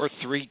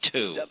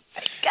 11432.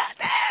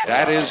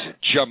 That is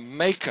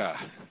Jamaica.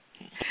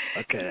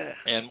 Okay.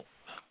 And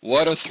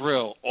what a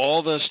thrill.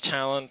 All this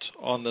talent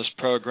on this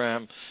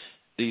program,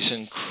 these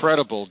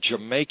incredible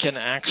Jamaican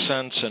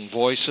accents and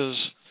voices,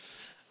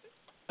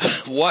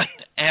 one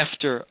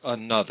after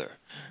another.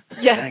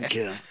 Yeah. Thank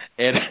you.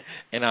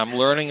 And I'm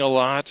learning a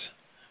lot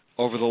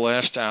over the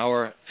last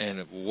hour,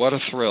 and what a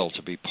thrill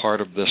to be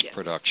part of this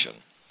production.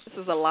 This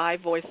is a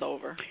live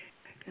voiceover.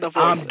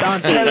 Don,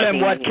 tell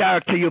them what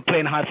character you play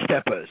in Hot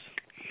Steppers.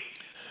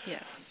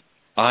 Yes.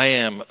 I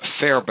am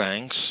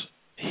Fairbanks.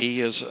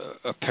 He is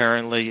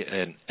apparently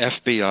an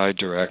FBI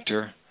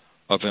director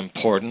of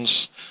importance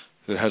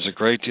who has a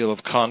great deal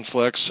of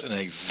conflicts and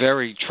a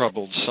very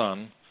troubled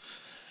son.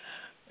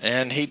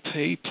 And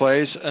he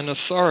plays an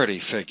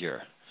authority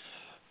figure.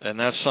 And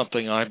that's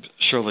something I'm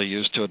surely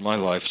used to in my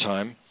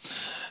lifetime.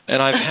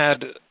 And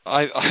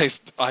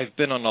I've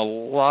been on a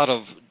lot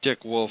of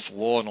Dick Wolf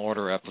Law and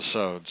Order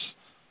episodes,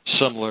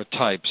 similar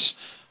types.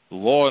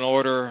 Law and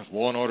Order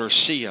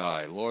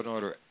CI, Law and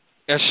Order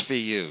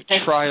SVU,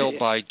 trial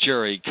by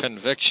jury,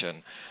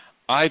 conviction.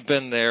 I've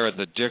been there in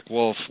the Dick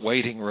Wolf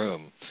waiting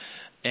room.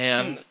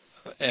 And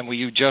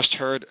you just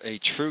heard a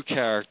true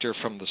character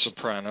from The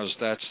Sopranos.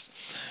 That's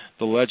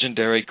the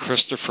legendary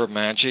Christopher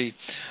Maggi.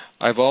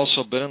 I've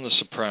also been in The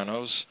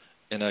Sopranos,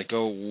 and I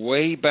go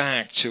way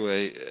back to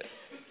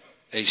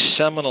a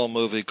seminal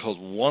movie called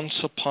Once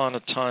Upon a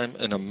Time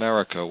in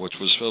America, which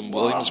was filmed in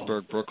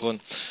Williamsburg, Brooklyn,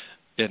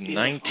 in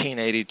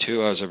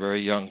 1982. I was a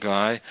very young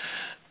guy.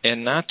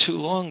 And not too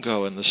long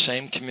ago, in the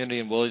same community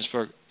in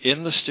Williamsburg,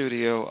 in the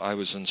studio, I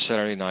was in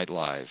Saturday Night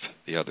Live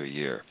the other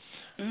year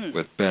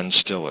with Ben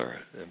Stiller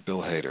and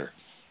Bill Hader.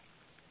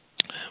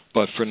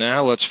 But for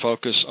now, let's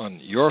focus on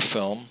your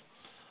film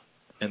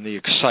and the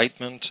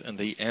excitement and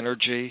the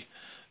energy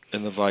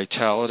and the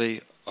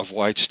vitality of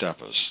White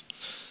Steppers.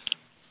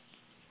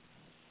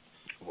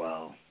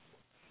 Wow.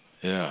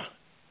 Yeah.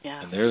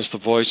 And there's the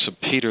voice of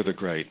Peter the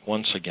Great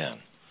once again.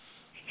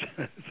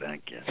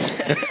 Thank you.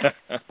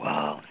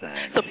 Wow,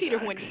 thanks. So, Peter,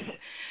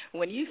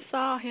 when you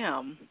saw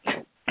him,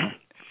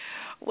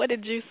 what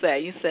did you say?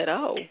 You said,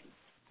 "Oh."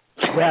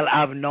 Well,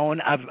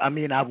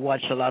 I've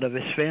watched a lot of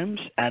his films,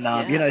 and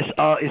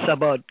it's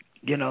about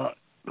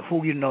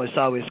who it's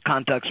always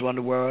contacts around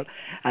the world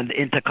and the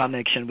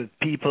interconnection with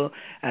people.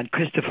 And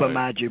Christopher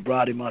Maggi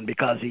brought him on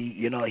because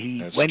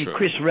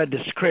Chris read the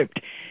script,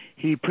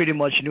 he pretty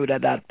much knew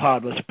that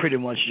part was pretty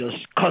much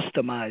just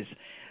customized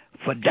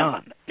for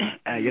Don.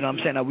 You know what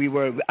I'm saying?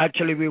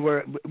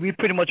 We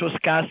pretty much was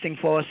casting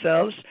for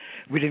ourselves.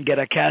 We didn't get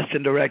a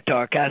casting director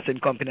or casting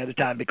company at the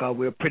time because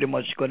we were pretty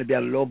much going to be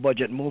a low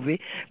budget movie.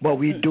 But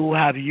we do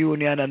have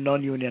union and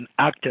non-union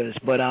actors.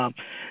 But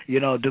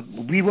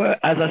we were,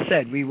 as I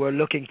said, we were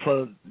looking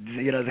for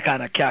the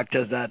kind of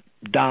characters that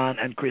Don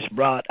and Chris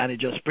brought, and it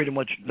just pretty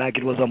much like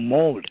it was a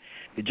mold.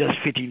 It just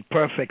fit in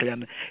perfectly,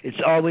 and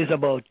it's always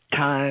about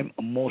time,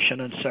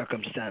 motion, and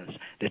circumstance.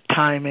 The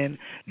timing,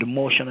 the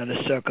motion, and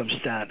the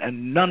circumstance.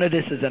 And none of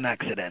this is an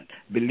accident.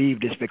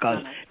 Believe this,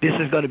 because this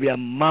is going to be a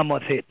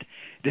mammoth hit.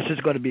 This is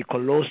going to be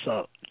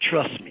colossal.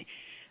 Trust me.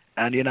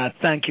 And,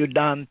 thank you,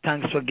 Don.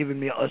 Thanks for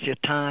giving us your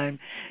time.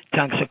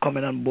 Thanks for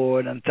coming on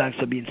board, and thanks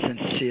for being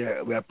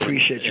sincere. We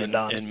appreciate you,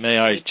 Don. And may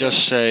I just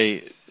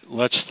say,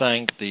 let's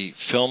thank the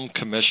Film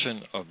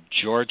Commission of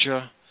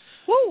Georgia.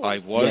 I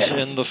was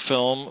in the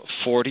film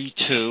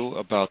 42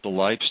 about the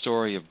life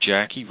story of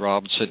Jackie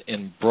Robinson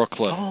in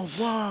Brooklyn. Oh,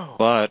 wow.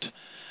 But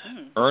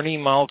Ernie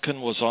Malkin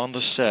was on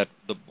the set,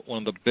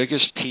 one of the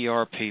biggest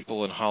PR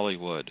people in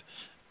Hollywood.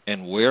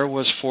 And where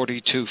was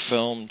 42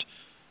 filmed?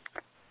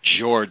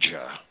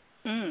 Georgia.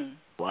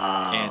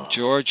 Wow. And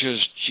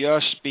Georgia's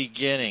just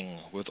beginning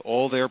with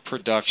all their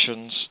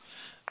productions.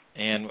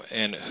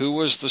 And who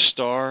was the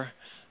star?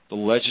 The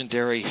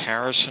legendary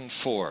Harrison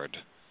Ford.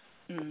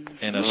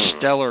 And a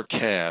stellar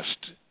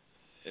cast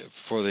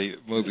for the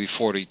movie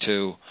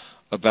 42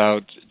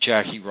 about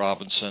Jackie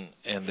Robinson,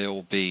 and there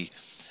will be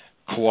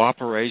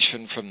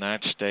cooperation from that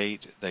state.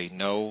 They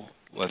know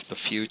what the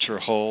future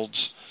holds,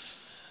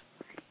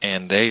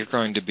 and they're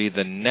going to be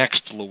the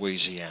next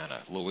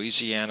Louisiana.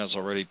 Louisiana's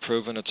already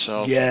proven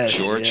itself.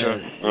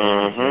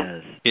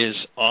 Georgia is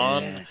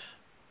on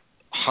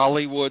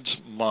Hollywood's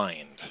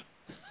mind.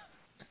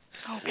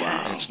 Okay.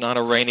 Wow. It's not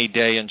a rainy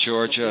day in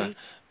Georgia.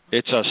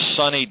 It's a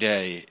sunny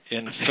day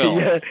in film.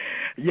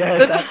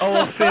 Yes, that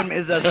old film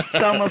is a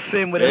summer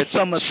film with a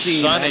summer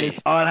scene, and it's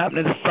all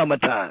happening in the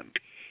summertime.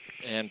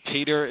 And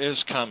Peter is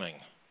coming.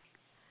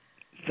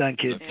 Thank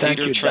you.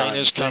 Peter Train Don.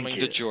 is coming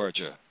to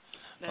Georgia.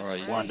 All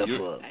right,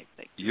 wonderful.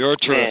 You're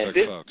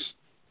terrific, folks.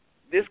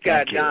 This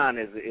guy Don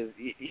is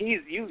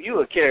you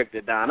a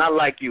character, Don. I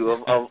like you.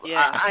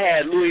 I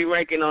had Louis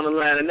Rankin on the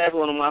line, and that's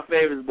one of my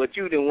favorites. But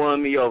you didn't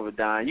won me over,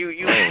 Don. You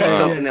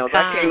something else.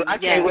 I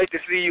can't wait to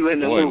see you in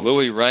the movie.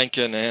 Louis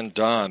Rankin and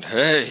Don.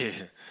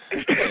 Hey,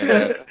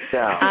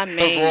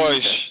 the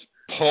voice,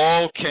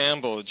 Paul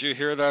Campbell. Did you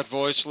hear that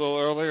voice a little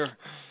earlier?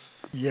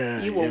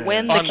 Yeah. You will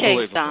win the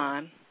case,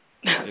 Don.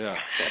 Yeah.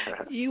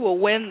 You will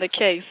win the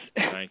case.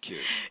 Thank you.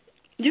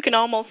 You can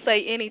almost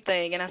say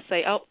anything, and I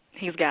say, "Oh,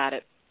 he's got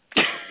it."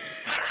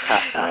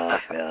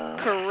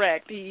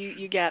 Correct.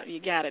 You got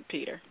it,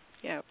 Peter.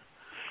 Yeah.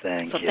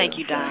 Thank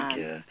you, Don. Thank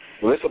you.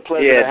 Well, it's a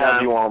pleasure to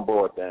have you on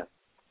board, Dan.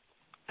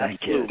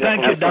 Thank you.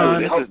 Thank you,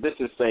 Don. This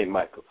is St.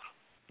 Michael's.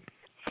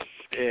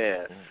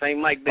 Yeah, St.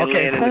 Mike been Okay,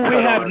 laying in the who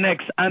we have on.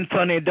 next,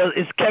 Anthony?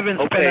 Is Kevin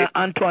Spinner,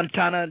 Antoine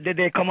Tanner, did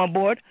they come on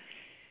board?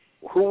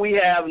 Who we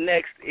have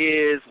next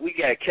is we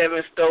got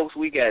Kevin Stokes,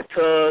 we got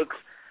Tuggs,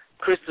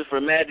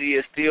 Christopher Maggi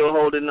is still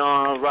holding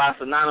on, Ross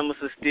Anonymous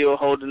is still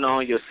holding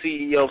on, your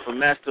CEO for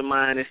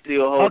Mastermind is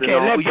still holding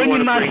on. Okay, bring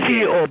in my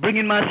CEO. Bring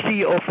in my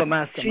CEO for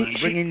Mastermind.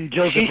 Bring in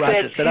Joseph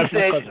Rochester. That's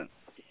my cousin.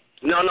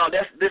 No,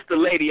 that's the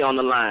lady on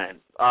the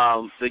line.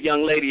 The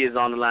young lady is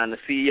on the line,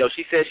 the CEO.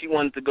 She said she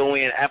wanted to go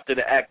in after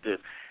the actors.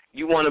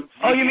 You want to?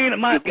 Oh, you mean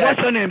what's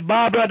her name?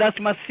 Barbara. That's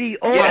my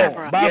CEO.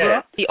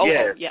 Barbara.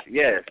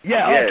 Yes.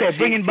 Okay.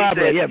 Bring in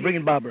Barbara. Bring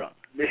in Barbara.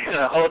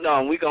 Hold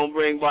on, we're gonna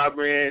bring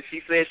Barbara in.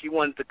 She said she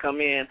wanted to come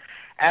in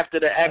after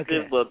the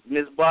actors, but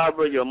Miss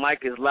Barbara, your mic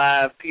is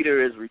live.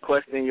 Peter is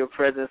requesting your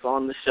presence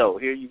on the show.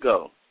 Here you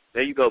go.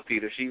 There you go,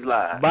 Peter. She's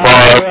live.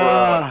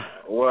 Barbara.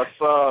 What's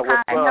up?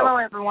 Hi. Hello,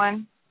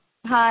 everyone.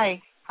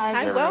 Hi.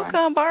 Hi.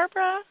 Welcome,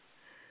 Barbara.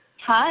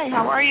 Hi.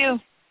 How are you?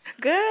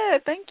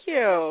 Good, thank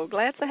you.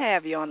 Glad to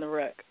have you on the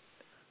Rook.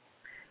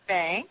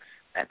 Thanks.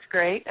 That's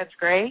great.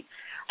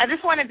 I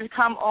just wanted to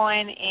come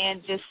on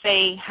and just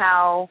say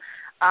how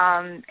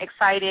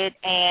excited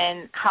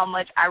and how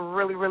much I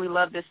really, really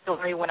love this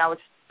story. When I was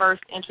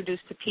first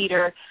introduced to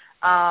Peter,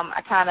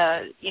 I kind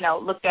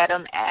of, looked at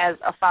him as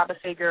a father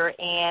figure,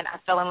 and I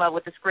fell in love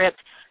with the script.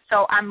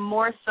 So I'm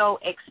more so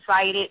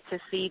excited to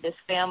see this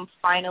film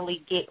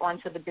finally get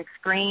onto the big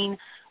screen,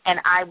 and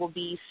I will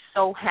be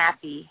so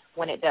happy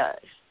when it does.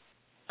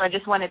 So I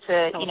just wanted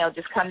to,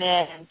 just come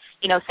in and,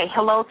 say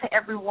hello to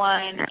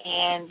everyone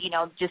and,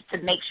 just to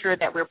make sure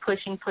that we're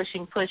pushing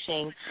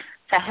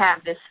to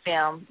have this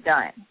film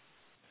done.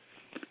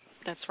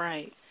 That's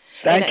right.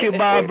 Thank you,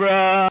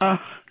 Barbara.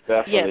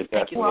 Definitely. Yes,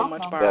 thank you so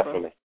much, Barbara.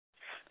 Definitely.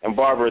 And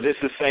Barbara, this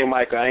is St.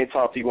 Michael. I ain't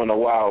talked to you in a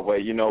while, but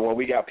when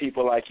we got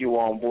people like you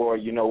on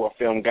board, a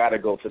film got to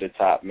go to the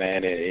top,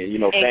 man.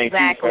 And thank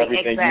you for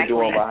everything you're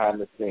doing behind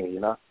the scenes.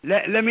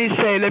 Let me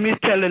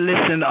tell the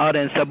listening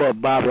audience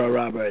about Barbara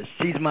Roberts.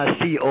 She's my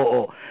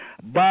COO.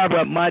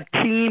 Barbara, my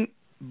team.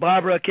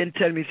 Barbara can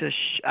tell me,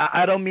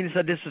 I don't mean it's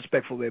a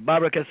disrespectful way.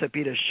 Barbara can say,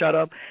 Peter, shut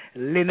up.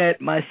 Lynette,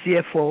 my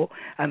CFO,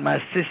 and my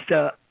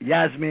sister,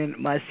 Yasmin,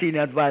 my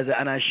senior advisor,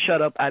 and I shut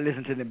up, I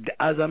listen to them.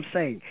 As I'm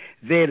saying,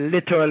 they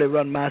literally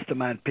run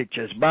Mastermind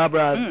Pictures.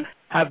 Barbara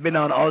have been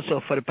on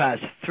also for the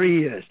past 3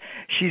 years.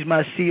 She's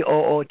my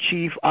COO,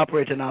 Chief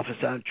Operating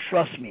Officer, and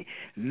trust me,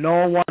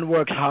 no one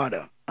works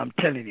harder. I'm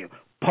telling you.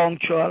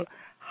 Punctual,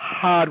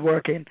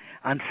 hardworking,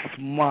 and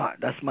smart.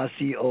 That's my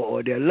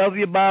COO there. Love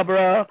you,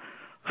 Barbara.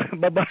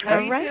 Bye-bye.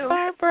 All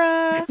right,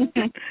 Barbara.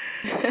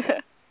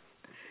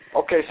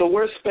 Okay, so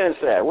where's Spence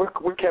at? Where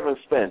Kevin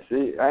Spence? I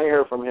ain't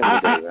heard from him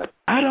today, man.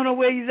 I don't know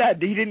where he's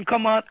at. He didn't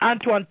come out.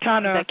 Antoine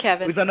Tanner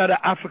is another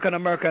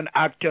African-American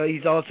actor.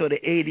 He's also the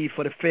AD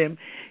for the film.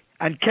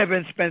 And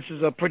Kevin Spence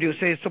is a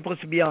producer. He's supposed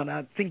to be on.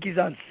 I think he's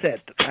on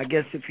set. I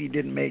guess if he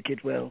didn't make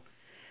it, well.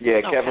 Yeah,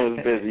 Kevin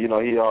was busy. He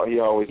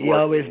always working.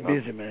 Always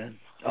busy, man.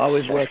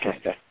 Always working.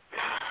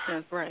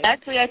 That's right.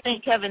 Actually, I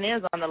think Kevin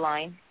is on the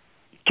line.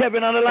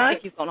 Kevin on the line? I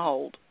think he's on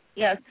hold.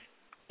 Yes,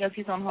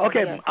 he's on hold.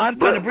 Okay, yes.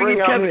 Anthony, bring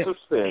in Kevin. Mr.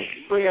 Spence.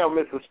 Bring out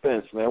Mr.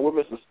 Spence, man. Where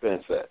Mr.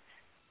 Spence at?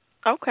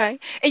 Okay.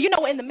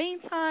 And, in the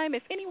meantime,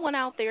 if anyone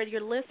out there, your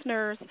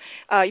listeners,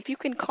 if you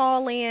can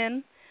call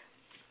in,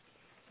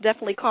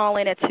 definitely call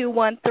in at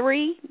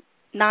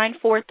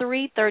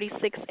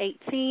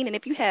 943-3618. And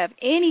if you have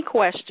any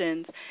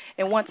questions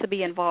and want to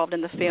be involved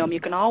in the film,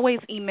 you can always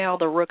email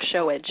the Rook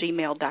Show at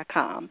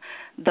gmail.com.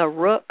 The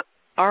Rook,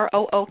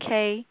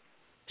 ROOK,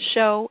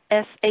 show,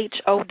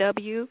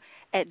 SHOW,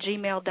 at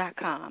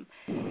gmail.com.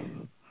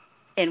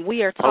 And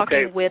we are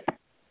talking with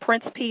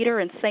Prince Peter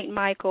and St.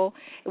 Michael.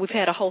 And we've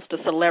had a host of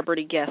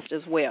celebrity guests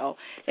as well.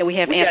 And we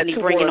have Anthony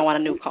bringing on a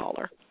new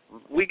caller.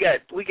 We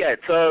got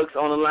Tugs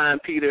on the line,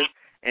 Peter,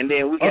 and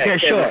then we got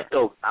Kevin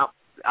Stokes.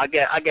 I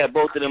got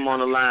both of them on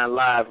the line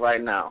live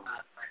right now.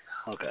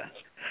 Okay.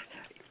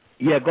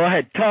 Yeah, go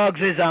ahead. Tugs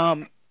is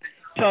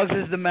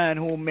the man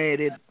who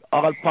made it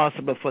all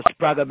possible for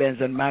Sprague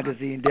Benz and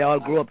Magazine. They all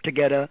grew up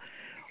together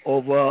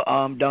over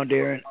down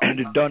there in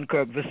the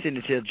Dunkirk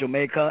vicinity of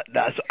Jamaica.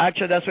 That's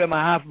where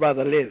my half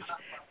brother lives,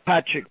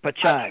 Patrick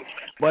Pachai.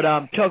 But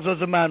Tugs was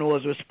the man who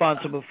was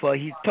responsible for.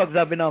 Tugs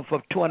have been on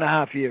for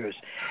 2.5 years,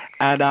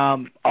 and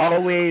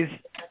always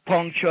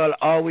punctual,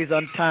 always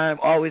on time,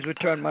 always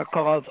return my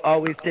calls,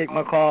 always take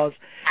my calls.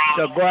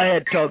 So go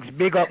ahead, Tugs.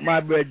 Big up my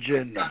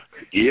brethren.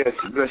 Yes,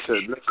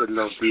 blessed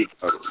love,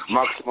 people.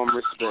 Maximum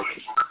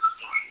respect.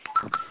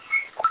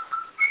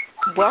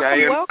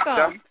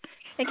 Welcome.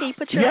 And can you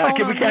put your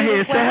phone on we can hear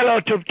you. Say hello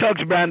to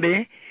Tugs,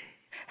 Brandy.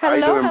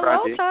 Hello,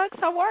 Tugs.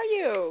 How are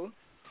you?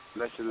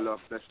 Blessed love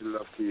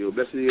to you.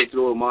 Blessed you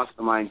to the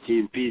mastermind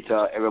team,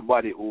 Peter,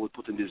 everybody who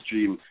put in this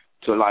dream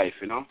to life,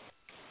 you know.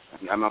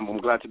 I'm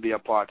glad to be a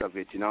part of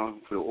it, you know,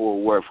 for the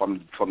whole work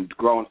from the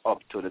ground up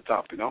to the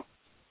top, you know.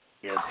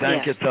 Yeah,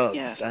 thank you, Tugs.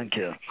 Yeah. Thank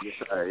you.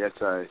 Yes,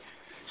 sir.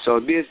 So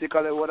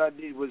basically what I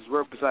did was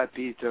work beside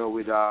Peter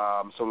with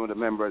some of the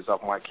members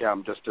of my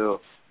camp just to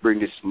bring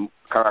this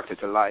character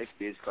to life.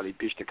 Basically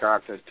pitch the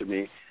characters to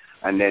me,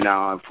 and then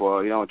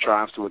for, you know,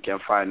 trying so we can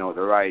find out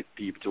the right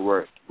people to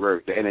work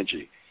the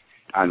energy.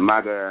 And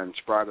Maga and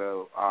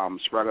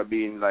Sprague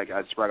being, like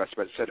as Sprague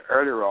said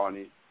earlier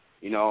on,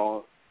 you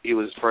know, he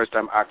was first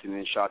time acting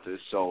in Shutters,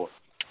 so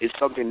it's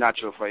something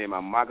natural for him.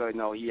 And Maga, you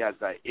know, he has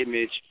that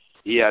image,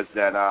 he has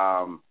that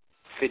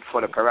fit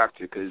for the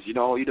character, because, you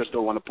know, you just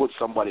don't want to put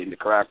somebody in the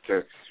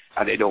character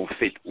and they don't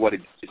fit what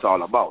it's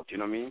all about, you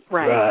know what I mean?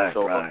 Right.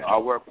 So I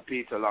work with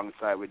Peter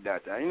alongside with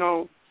that. And, you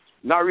know,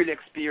 not really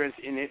experienced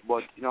in it,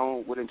 but, you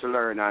know, willing to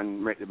learn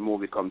and make the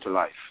movie come to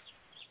life.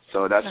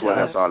 So that's what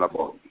that's all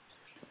about.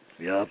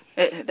 Yeah.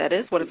 That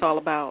is what it's all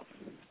about.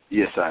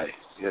 Yes, I.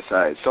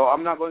 So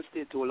I'm not going to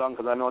stay too long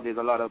because I know there's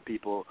a lot of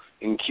people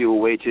in queue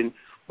waiting.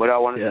 But I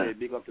want to say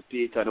big up to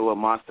Peter and our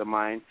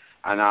mastermind.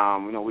 And,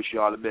 you know, wish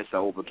you all the best. I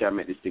hope we can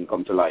make this thing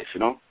come to life,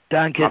 you know?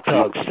 Thank you,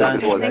 Tugs.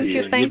 Thank you. Thank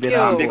you. Big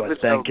up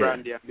to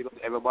Brandy and big up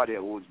to everybody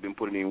who's been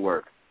putting in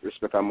work.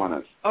 Respect and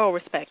manners. Oh,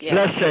 respect, yeah.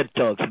 Blessed,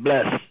 Tugs.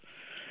 Bless.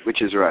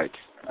 Which is right.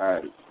 All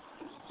right.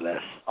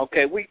 Bless.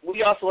 Okay, we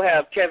also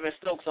have Kevin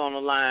Stokes on the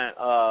line,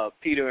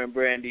 Peter and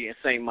Brandy and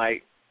St.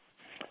 Mike.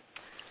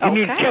 You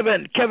mean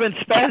Kevin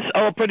Spence,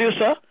 our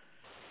producer?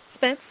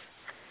 Spence?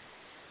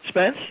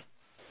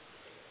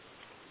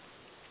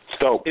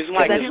 Stokes. His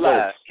mic is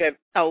live.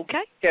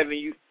 Okay. Kevin,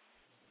 you.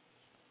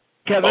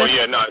 Kevin? Oh,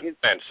 yeah, no, it's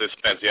Spence. It's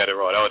Spence. Yeah, that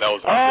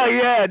was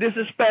yeah, this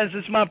is Spence.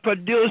 It's my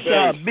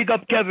producer. Spence. Big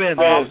up, Kevin.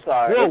 Oh, I'm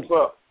sorry.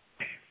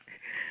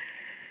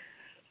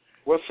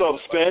 What's up,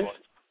 Spence?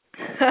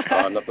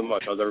 Nothing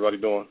much. How's everybody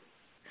doing?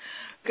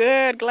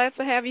 Good. Glad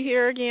to have you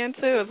here again,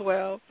 too, as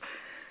well.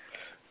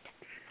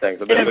 Thanks.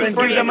 Kevin,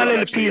 give them a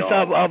little piece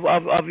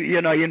of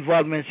you know, your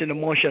involvements in the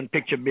motion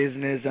picture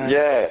business and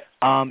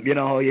you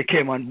know, how you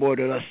came on board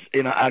with us,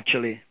 you know,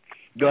 actually.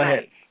 Go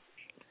ahead.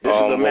 This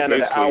is the man of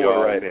the hour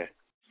right here.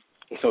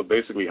 So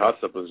basically, Hot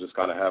Steppers just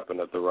kind of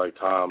happened at the right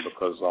time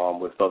because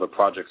with other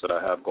projects that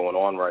I have going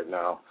on right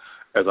now,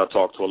 as I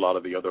talk to a lot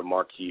of the other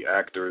marquee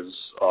actors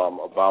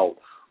about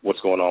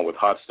what's going on with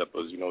Hot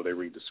Steppers, you know, they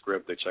read the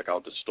script, they check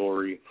out the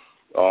story.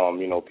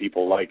 You know,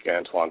 people like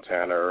Antoine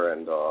Tanner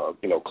and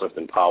you know,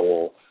 Clifton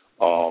Powell.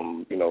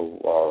 You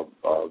know,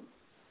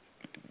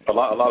 a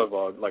lot of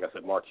like I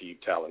said, marquee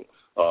talent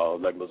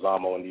like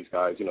Lozamo and these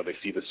guys. You know, they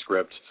see the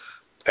script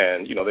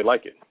and you know they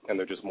like it, and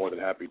they're just more than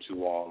happy to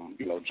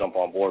you know, jump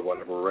on board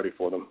whenever we're ready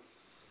for them.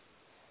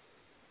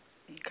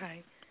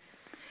 Okay.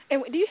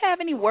 And do you have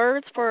any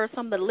words for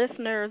some of the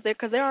listeners there?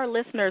 Because there are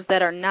listeners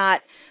that are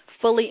not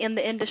fully in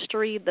the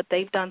industry, that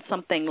they've done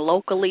something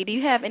locally. Do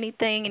you have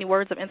anything, any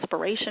words of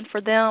inspiration for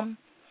them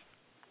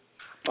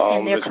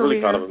in their it's career?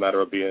 really kind of a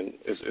matter of being.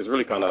 It's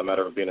really kind of a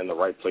matter of being in the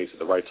right place at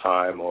the right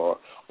time, or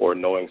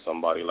knowing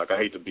somebody. Like, I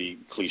hate to be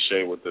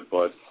cliche with it,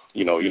 but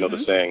you know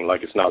the saying,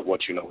 like, it's not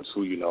what you know, it's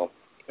who you know.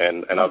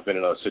 And I've been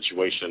in a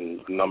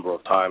situation a number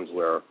of times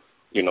where,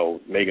 you know,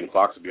 Megan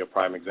Fox would be a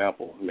prime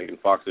example. Megan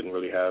Fox didn't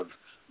really have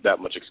that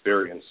much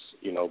experience,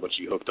 you know, but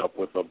she hooked up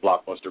with a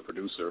blockbuster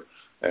producer,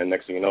 and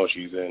next thing you know,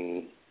 she's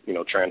in, you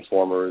know,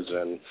 Transformers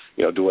and,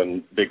 you know,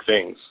 doing big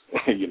things,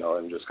 you know,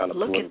 and just kind of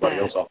blew everybody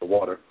else off the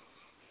water.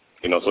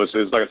 You know, so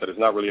it's like I said, it's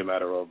not really a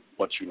matter of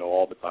what you know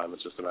all the time.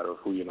 It's just a matter of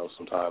who you know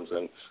sometimes,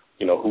 and,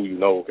 you know, who you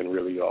know can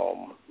really, you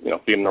know,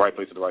 being in the right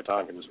place at the right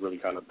time can just really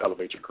kind of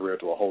elevate your career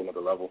to a whole other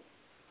level.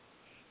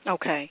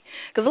 Okay,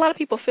 because a lot of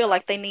people feel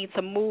like they need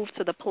to move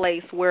to the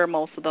place where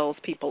most of those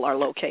people are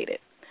located.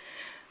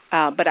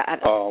 But it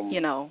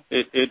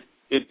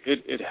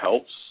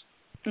helps.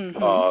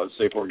 Mm-hmm.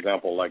 Say for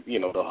example, like the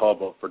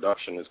hub of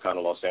production is kind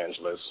of Los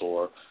Angeles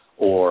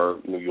or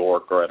New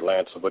York or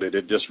Atlanta, but it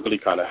just really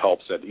kind of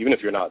helps that even if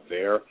you're not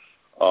there,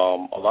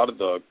 a lot of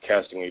the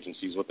casting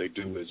agencies, what they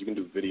do is you can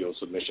do video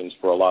submissions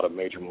for a lot of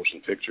major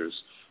motion pictures,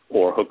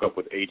 or hook up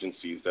with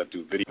agencies that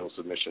do video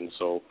submissions.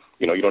 So,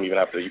 you don't even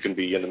have to, you can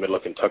be in the middle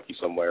of Kentucky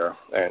somewhere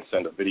and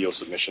send a video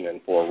submission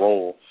in for a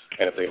role,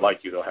 and if they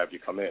like you, they'll have you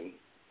come in.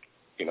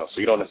 So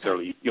you don't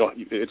necessarily,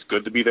 it's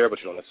good to be there, but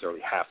you don't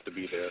necessarily have to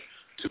be there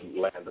to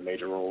land the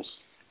major roles.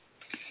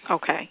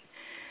 Okay.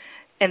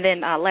 And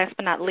then last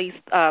but not least,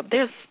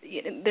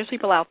 there's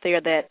people out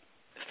there that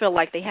feel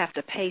like they have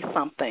to pay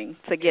something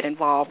to get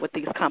involved with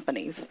these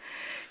companies.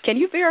 Can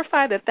you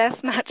verify that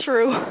that's not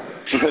true?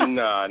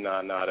 No,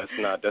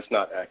 that's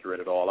not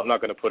accurate at all. I'm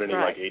not going to put any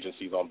like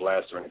agencies on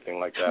blast or anything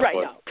like that.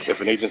 Right, but if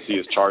an agency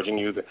is charging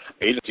you, the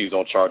agencies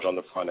don't charge on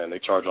the front end; they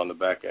charge on the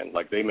back end.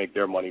 Like they make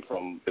their money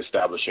from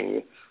establishing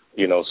you.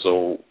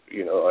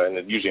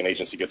 And usually an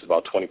agency gets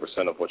about 20%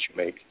 of what you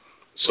make.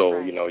 So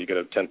you get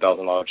a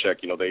 $10,000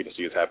 check. The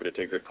agency is happy to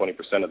take their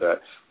 20% of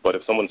that. But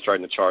if someone's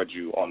trying to charge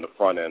you on the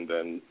front end,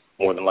 then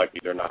more than likely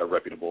they're not a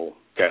reputable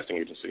casting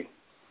agency.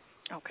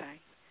 Okay.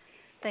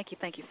 Thank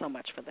you so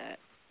much for that.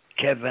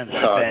 Kevin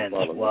Spence,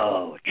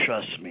 wow,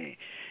 trust me.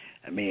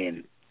 I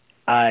mean,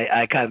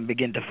 I can't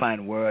begin to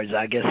find words.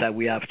 I guess that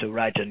we have to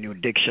write a new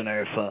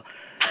dictionary for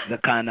the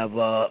kind of,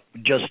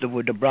 just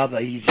with the brother.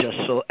 He's just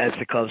so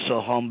ethical,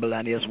 so humble,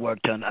 and he has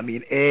worked on,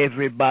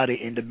 everybody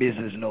in the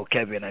business know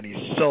Kevin, and he's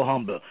so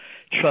humble.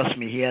 Trust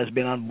me, he has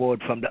been on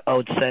board from the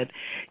outset.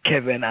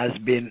 Kevin has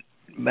been,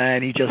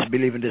 man, he just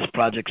believes in this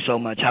project so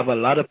much. Have a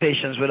lot of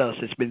patience with us.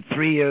 It's been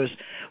 3 years.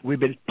 We've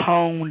been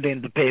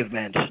pounding the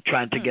pavements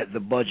trying to get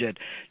the budget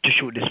to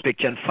shoot this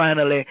picture. And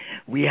finally,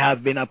 we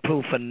have been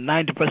approved for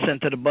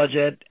 90% of the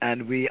budget,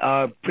 and we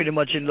are pretty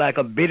much in like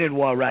a bidding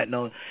war right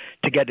now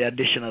to get the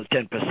additional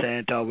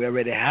 10%, or we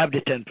already have the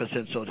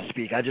 10%, so to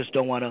speak. I just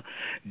don't want to,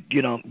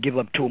 give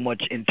up too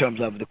much in terms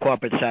of the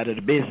corporate side of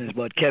the business.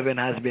 But Kevin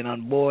has been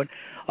on board.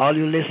 All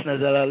you listeners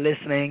that are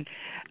listening,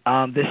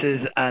 this is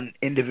an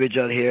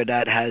individual here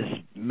that has,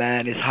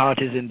 man, his heart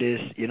is in this,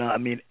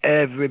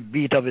 every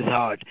beat of his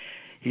heart.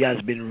 He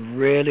has been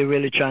really,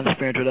 really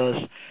transparent with us,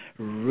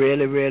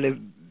 really, really,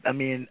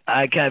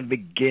 I can't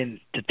begin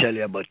to tell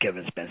you about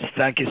Kevin Spence.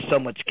 Thank you so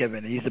much,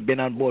 Kevin. He's been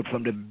on board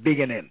from the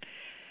beginning.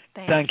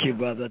 Thank you,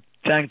 brother.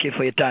 Thank you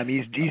for your time.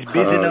 He's busy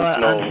now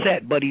on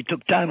set, but he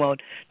took time out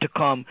to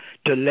come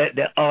to let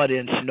the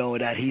audience know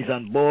that he's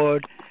on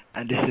board,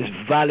 and this is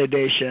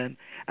validation,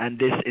 and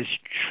this is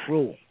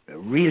true.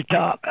 Real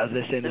talk, as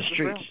they say in the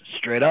streets,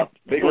 straight up.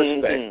 Big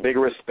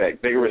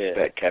respect,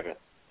 Kevin.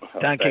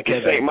 Thank you,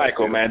 Kevin. This ain't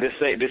Michael, man.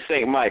 This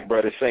ain't Mike,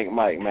 bro. This ain't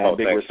Mike, man.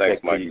 Big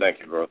respect, Mike. Thank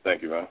you, bro.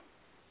 Thank you, man.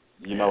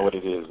 You know what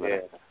it is, man.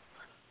 Yeah.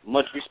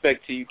 Much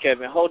respect to you,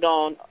 Kevin. Hold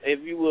on. If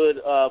you would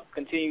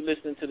continue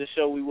listening to the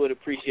show, we would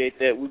appreciate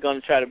that. We're going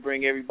to try to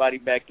bring everybody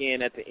back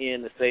in at the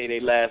end to say their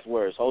last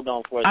words. Hold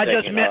on for a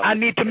second. I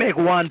need to make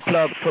one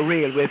plug for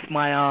real with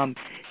my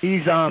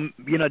he's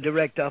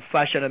director of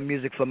fashion and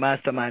music for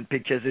Mastermind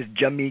Pictures. Is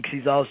Jameeks.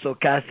 He's also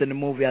cast in the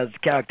movie as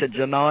character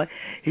Janai.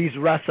 He's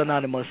Ras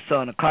Anonymous'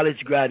 son, a college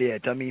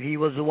graduate. He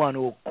was the one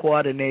who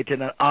coordinated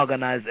and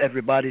organized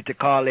everybody to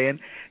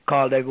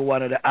called every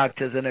one of the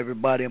actors and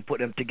everybody and put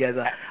them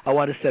together. I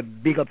want to say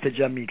big up to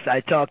Jameeks.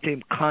 I talk to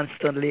him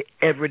constantly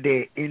every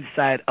day,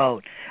 inside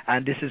out.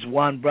 And this is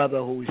one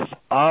brother who's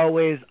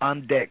always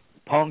on deck,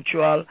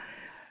 punctual,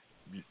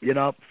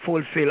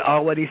 fulfill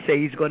all what he say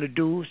he's going to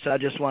do. So I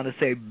just want to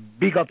say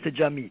big up to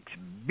Jameeks.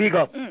 Big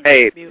up.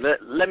 Hey,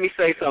 let me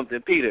say something,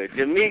 Peter.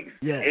 Jameeks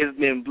has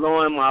been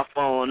blowing my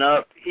phone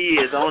up. He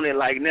is on it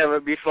like never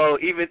before.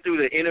 Even through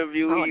the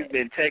interview, he's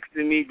been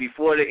texting me.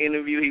 Before the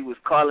interview, he was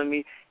calling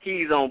me.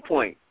 He's on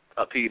point,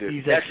 Peter.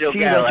 That's your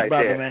guy right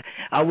brother, there. Man.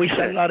 I wish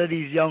a lot of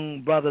these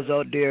young brothers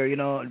out there,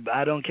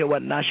 I don't care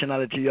what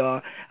nationality you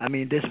are.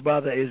 This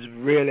brother is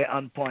really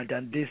on point,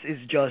 and this is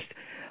just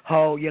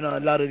how, a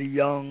lot of the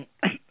young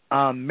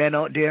men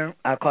out there,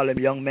 I call them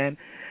young men,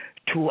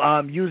 to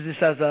use this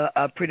as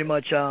a pretty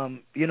much, a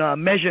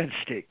measuring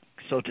stick,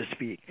 so to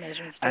speak.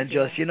 And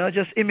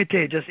just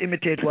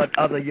imitate what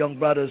other young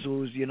brothers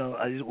who's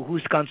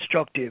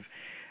constructive.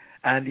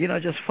 And,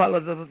 just follow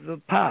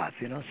the path,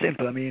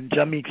 simple.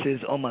 Jameeks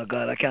is, oh, my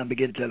God, I can't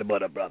begin to tell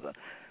about a brother.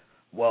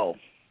 Whoa.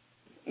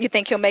 You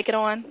think he'll make it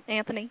on,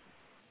 Anthony?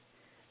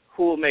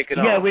 Who will make it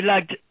on? Yeah, we'd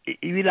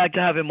like to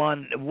have him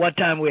on. What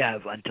time we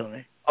have,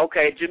 Anthony?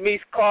 Okay,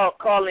 Jameeks,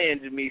 call in,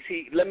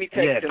 Jameeks. Let me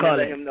text him and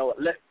let him know.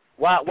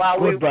 While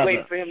we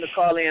wait for him to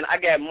call in, I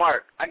got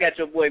Mark. I got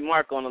your boy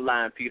Mark on the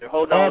line, Peter.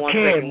 Hold on one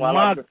second while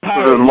Mark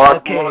Paris.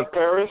 Mark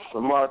Paris?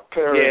 Mark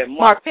Paris? Yeah,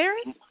 Mark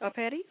Paris? Or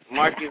Petty?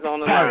 Mark is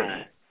on the Paris.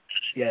 line.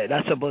 Yeah,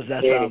 that's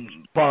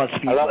Paul's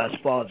people.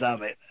 That's Paul's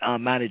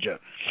manager.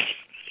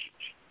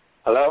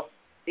 Hello?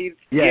 You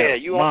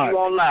Mark.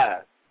 on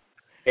live.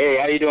 Hey,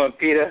 how you doing,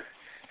 Peter?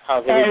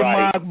 How's everybody? Hey,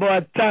 Mark, boy,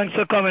 thanks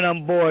for coming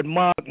on board.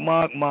 Mark.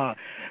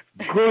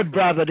 Good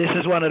brother. This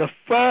is one of the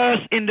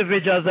first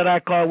individuals that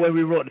I called when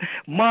we wrote.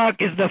 Mark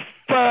is the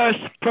first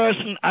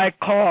person I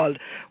called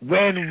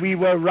when we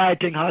were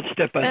writing Hot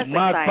Steppers. That's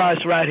Mark exciting.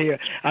 Parse right here.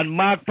 And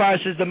Mark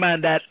Parse is the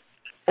man that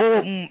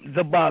opened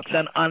the box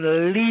and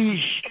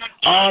unleashed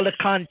all the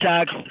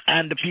contacts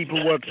and the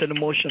people who works in the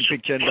motion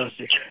picture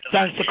industry.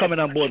 Thanks for coming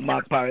on board,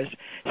 Mark Parse.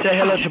 Say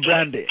hello to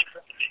Brandy.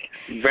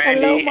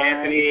 Brandy, Hello, Mark.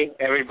 Anthony,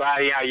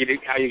 everybody, how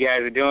you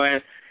guys are doing?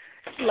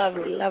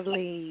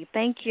 Lovely.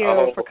 Thank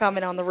you for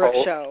coming on the Rook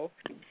Show.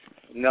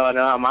 No,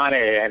 I'm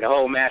honored, and the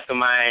whole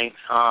Mastermind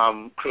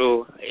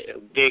crew,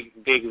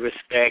 big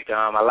respect.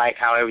 I like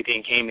how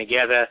everything came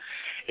together.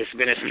 It's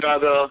been a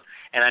struggle,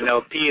 and I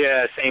know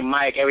Peter, St.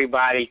 Mike,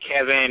 everybody,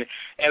 Kevin,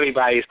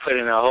 everybody's put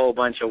in a whole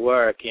bunch of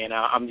work, and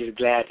I'm just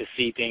glad to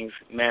see things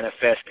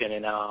manifesting,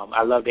 and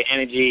I love the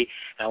energy,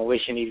 and I'm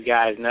wishing these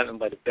guys nothing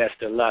but the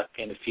best of luck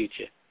in the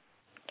future.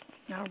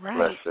 All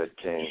right. Blessed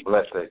King.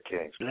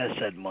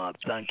 Blessed, Mark.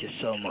 Thank you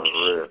so much.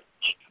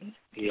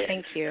 Yeah.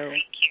 Thank you.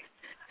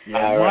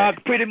 Yeah,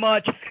 Mark, pretty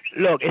much,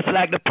 look, it's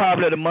like the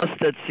parable of the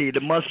mustard seed.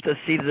 The mustard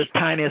seed is the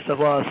tiniest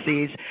of all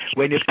seeds.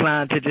 When you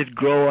plant it, it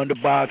grows on the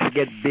box, it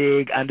gets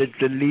big, and the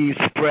leaves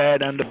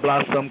spread, and the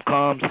blossom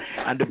comes,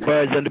 and the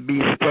birds and the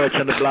bees perch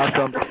on the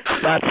blossom.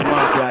 That's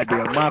Mark right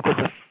there. Mark was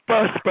the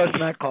first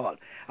person I called.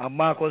 And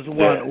Mark was the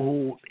one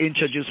who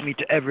introduced me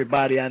to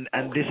everybody, and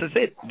this is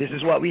it. This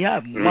is what we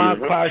have. Mark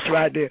Parse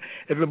right there.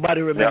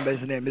 Everybody remember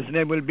his name. His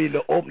name will be in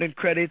the opening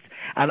credits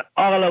and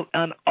all of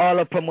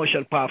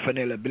promotional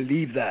paraphernalia.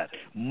 Believe that.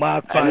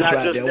 Mark Parse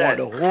right there. I want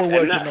the whole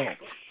world to know.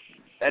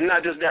 And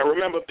not just that.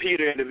 Remember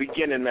Peter in the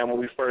beginning, man, when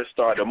we first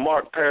started.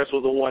 Mark Parse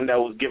was the one that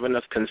was giving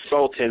us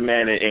consulting,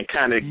 man, and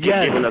kind of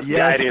giving us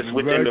guidance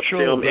within the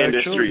film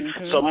industry.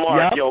 So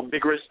Mark,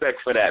 big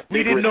respect for that.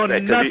 We didn't know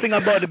nothing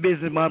about the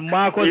business, man.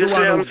 Mark was the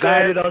one who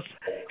guided us,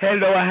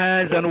 held our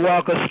hands, and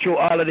walked us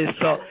through all of this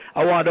stuff.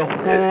 I want the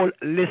whole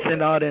listening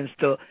audience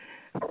to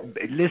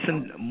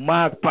listen.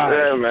 Mark Parse.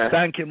 Yeah, man.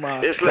 Thank you,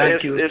 Mark.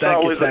 Thank you.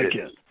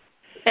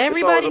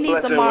 Everybody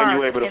needs a mark.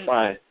 When you're able to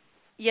find.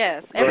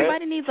 Yes,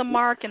 everybody needs a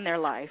mark in their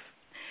life.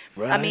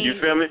 Right. I mean, you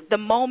feel me? The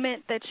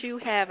moment that you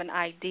have an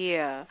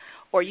idea,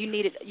 or you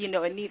need it,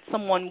 it needs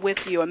someone with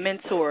you, a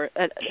mentor,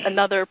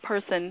 another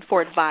person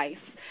for advice.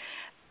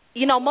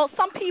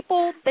 Some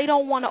people, they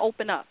don't want to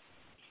open up.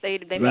 They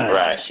may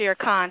not share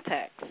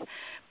contacts,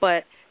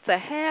 but to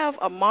have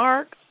a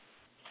mark,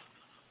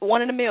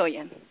 1 in a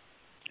million.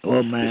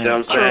 Oh man, you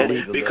know what I'm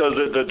saying? Because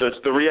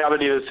the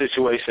reality of the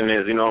situation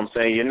is,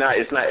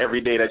 it's not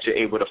every day that you're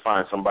able to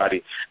find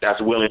somebody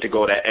that's willing to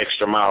go that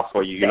extra mile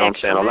for you. You know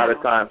what I'm saying? A lot of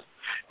times,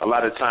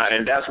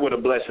 and that's where the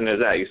blessing is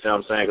at. You see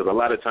what I'm saying? Because a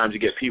lot of times you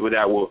get people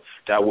that will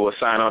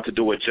sign on to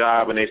do a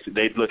job, and they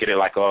look at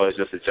it like, oh, it's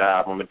just a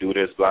job. I'm gonna do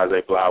this, blah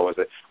blah blah,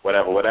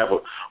 whatever.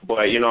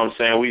 But you know what I'm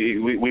saying?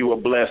 We were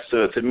blessed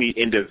to meet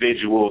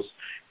individuals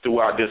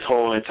throughout this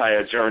whole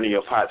entire journey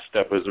of Hot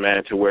Steppers,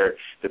 man, to where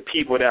the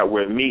people that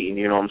we're meeting,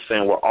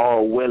 we're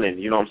all willing,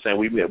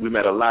 we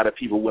met a lot of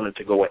people willing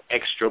to go an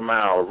extra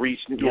mile,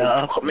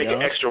 make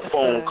an extra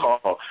phone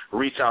call,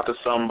 reach out to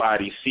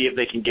somebody, see if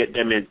they can get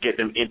them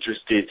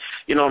interested,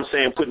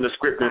 putting the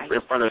script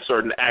in front of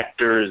certain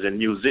actors and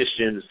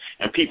musicians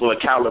and people of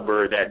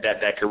caliber that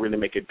can really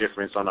make a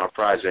difference on our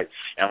project.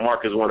 And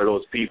Mark is one of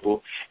those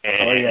people,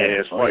 and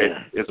as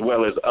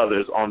well as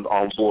others on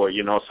board,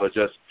 so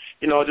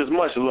just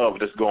much love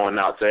that's going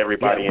out to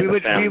everybody in the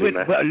family,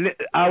 man.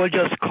 I would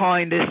just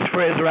coin this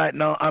phrase right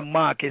now, and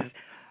Mark is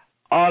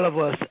all of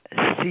us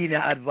senior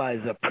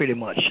advisor pretty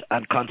much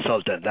and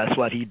consultant. That's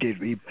what he did.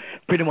 We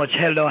pretty much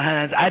held our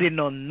hands. I didn't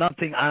know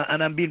nothing,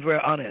 and I'm being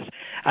very honest.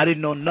 I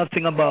didn't know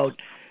nothing about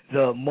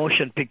the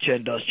motion picture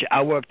industry.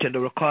 I worked in the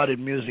recorded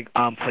music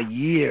arm for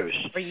years.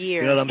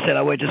 You know what I'm saying?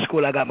 I went to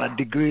school. I got my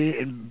degree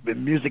in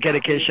music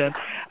education.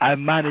 I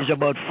managed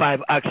about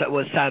 5 acts that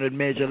was signed with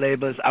major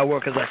labels. I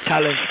work as a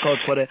talent scout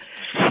for the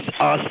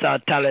All-Star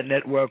Talent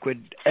Network with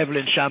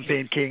Evelyn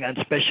Champagne King and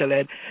Special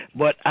Ed,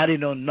 but I didn't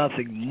know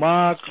nothing.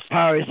 Mark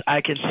Parse, I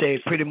can say,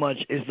 pretty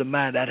much is the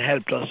man that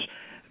helped us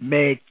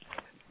make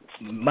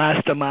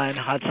Mastermind,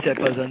 Hot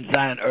Steppers, and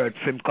Zion Earth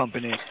Film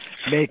Company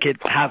make it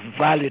have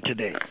value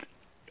today.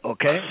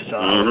 Okay, so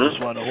I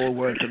just want the whole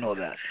world to know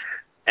that.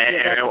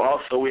 And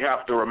also we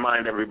have to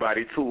remind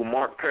everybody too,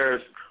 Mark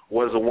Parse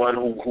was the one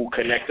who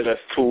connected us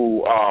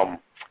to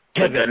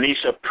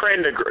Denisha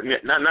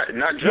Prendergast, not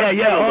just we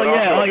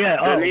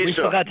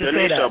forgot to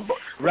say that.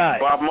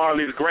 Right. Bob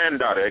Marley's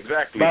granddaughter,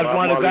 exactly. Bob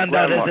Marley's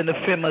granddaughter is in the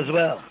film as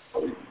well.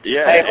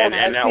 Yeah, hey,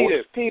 and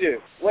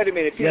Peter, wait a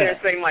minute. Peter and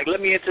St. Mike,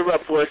 let me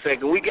interrupt for a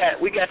second. We got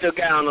your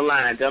guy on the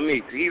line,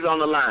 Jamix. He's on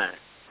the line.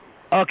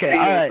 Okay, all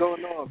right.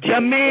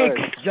 Jamix.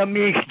 Say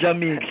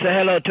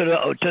hello to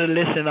the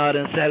listening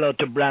audience. Say hello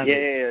to Brandon.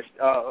 Yeah.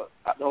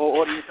 The whole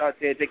audience out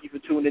there, thank you for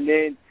tuning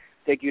in.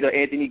 Thank you to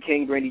Anthony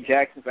King, Brandy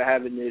Jackson for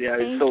having it.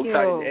 It's so tight.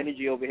 The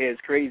energy over here is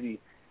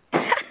crazy.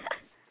 Welcome.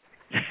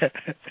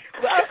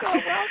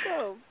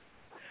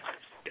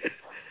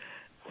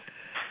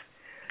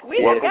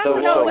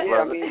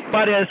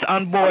 Everybody else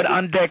on board,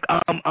 on deck.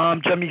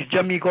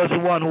 Jamico's the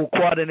one who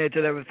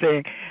coordinated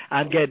everything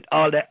and get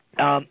all the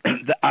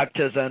the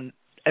actors and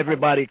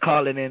everybody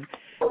calling in.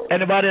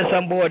 Anybody else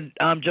on board,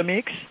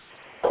 Jamaics?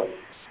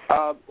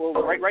 Well,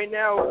 right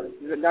now,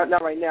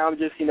 not right now. I'm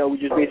just, we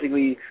just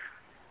basically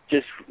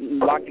just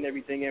locking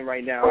everything in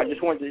right now. I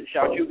just wanted to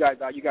shout you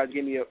guys out. You guys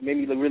made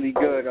me look really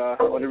good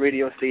on the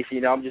radio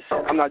station. I'm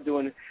not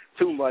doing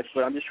too much,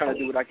 but I'm just trying to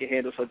do what I can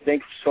handle. So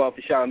thanks for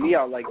shouting me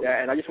out like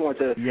that. And I just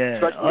wanted to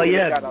shout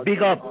out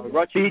big up,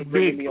 Rutchy for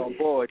bringing me on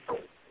board.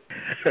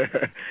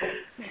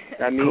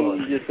 I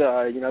mean, just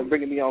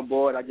bringing me on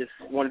board. I just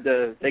wanted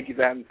to thank you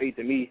for having faith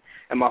in me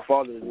and my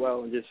father as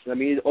well. And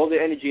all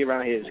the energy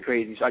around here is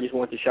crazy. So I just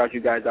wanted to shout you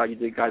guys out.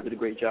 You guys did a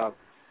great job.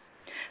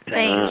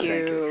 Thank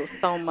you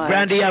so much.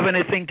 Brandy, you have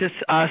anything to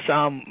ask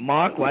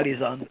Mark while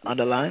he's on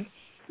the line?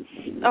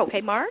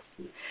 Okay, Mark.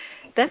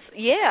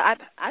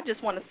 I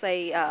just want to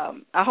say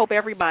I hope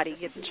everybody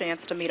gets a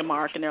chance to meet a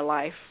Mark in their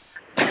life.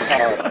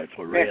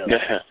 For real.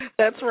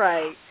 That's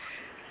right.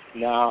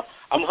 No,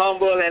 I'm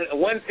humble, and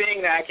one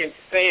thing that I can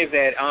say is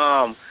that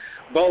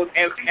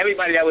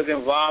everybody that was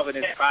involved in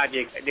this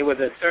project, there was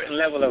a certain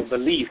level of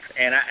belief,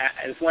 and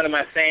it's one of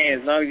my sayings: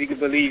 as long as you can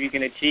believe, you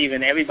can achieve,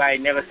 and everybody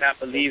never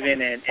stopped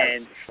believing, and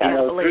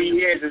 3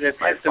 years is a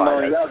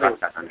testimony of it.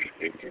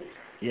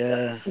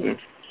 Yeah.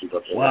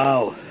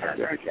 Wow.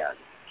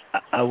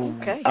 I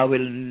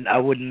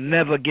would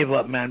never give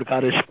up, man,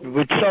 because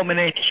with so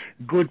many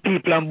good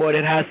people on board,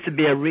 it has to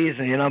be a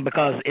reason,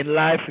 because in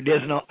life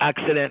there's no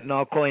accident,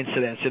 no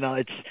coincidence,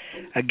 it's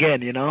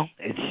again,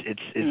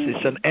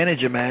 it's an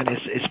energy, man.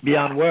 It's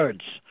beyond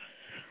words.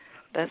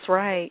 That's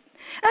right.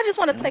 I just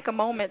want to take a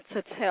moment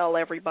to tell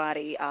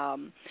everybody,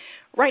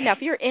 right now,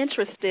 if you're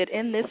interested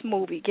in this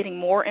movie, getting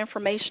more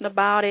information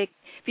about it,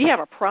 if you have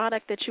a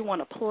product that you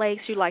want to place,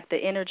 you like the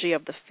energy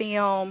of the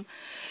film,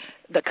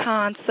 the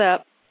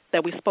concept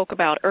that we spoke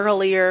about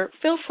earlier,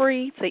 feel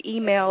free to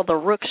email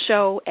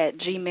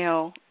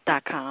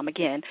therookshow@gmail.com.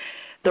 Again,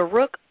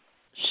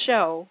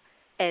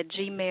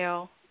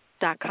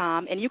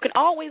 therookshow@gmail.com. And you can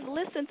always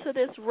listen to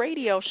this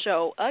radio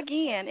show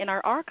again in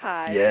our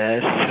archives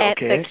at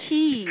the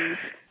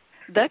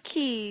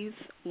Keys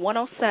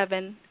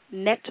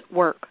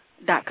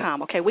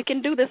 107network.com. Okay, we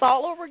can do this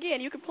all over again.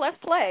 You can press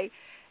play,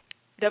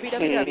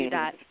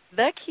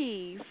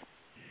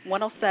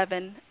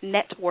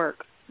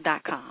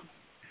 www.thekeys107network.com.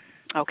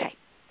 Okay.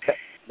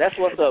 That's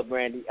what's up,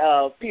 Brandy.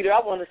 Peter, I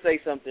want to say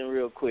something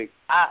real quick.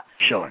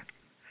 Sure.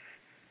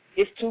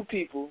 It's two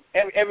people.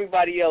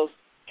 Everybody else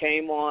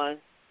came on,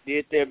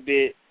 did their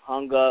bit,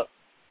 hung up.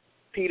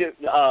 Peter,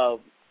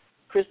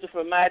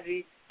 Christopher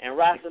Maggi and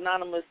Ross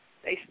Anonymous,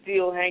 they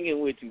still hanging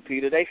with you,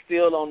 Peter. They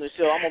still on the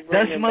show. I'm gonna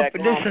bring them back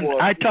on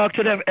board. I talk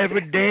to them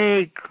every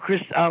day,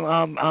 Chris.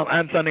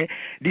 Anthony.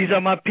 These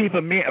are my people.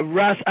 Me,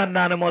 Ross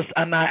Anonymous,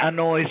 and I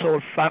know his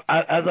whole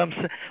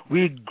family.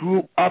 We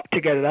grew up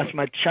together. That's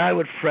my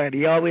childhood friend.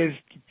 He always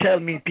tell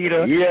me,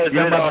 Peter,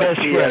 you're my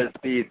best friend.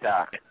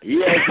 Peter.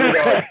 Yes,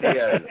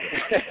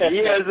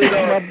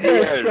 my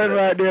best friend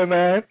right there,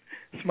 man.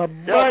 It's my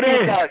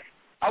buddy.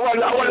 I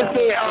want to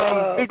say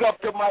big up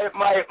to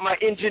my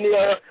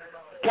engineer,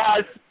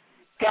 Carl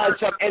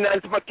Shop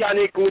Enhanced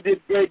Mechanic, who did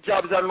great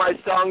jobs on my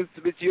songs,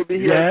 which you'll be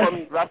hearing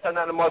from Ross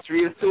Anonymous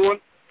real soon.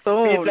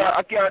 Peter,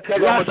 I can't tell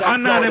you Ross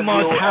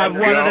Anonymous have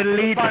one of the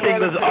lead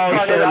singers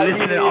also,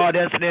 listening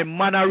audience named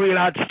Man a Real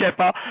Hot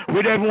Stepper.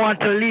 We don't want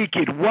to leak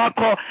it.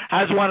 Wako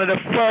has one of the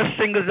first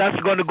singers that's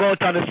going to go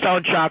out on the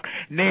soundtrack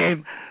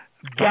named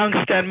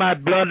Gangsta and My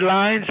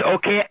Bloodlines,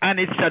 okay, and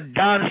it's a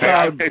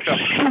dancehall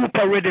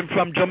super rhythm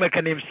from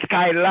Jamaica named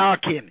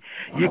Skylarkin.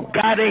 You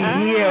gotta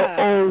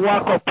hear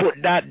Wako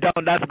put that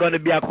down. That's gonna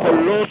be a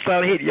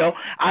colossal hit, yo.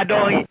 I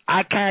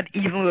can't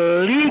even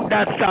lead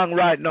that song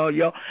right now,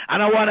 yo.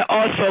 And I wanna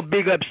also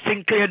big up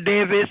Sinclair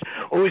Davis,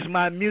 who is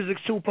my music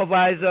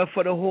supervisor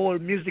for the whole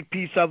music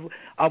piece of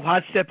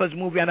Hot Steppers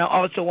movie, and I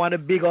also wanna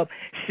big up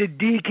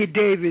Siddiqui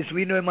Davis.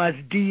 We know him as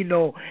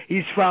Dino.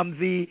 He's from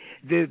the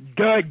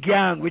Dirt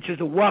Gang, which is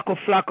the Waka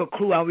Flocka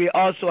crew, and we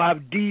also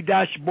have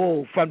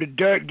D-Bo from the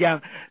Dirt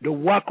Gang. The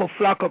Waka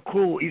Flocka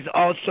crew is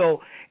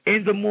also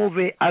in the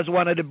movie as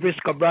one of the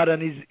Briscoe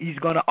brothers, and he's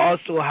going to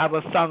also have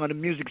a song on the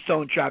music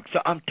soundtrack. So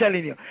I'm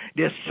telling you,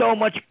 there's so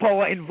much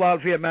power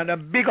involved here, man.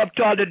 And big up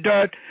to all the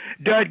Dirt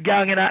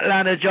Gang in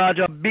Atlanta,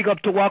 Georgia. Big up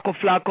to Waka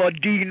Flocka,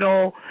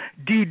 Dino,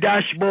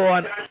 D-Bo,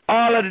 and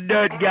all of the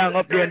Dirt Gang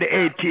up there in the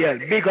ATL.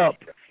 Big up.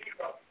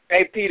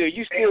 Hey Peter,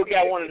 you still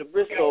got one of the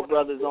Briscoe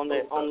brothers on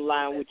the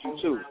line with you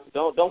too.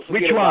 Don't forget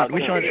Which about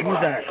one? Which one? Who's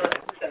that?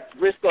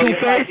 Briscoe is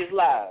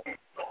live.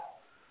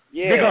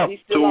 Yeah, big up. He's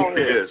still on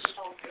here.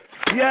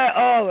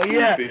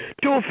 Yeah,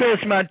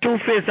 Two-Face, man.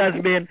 Two-Face has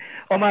been,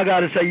 oh my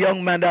God, it's a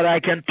young man that I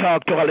can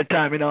talk to all the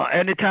time,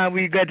 Anytime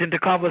we get into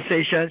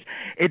conversations,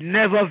 it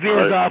never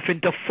veers off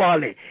into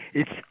folly.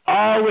 It's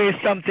always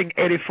something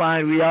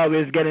edifying. We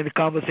always get into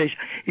conversation.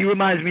 He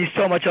reminds me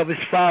so much of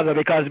his father,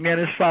 because me and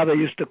his father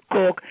used to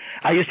cook.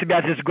 I used to be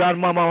at his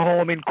grandmama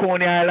home in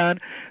Coney Island.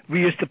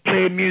 We used to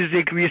play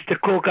music, we used to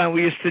cook, and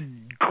we used to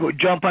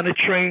jump on the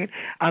train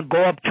and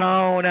go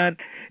uptown. And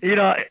you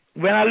know,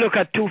 when I look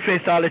at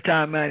Two-Face all the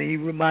time, man, he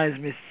reminds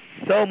me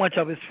so much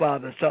of his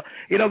father. So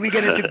you know, we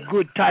get into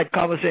good tight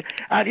conversation,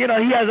 and you know,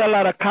 he has a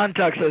lot of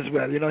contacts as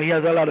well. You know, he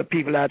has a lot of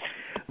people that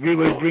we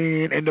will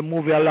bring in the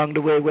movie along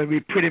the way when we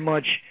pretty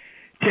much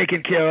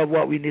taking care of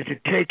what we need to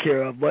take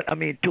care of. But I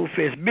mean,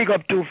 Two-Face, big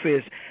up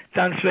Two-Face.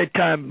 Thanks for your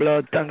time,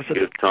 blood. Thanks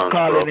for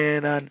calling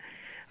in and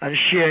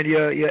sharing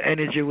your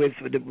energy with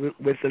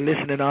the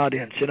listening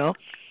audience. You know.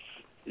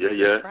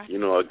 Yeah. You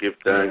know, I give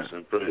thanks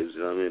and praise.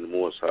 You know what I mean? The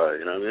Most High.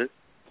 You know what I mean?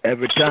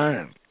 Every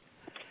time.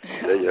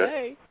 Yeah.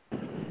 Hey.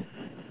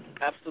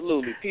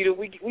 Absolutely, Peter.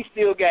 We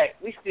still got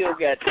the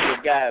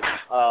guy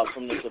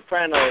from The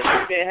Sopranos.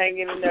 He's been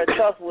hanging in there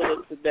tough with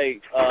us today,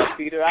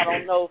 Peter. I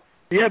don't know.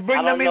 Yeah,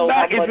 bring them in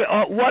back.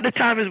 What the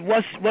time is?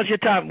 What's your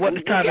time? What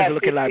the time is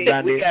looking like,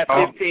 Brandy? We got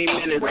 15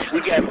 minutes. We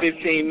got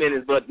 15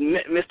 minutes, but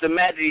Mr.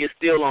 Maggi is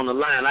still on the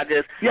line.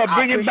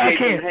 Bring him back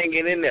in.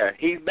 Hanging in there.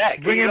 He's back.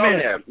 Bring him on in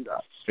there.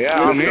 Yeah,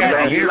 I'm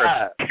here.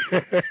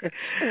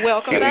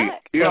 Welcome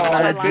back. You know,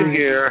 I sit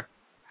here.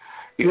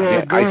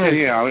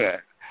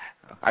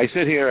 I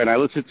sit here and I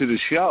listen to the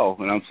show,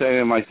 and I'm saying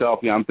to myself,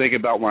 you know, I'm thinking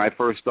about when I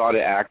first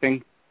started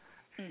acting.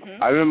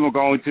 I remember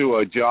going to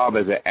a job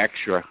as an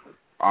extra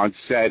on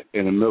set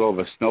in the middle of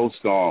a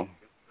snowstorm.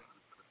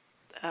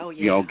 Oh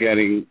yeah. You know,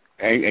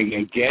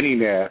 getting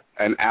there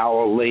an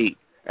hour late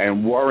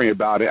and worrying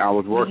about it. I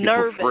was working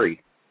for free.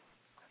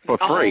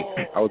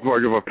 I was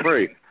working for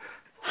free.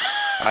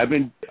 I've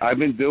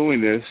been doing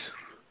this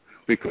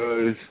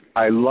because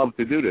I love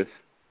to do this,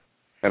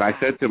 and I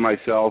said to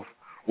myself,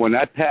 when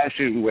that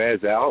passion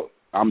wears out,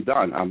 I'm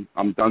done.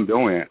 I'm done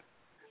doing it.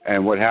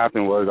 And what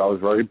happened was I was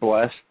very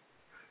blessed,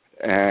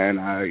 and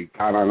I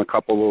got on a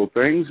couple little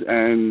things,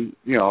 and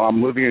you know,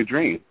 I'm living a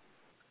dream.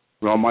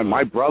 You know,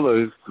 my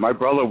brother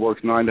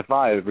works 9 to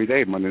 5 every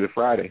day, Monday to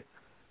Friday.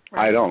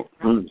 Right. I don't.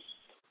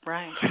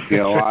 Right. You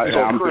know,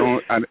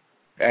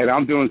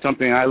 I'm doing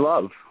something I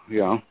love. You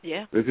know.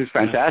 Yeah. This is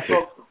fantastic.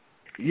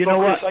 You know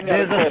what?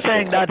 There's a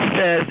saying that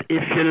says,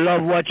 if you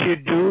love what you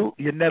do,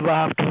 you never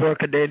have to work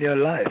a day in your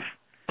life.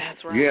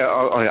 That's right. Yeah,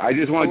 I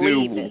just want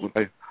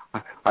to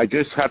I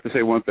just have to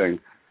say one thing.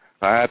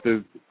 I have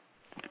to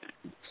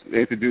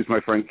introduce my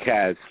friend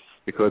Kaz.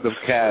 Because of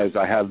Kaz,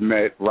 I have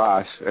met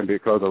Ross, and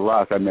because of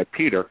Ross, I met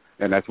Peter,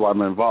 and that's why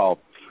I'm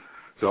involved.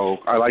 So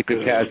I like to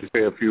Kaz to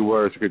say a few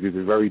words because he's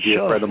a very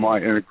dear friend of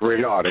mine and a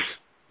great artist.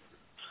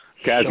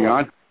 Kaz, you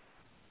on?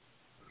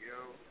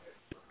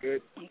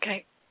 Good.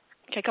 Okay,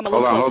 come a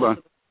little closer. Hold on.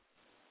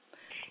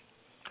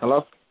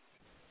 Hello?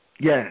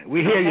 Yeah, we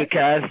hear you,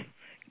 Kaz.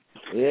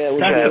 Yeah,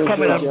 thanks for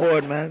coming on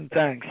board, man.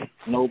 Thanks.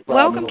 No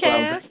problem. Welcome,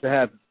 Kaz. Thanks for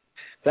having me.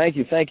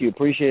 Thank you.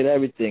 Appreciate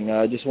everything.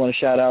 I just want to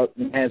shout out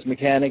Enhanced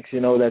Mechanics. You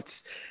know,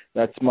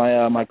 that's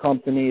my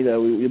company that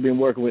we've been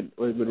working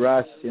with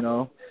Ross. You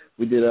know,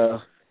 we did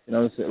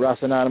Ross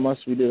Anonymous.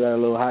 We did a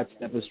little Hot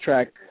Steppers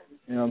track.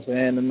 You know what I'm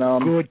saying?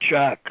 And good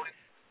track.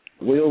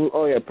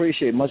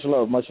 Appreciate it. Much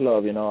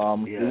love. You know,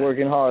 we're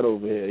working hard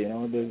over here. You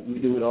know, we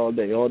do it all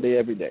day,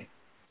 every day.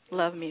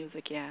 Love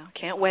music, yeah.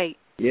 Can't wait.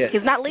 Yeah,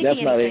 he's not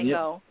leaking anything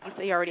though. He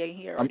said he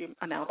already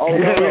announced. Oh, he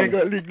ain't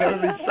gonna leak none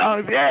of these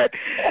songs yet.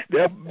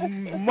 They're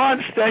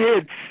monster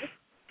hits.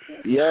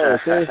 Yeah,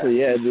 seriously,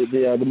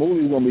 yeah. The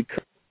movie's gonna be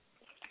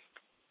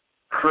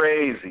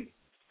crazy.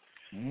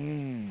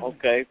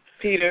 Okay,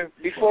 Peter.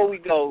 Before we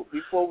go,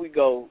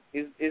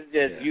 it's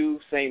just you,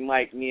 St.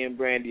 Mike, me, and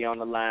Brandy on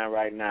the line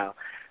right now.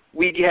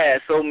 We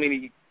had so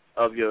many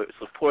of your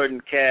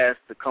supporting cast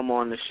to come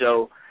on the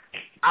show.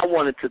 I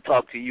wanted to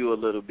talk to you a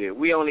little bit.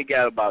 We only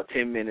got about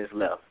 10 minutes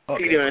left.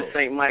 Okay, Peter and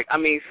St. Mike.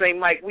 St.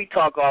 Mike, we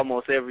talk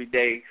almost every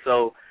day.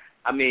 So,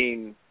 I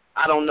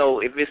don't know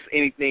if it's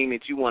anything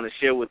that you want to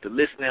share with the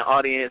listening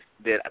audience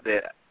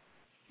that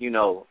you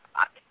know,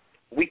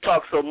 we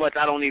talk so much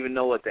I don't even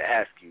know what to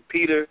ask you.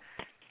 Peter,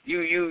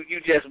 you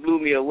just blew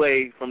me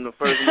away from the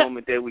first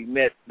moment that we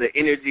met, the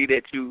energy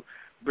that you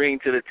bring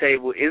to the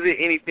table. Is there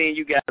anything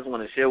you guys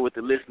want to share with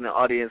the listening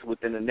audience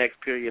within the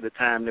next period of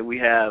time that we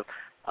have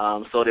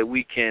so that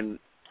we can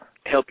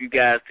help you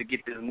guys to get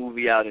this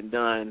movie out and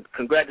done?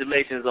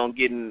 Congratulations on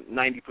getting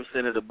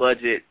 90% of the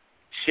budget.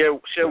 Share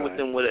with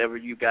them whatever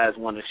you guys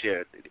want to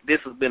share. This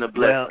has been a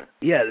blessing. Well,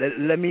 yeah,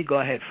 let me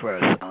go ahead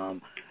first.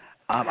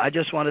 I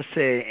just want to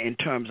say in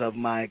terms of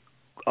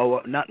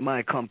not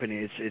my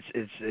company,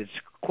 it's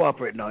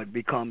corporate now. It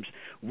becomes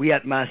we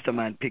at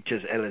Mastermind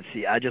Pictures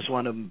LLC. I just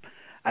want to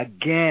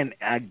again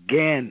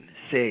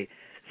say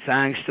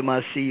thanks to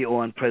my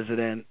CEO and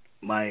president,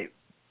 my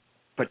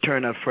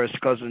paternal first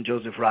cousin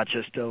Joseph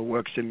Rochester,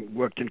 worked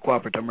in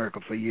corporate America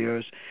for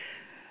years.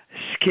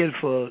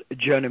 Skillful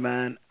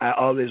journeyman. I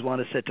always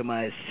want to say to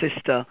my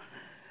sister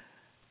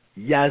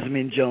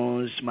Yasmin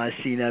Jones, my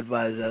senior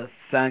advisor,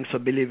 thanks for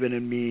believing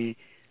in me.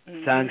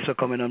 Thanks for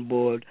coming on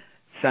board.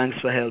 Thanks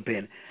for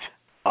helping.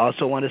 I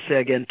also want to say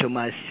again to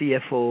my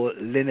CFO,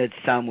 Lynette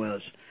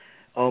Samuels.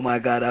 Oh, my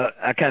God,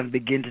 I can't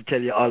begin to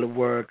tell you all the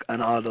work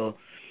and all the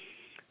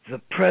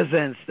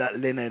presents that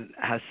Lynette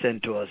has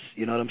sent to us.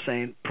 You know what I'm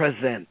saying?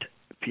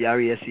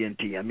 Present.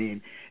 I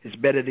mean, it's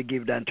better to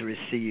give than to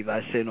receive.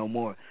 I say no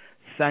more.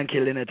 Thank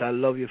you, Lynette. I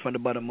love you from the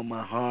bottom of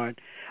my heart.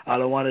 I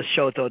want to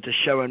shout out to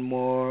Sharon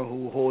Moore,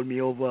 who hold me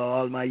over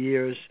all my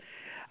years.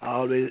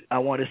 I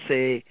want to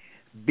say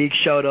big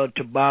shout out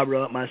to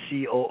Barbara, my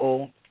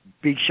COO.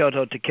 Big shout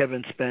out to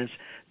Kevin Spence.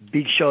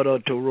 Big shout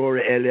out to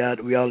Rory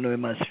Elliott. We all know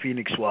him as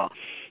Phoenix Wall.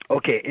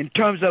 Okay, in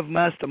terms of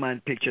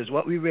Mastermind Pictures,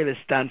 what we really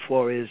stand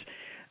for is,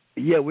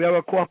 we are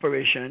a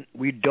corporation.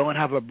 We don't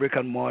have a brick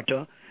and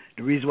mortar.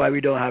 The reason why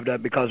we don't have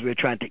that because we're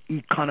trying to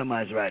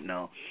economize right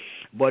now.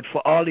 But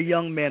for all the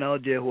young men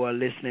out there who are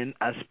listening,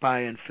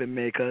 aspiring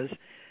filmmakers,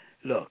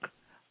 look,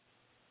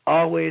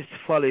 always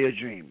follow your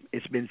dream.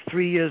 It's been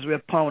 3 years we're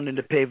pounding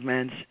the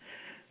pavements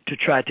to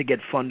try to get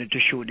funding to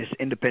shoot this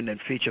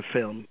independent feature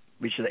film,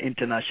 which is an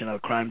international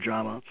crime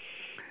drama.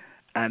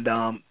 And,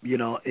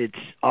 it's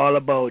all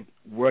about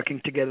working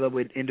together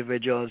with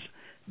individuals,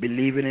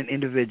 believing in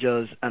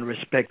individuals, and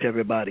respect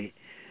everybody.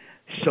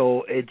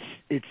 So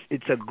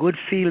it's a good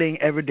feeling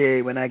every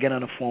day when I get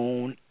on the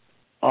phone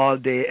all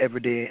day,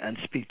 every day, and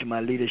speak to my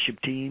leadership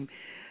team.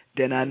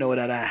 Then I know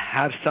that I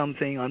have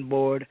something on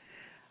board.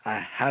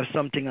 I have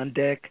something on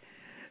deck.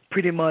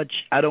 Pretty much,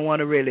 I don't want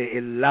to really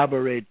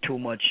elaborate too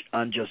much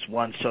on just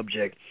one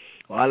subject.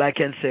 All I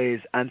can say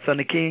is,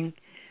 Anthony King,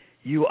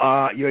 your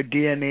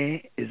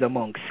DNA is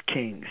amongst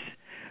kings.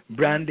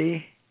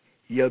 Brandy,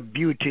 your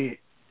beauty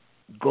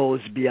goes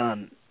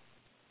beyond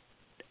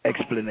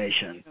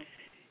explanation.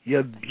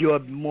 You're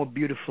more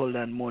beautiful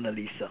than Mona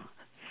Lisa.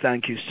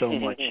 Thank you so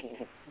much.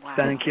 Wow.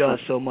 Thank you all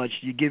so much.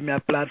 You give me a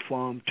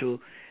platform to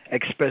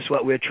express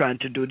what we're trying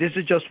to do. This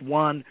is just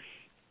one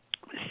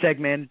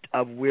segment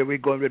of where we're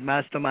going with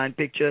Mastermind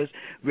Pictures.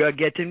 We are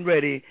getting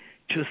ready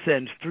to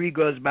send 3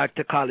 girls back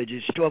to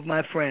colleges. 2 of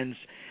my friends'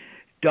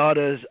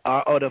 daughters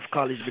are out of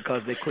college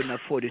because they couldn't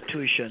afford the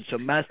tuition. So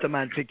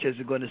Mastermind Pictures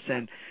are going to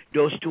send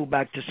those 2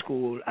 back to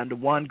school. And the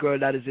one girl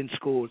that is in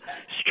school,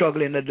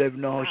 struggling to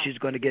know how she's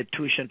going to get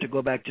tuition to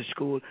go back to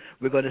school,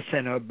 we're going to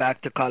send her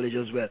back to college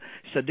as well.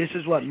 So this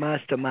is what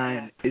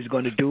Mastermind is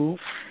going to do,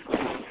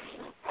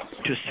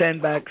 to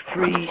send back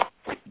 3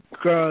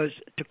 girls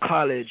to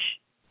college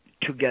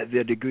to get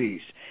their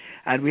degrees.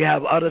 And we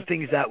have other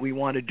things that we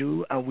want to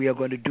do and we are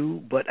going to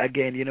do. But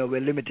again,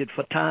 we're limited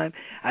for time.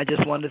 I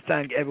just want to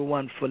thank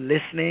everyone for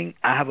listening.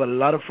 I have a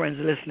lot of friends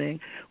listening.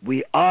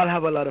 We all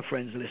have a lot of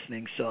friends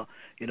listening. So,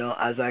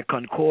 as I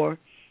concord,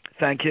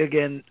 thank you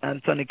again,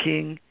 Anthony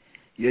King.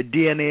 Your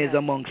DNA is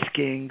amongst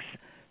kings.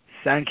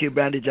 Thank you,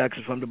 Brandy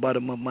Jackson, from the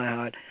bottom of my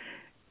heart.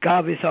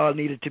 Garvis Hall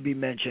needed to be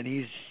mentioned.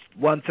 He's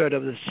 1/3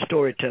 of the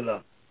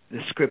storyteller, the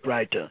script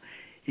writer.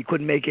 He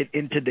couldn't make it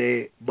in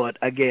today. But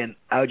again,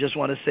 I just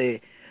want to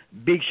say,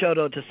 big shout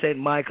out to St.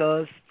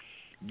 Michael's,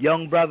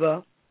 young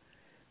brother,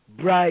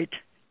 bright,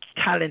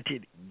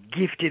 talented,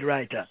 gifted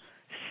writer,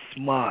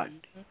 smart,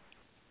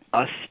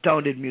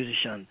 astounded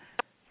musician.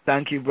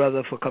 Thank you,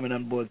 brother, for coming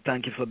on board.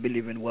 Thank you for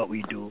believing what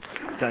we do.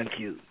 Thank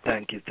you.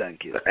 And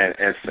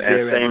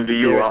same to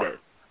you.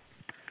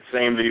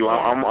 Same to you.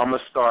 I'm gonna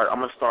start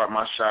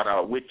my shout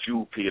out with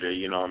you, Peter.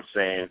 You know what I'm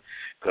saying?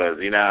 Because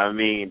you know what I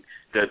mean.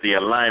 The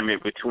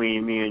alignment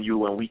between me and you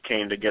when we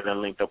came together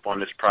and linked up on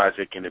this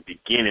project in the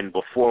beginning,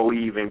 before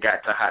we even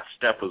got to Hot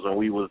Steppers, when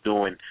we was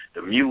doing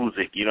the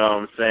music, you know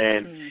what I'm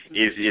saying,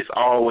 it's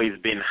always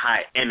been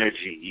high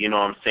energy, you know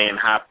what I'm saying,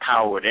 high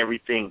powered,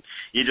 everything.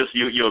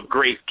 You're a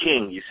great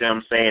king, you see what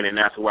I'm saying, and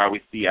that's why we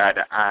see eye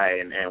to eye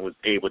and was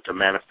able to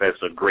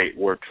manifest a great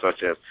work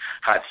such as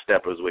Hot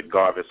Steppers with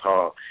Garvis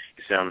Hall.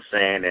 You see what I'm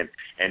saying?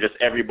 And just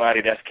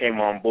everybody that's came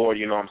on board,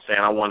 you know what I'm saying,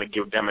 I want to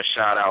give them a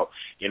shout out,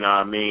 you know what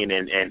I mean,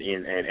 and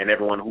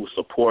everyone who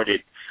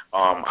supported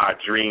our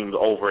dreams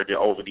over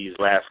these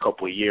last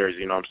couple of years,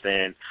 you know what I'm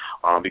saying,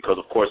 because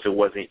of course it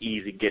wasn't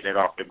easy getting it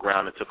off the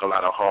ground. It took a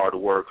lot of hard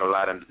work, a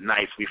lot of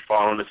nights we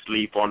falling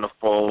asleep on the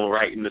phone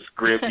writing the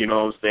script, you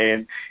know what I'm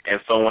saying, and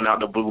someone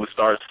out the blue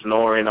starts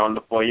snoring on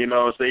the phone, you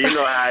know what I'm saying, you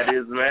know how it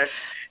is, man.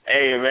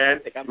 Hey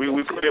man,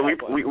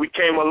 we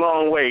came a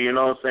long way, you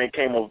know what I'm saying,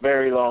 came a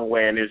very long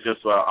way, and it's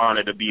just an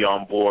honor to be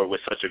on board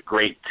with such a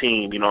great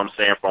team, you know what I'm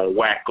saying, from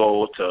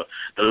Wacko to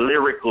the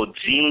lyrical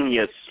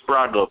genius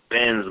Sprague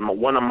Benz,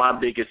 one of my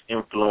biggest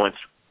influence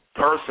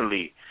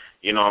personally,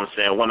 you know what I'm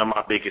saying, one of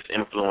my biggest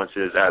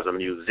influences as a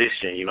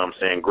musician, you know what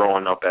I'm saying,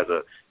 growing up as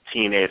a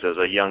teenager, as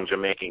a young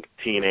Jamaican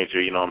teenager,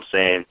 you know what I'm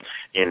saying,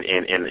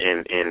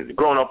 and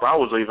growing up, I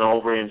was even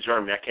over in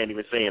Germany. I can't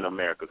even say in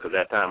America because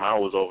that time I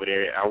was over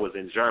there, I was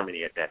in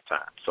Germany at that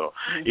time. So,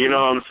 you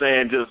know what I'm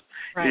saying, just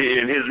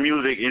in his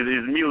music, you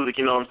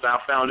know what I'm saying,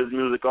 I found his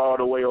music all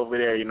the way over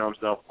there, you know what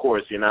I'm saying, of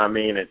course, you know what I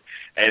mean, and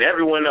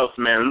everyone else,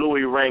 man,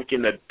 Louis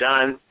Rankin, the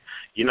Don,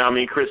 you know what I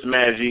mean, Chris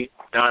Maggi,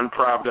 Don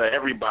Pravda,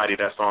 everybody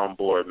that's on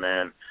board,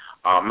 man.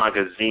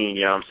 Magazine,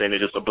 you know what I'm saying?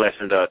 It's just a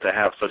blessing to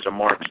have such a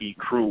marquee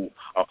crew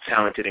of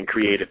talented and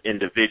creative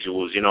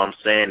individuals, you know what I'm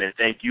saying? And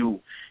thank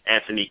you,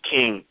 Anthony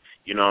King,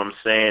 you know what I'm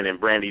saying, and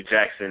Brandy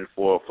Jackson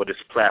for this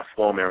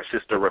platform, and her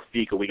sister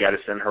Rafika. We got to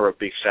send her a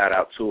big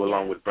shout-out, too,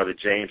 along with Brother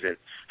James. And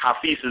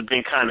Hafiz has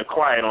been kind of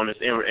quiet on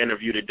this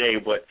interview today,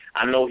 but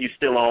I know he's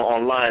still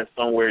online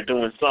somewhere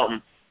doing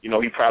something. You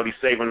know, he probably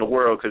saving the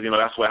world because, you know,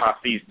 that's what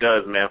Hafiz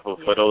does, man,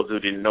 for those who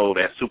didn't know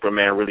that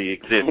Superman really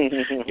exists.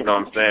 You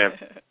know what I'm saying?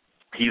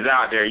 He's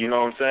out there, you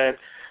know what I'm saying?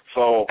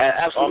 So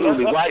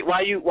absolutely.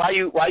 Why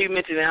you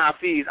mentioning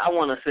Hafiz? I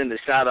want to send a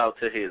shout out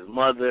to his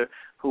mother,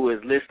 who is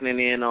listening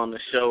in on the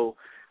show,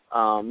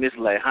 Miss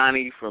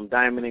Lehani from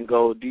Diamond and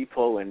Gold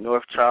Depot in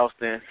North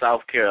Charleston,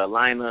 South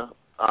Carolina.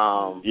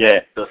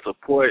 The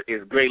support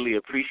is greatly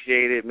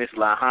appreciated. Miss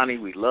Lehani,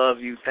 we love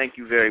you. Thank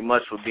you very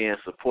much for being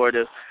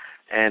supportive.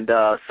 And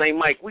St.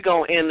 Mike, we're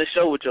going to end the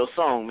show with your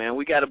song, man.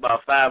 We got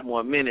about 5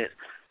 more minutes.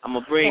 I'm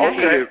going to bring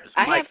Peter.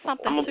 I have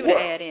something to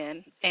add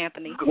in,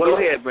 Anthony. Go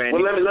ahead, Brandon.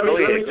 Well,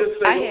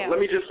 let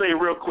me just say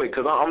real quick,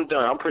 because I'm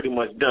done. I'm pretty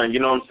much done. You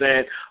know what I'm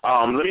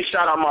saying? Let me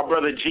shout out my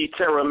brother G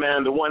Terra,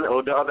 man, the one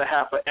or the other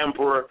half of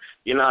Emperor.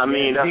 You know what I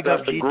mean?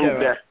 That's the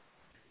group that,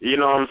 you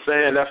know what I'm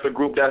saying? That's the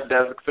group that's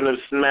going to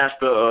smash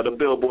the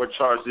Billboard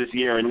charts this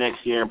year and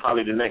next year and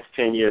probably the next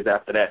 10 years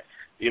after that.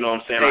 You know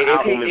what I'm saying?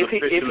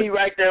 Hey, if he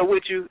right there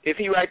with you,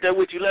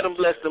 let him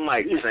bless the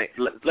mic. Let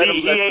him bless the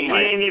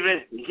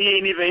mic. He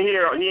ain't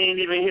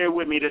even here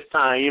with me this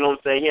time. You know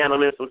what I'm saying? He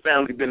handling some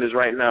family business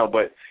right now,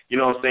 but you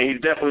know what I'm saying?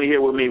 He's definitely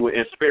here with me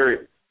in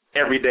spirit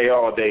every day,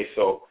 all day.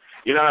 So,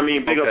 you know what I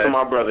mean? Big up to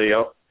my brother,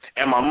 yo.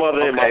 And my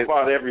mother and my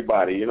father,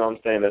 everybody, you know what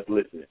I'm saying, that's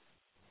listening.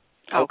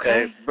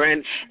 Okay.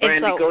 Brandy,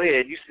 go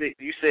ahead. You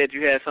said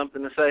you had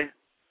something to say?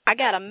 I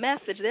got a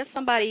message. There's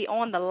somebody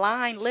on the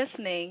line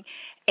listening,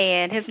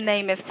 and his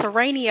name is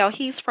Terranio.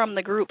 He's from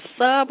the group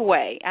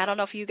Subway. I don't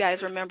know if you guys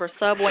remember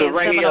Subway in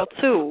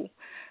 702.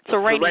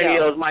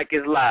 Terranio's mic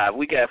is live.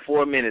 We got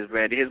 4 minutes,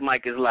 Brandy. His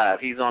mic is live.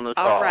 He's on the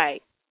call. All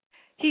right.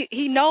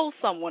 He knows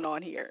someone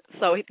on here,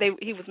 so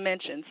he was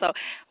mentioned. So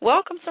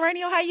welcome,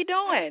 Terranio. How you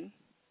doing?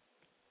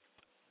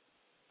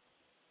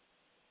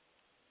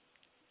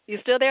 You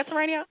still there,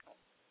 Terranio?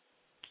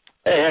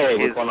 Hey,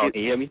 what's going on?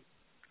 Can you hear me?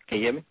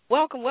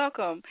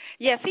 Welcome.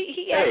 Yes,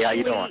 he actually how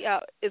you doing?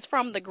 Is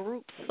from the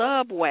group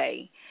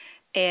Subway,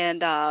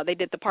 and they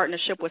did the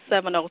partnership with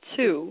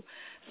 702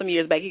 some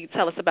years back. You can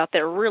tell us about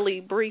that really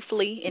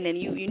briefly, and then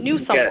you knew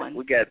someone.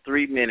 We got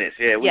 3 minutes.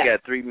 Yeah, we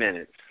got 3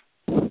 minutes.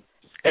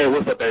 Hey,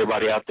 what's up,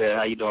 everybody out there?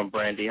 How you doing,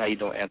 Brandy? How you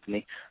doing,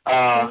 Anthony?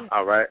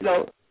 All right.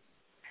 So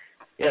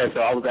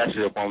I was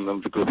actually up on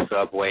the group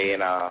Subway,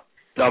 and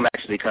I'm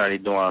actually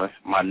currently doing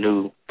my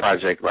new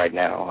project right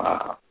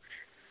now.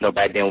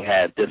 Back then we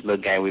had this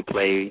little game we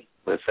played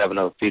with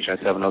featuring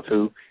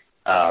 702,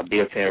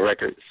 DL10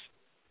 Records.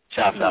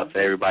 Shouts out to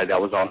everybody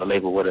that was on the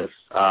label with us.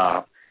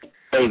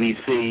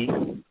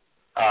 ABC,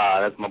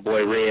 that's my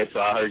boy Red. So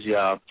I heard you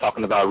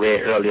talking about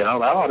Red earlier. And I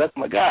was like, oh, that's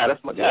my guy.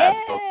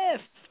 Yes. So,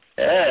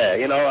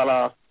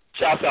 and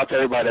shouts out to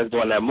everybody that's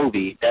doing that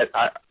movie.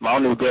 My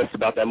only regrets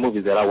about that movie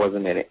is that I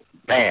wasn't in it.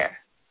 Man,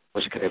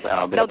 wish I could have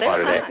been a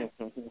part of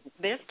that.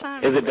 There's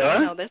time. Is it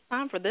done? No, there's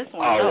time for this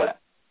one. All right.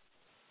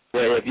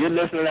 Well, if you're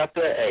listening out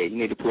there, hey, you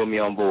need to pull me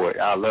on board.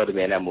 I'd love to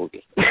be in that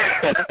movie.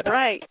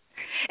 Right.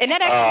 And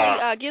that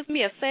actually gives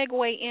me a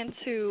segue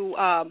into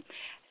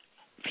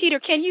Peter.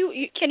 Can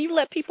you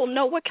let people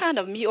know what kind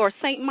of or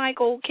St.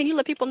 Michael? Can you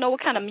let people know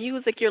what kind of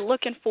music you're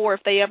looking for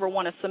if they ever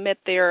want to submit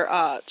their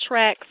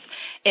tracks,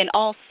 and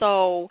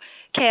also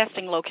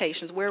casting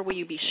locations? Where will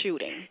you be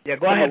shooting? Yeah,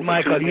 go ahead,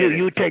 Michael.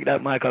 You take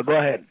that, Michael. Go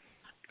ahead.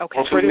 Okay.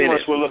 Well, pretty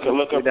much we're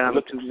looking down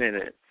to 2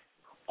 minutes.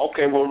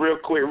 Okay, well, real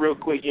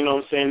quick, you know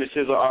what I'm saying? This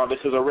is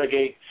a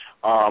reggae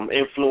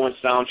influence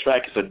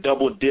soundtrack. It's a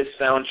double disc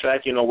soundtrack.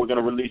 You know, we're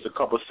gonna release a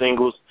couple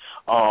singles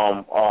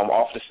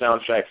off the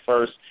soundtrack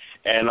first,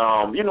 and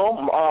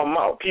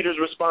Peter's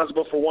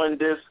responsible for one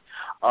disc.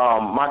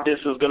 My disc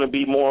is gonna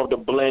be more of the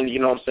blend. You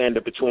know what I'm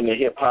saying? Between the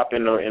hip hop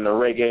and the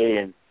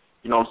reggae, and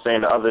you know what I'm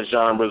saying, the other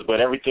genres, but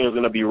everything is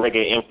gonna be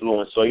reggae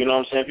influence. So you know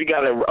what I'm saying? If you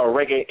got a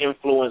reggae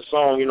influence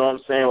song, you know what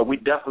I'm saying, well, we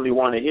definitely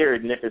want to hear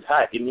it, and if it's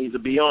hot, it needs to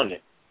be on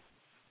it.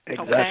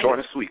 Exactly. Okay. Short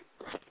and sweet.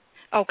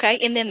 Okay,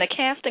 and then the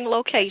casting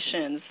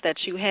locations that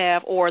you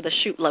have, or the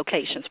shoot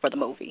locations for the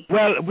movie.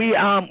 Well, we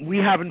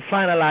haven't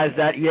finalized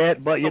that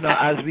yet, but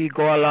as we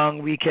go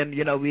along, we can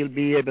we'll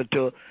be able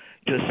to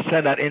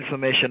send that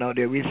information out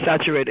there. We'll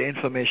saturate the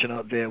information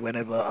out there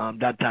whenever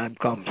that time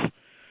comes.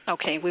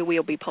 Okay, we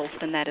will be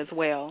posting that as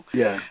well.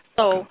 Yeah.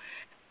 So,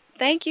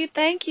 thank you,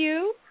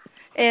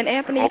 and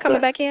Anthony, you coming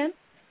back in?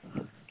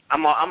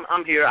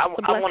 I'm here. I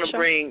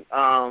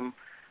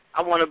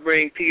want to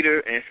bring Peter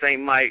and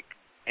St. Mike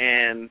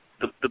and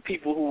the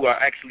people who are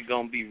actually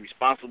going to be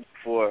responsible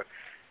for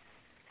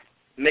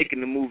making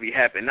the movie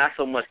happen. Not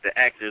so much the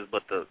actors,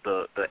 but the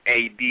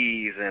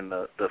ADs and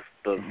the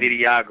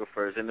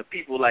videographers and the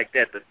people like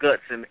that, the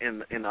guts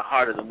in the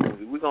heart of the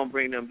movie. We're going to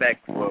bring them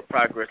back for a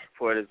progress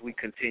report as we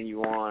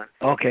continue on.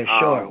 Okay,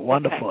 sure.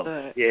 Wonderful.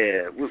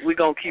 Yeah, we're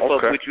going to keep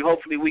up with you.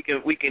 Hopefully we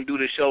can do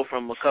the show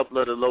from a couple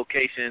of the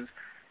locations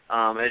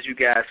as you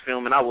guys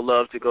film, and I would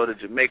love to go to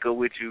Jamaica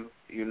with you.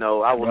 You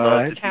know, I would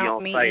love to be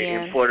on site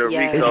in Puerto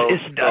Rico.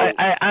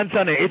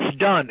 Anthony, it's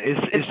done.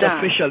 It's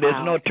done. official.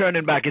 There's no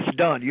turning back. It's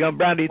done. You and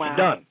Brandy, it's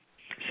done.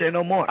 Say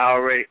no more. I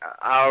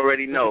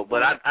already know,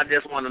 but I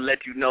just want to let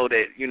you know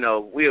that, you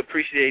know, we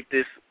appreciate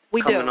this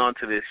coming on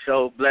to this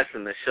show,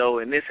 blessing the show,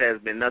 and this has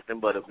been nothing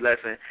but a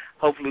blessing.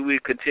 Hopefully we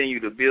continue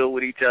to build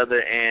with each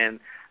other, and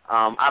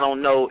I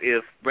don't know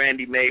if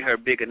Brandy made her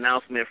big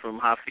announcement from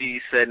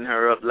Hafiz setting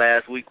her up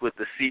last week with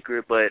The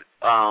Secret, but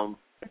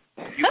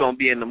you're going to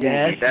be in the movie.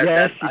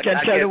 Yes, you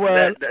can tell the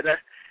world.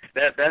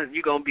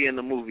 You're going to be in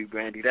the movie,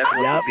 Brandy. That's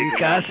what we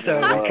cast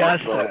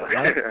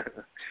her.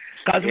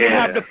 Because we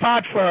have the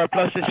part for her,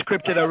 plus it's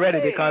scripted already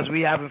because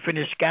we haven't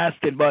finished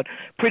casting, but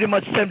pretty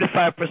much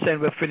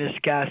 75% we've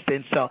finished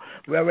casting, so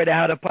we already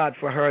had a part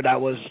for her that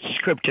was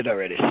scripted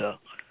already, so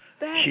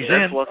she's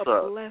in. That's what's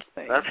up.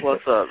 That's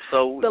what's up.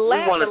 So we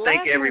want to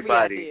thank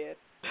everybody.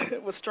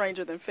 It was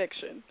Stranger Than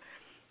Fiction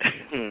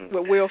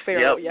with Will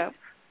Ferrell,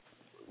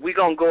 We're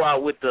going to go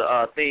out with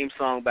the theme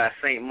song by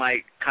St.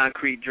 Mike,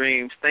 Concrete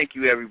Dreams. Thank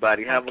you,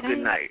 everybody. Have a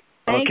good night.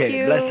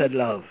 Okay, blessed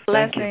love.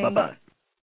 Blessings. Thank you. Bye-bye.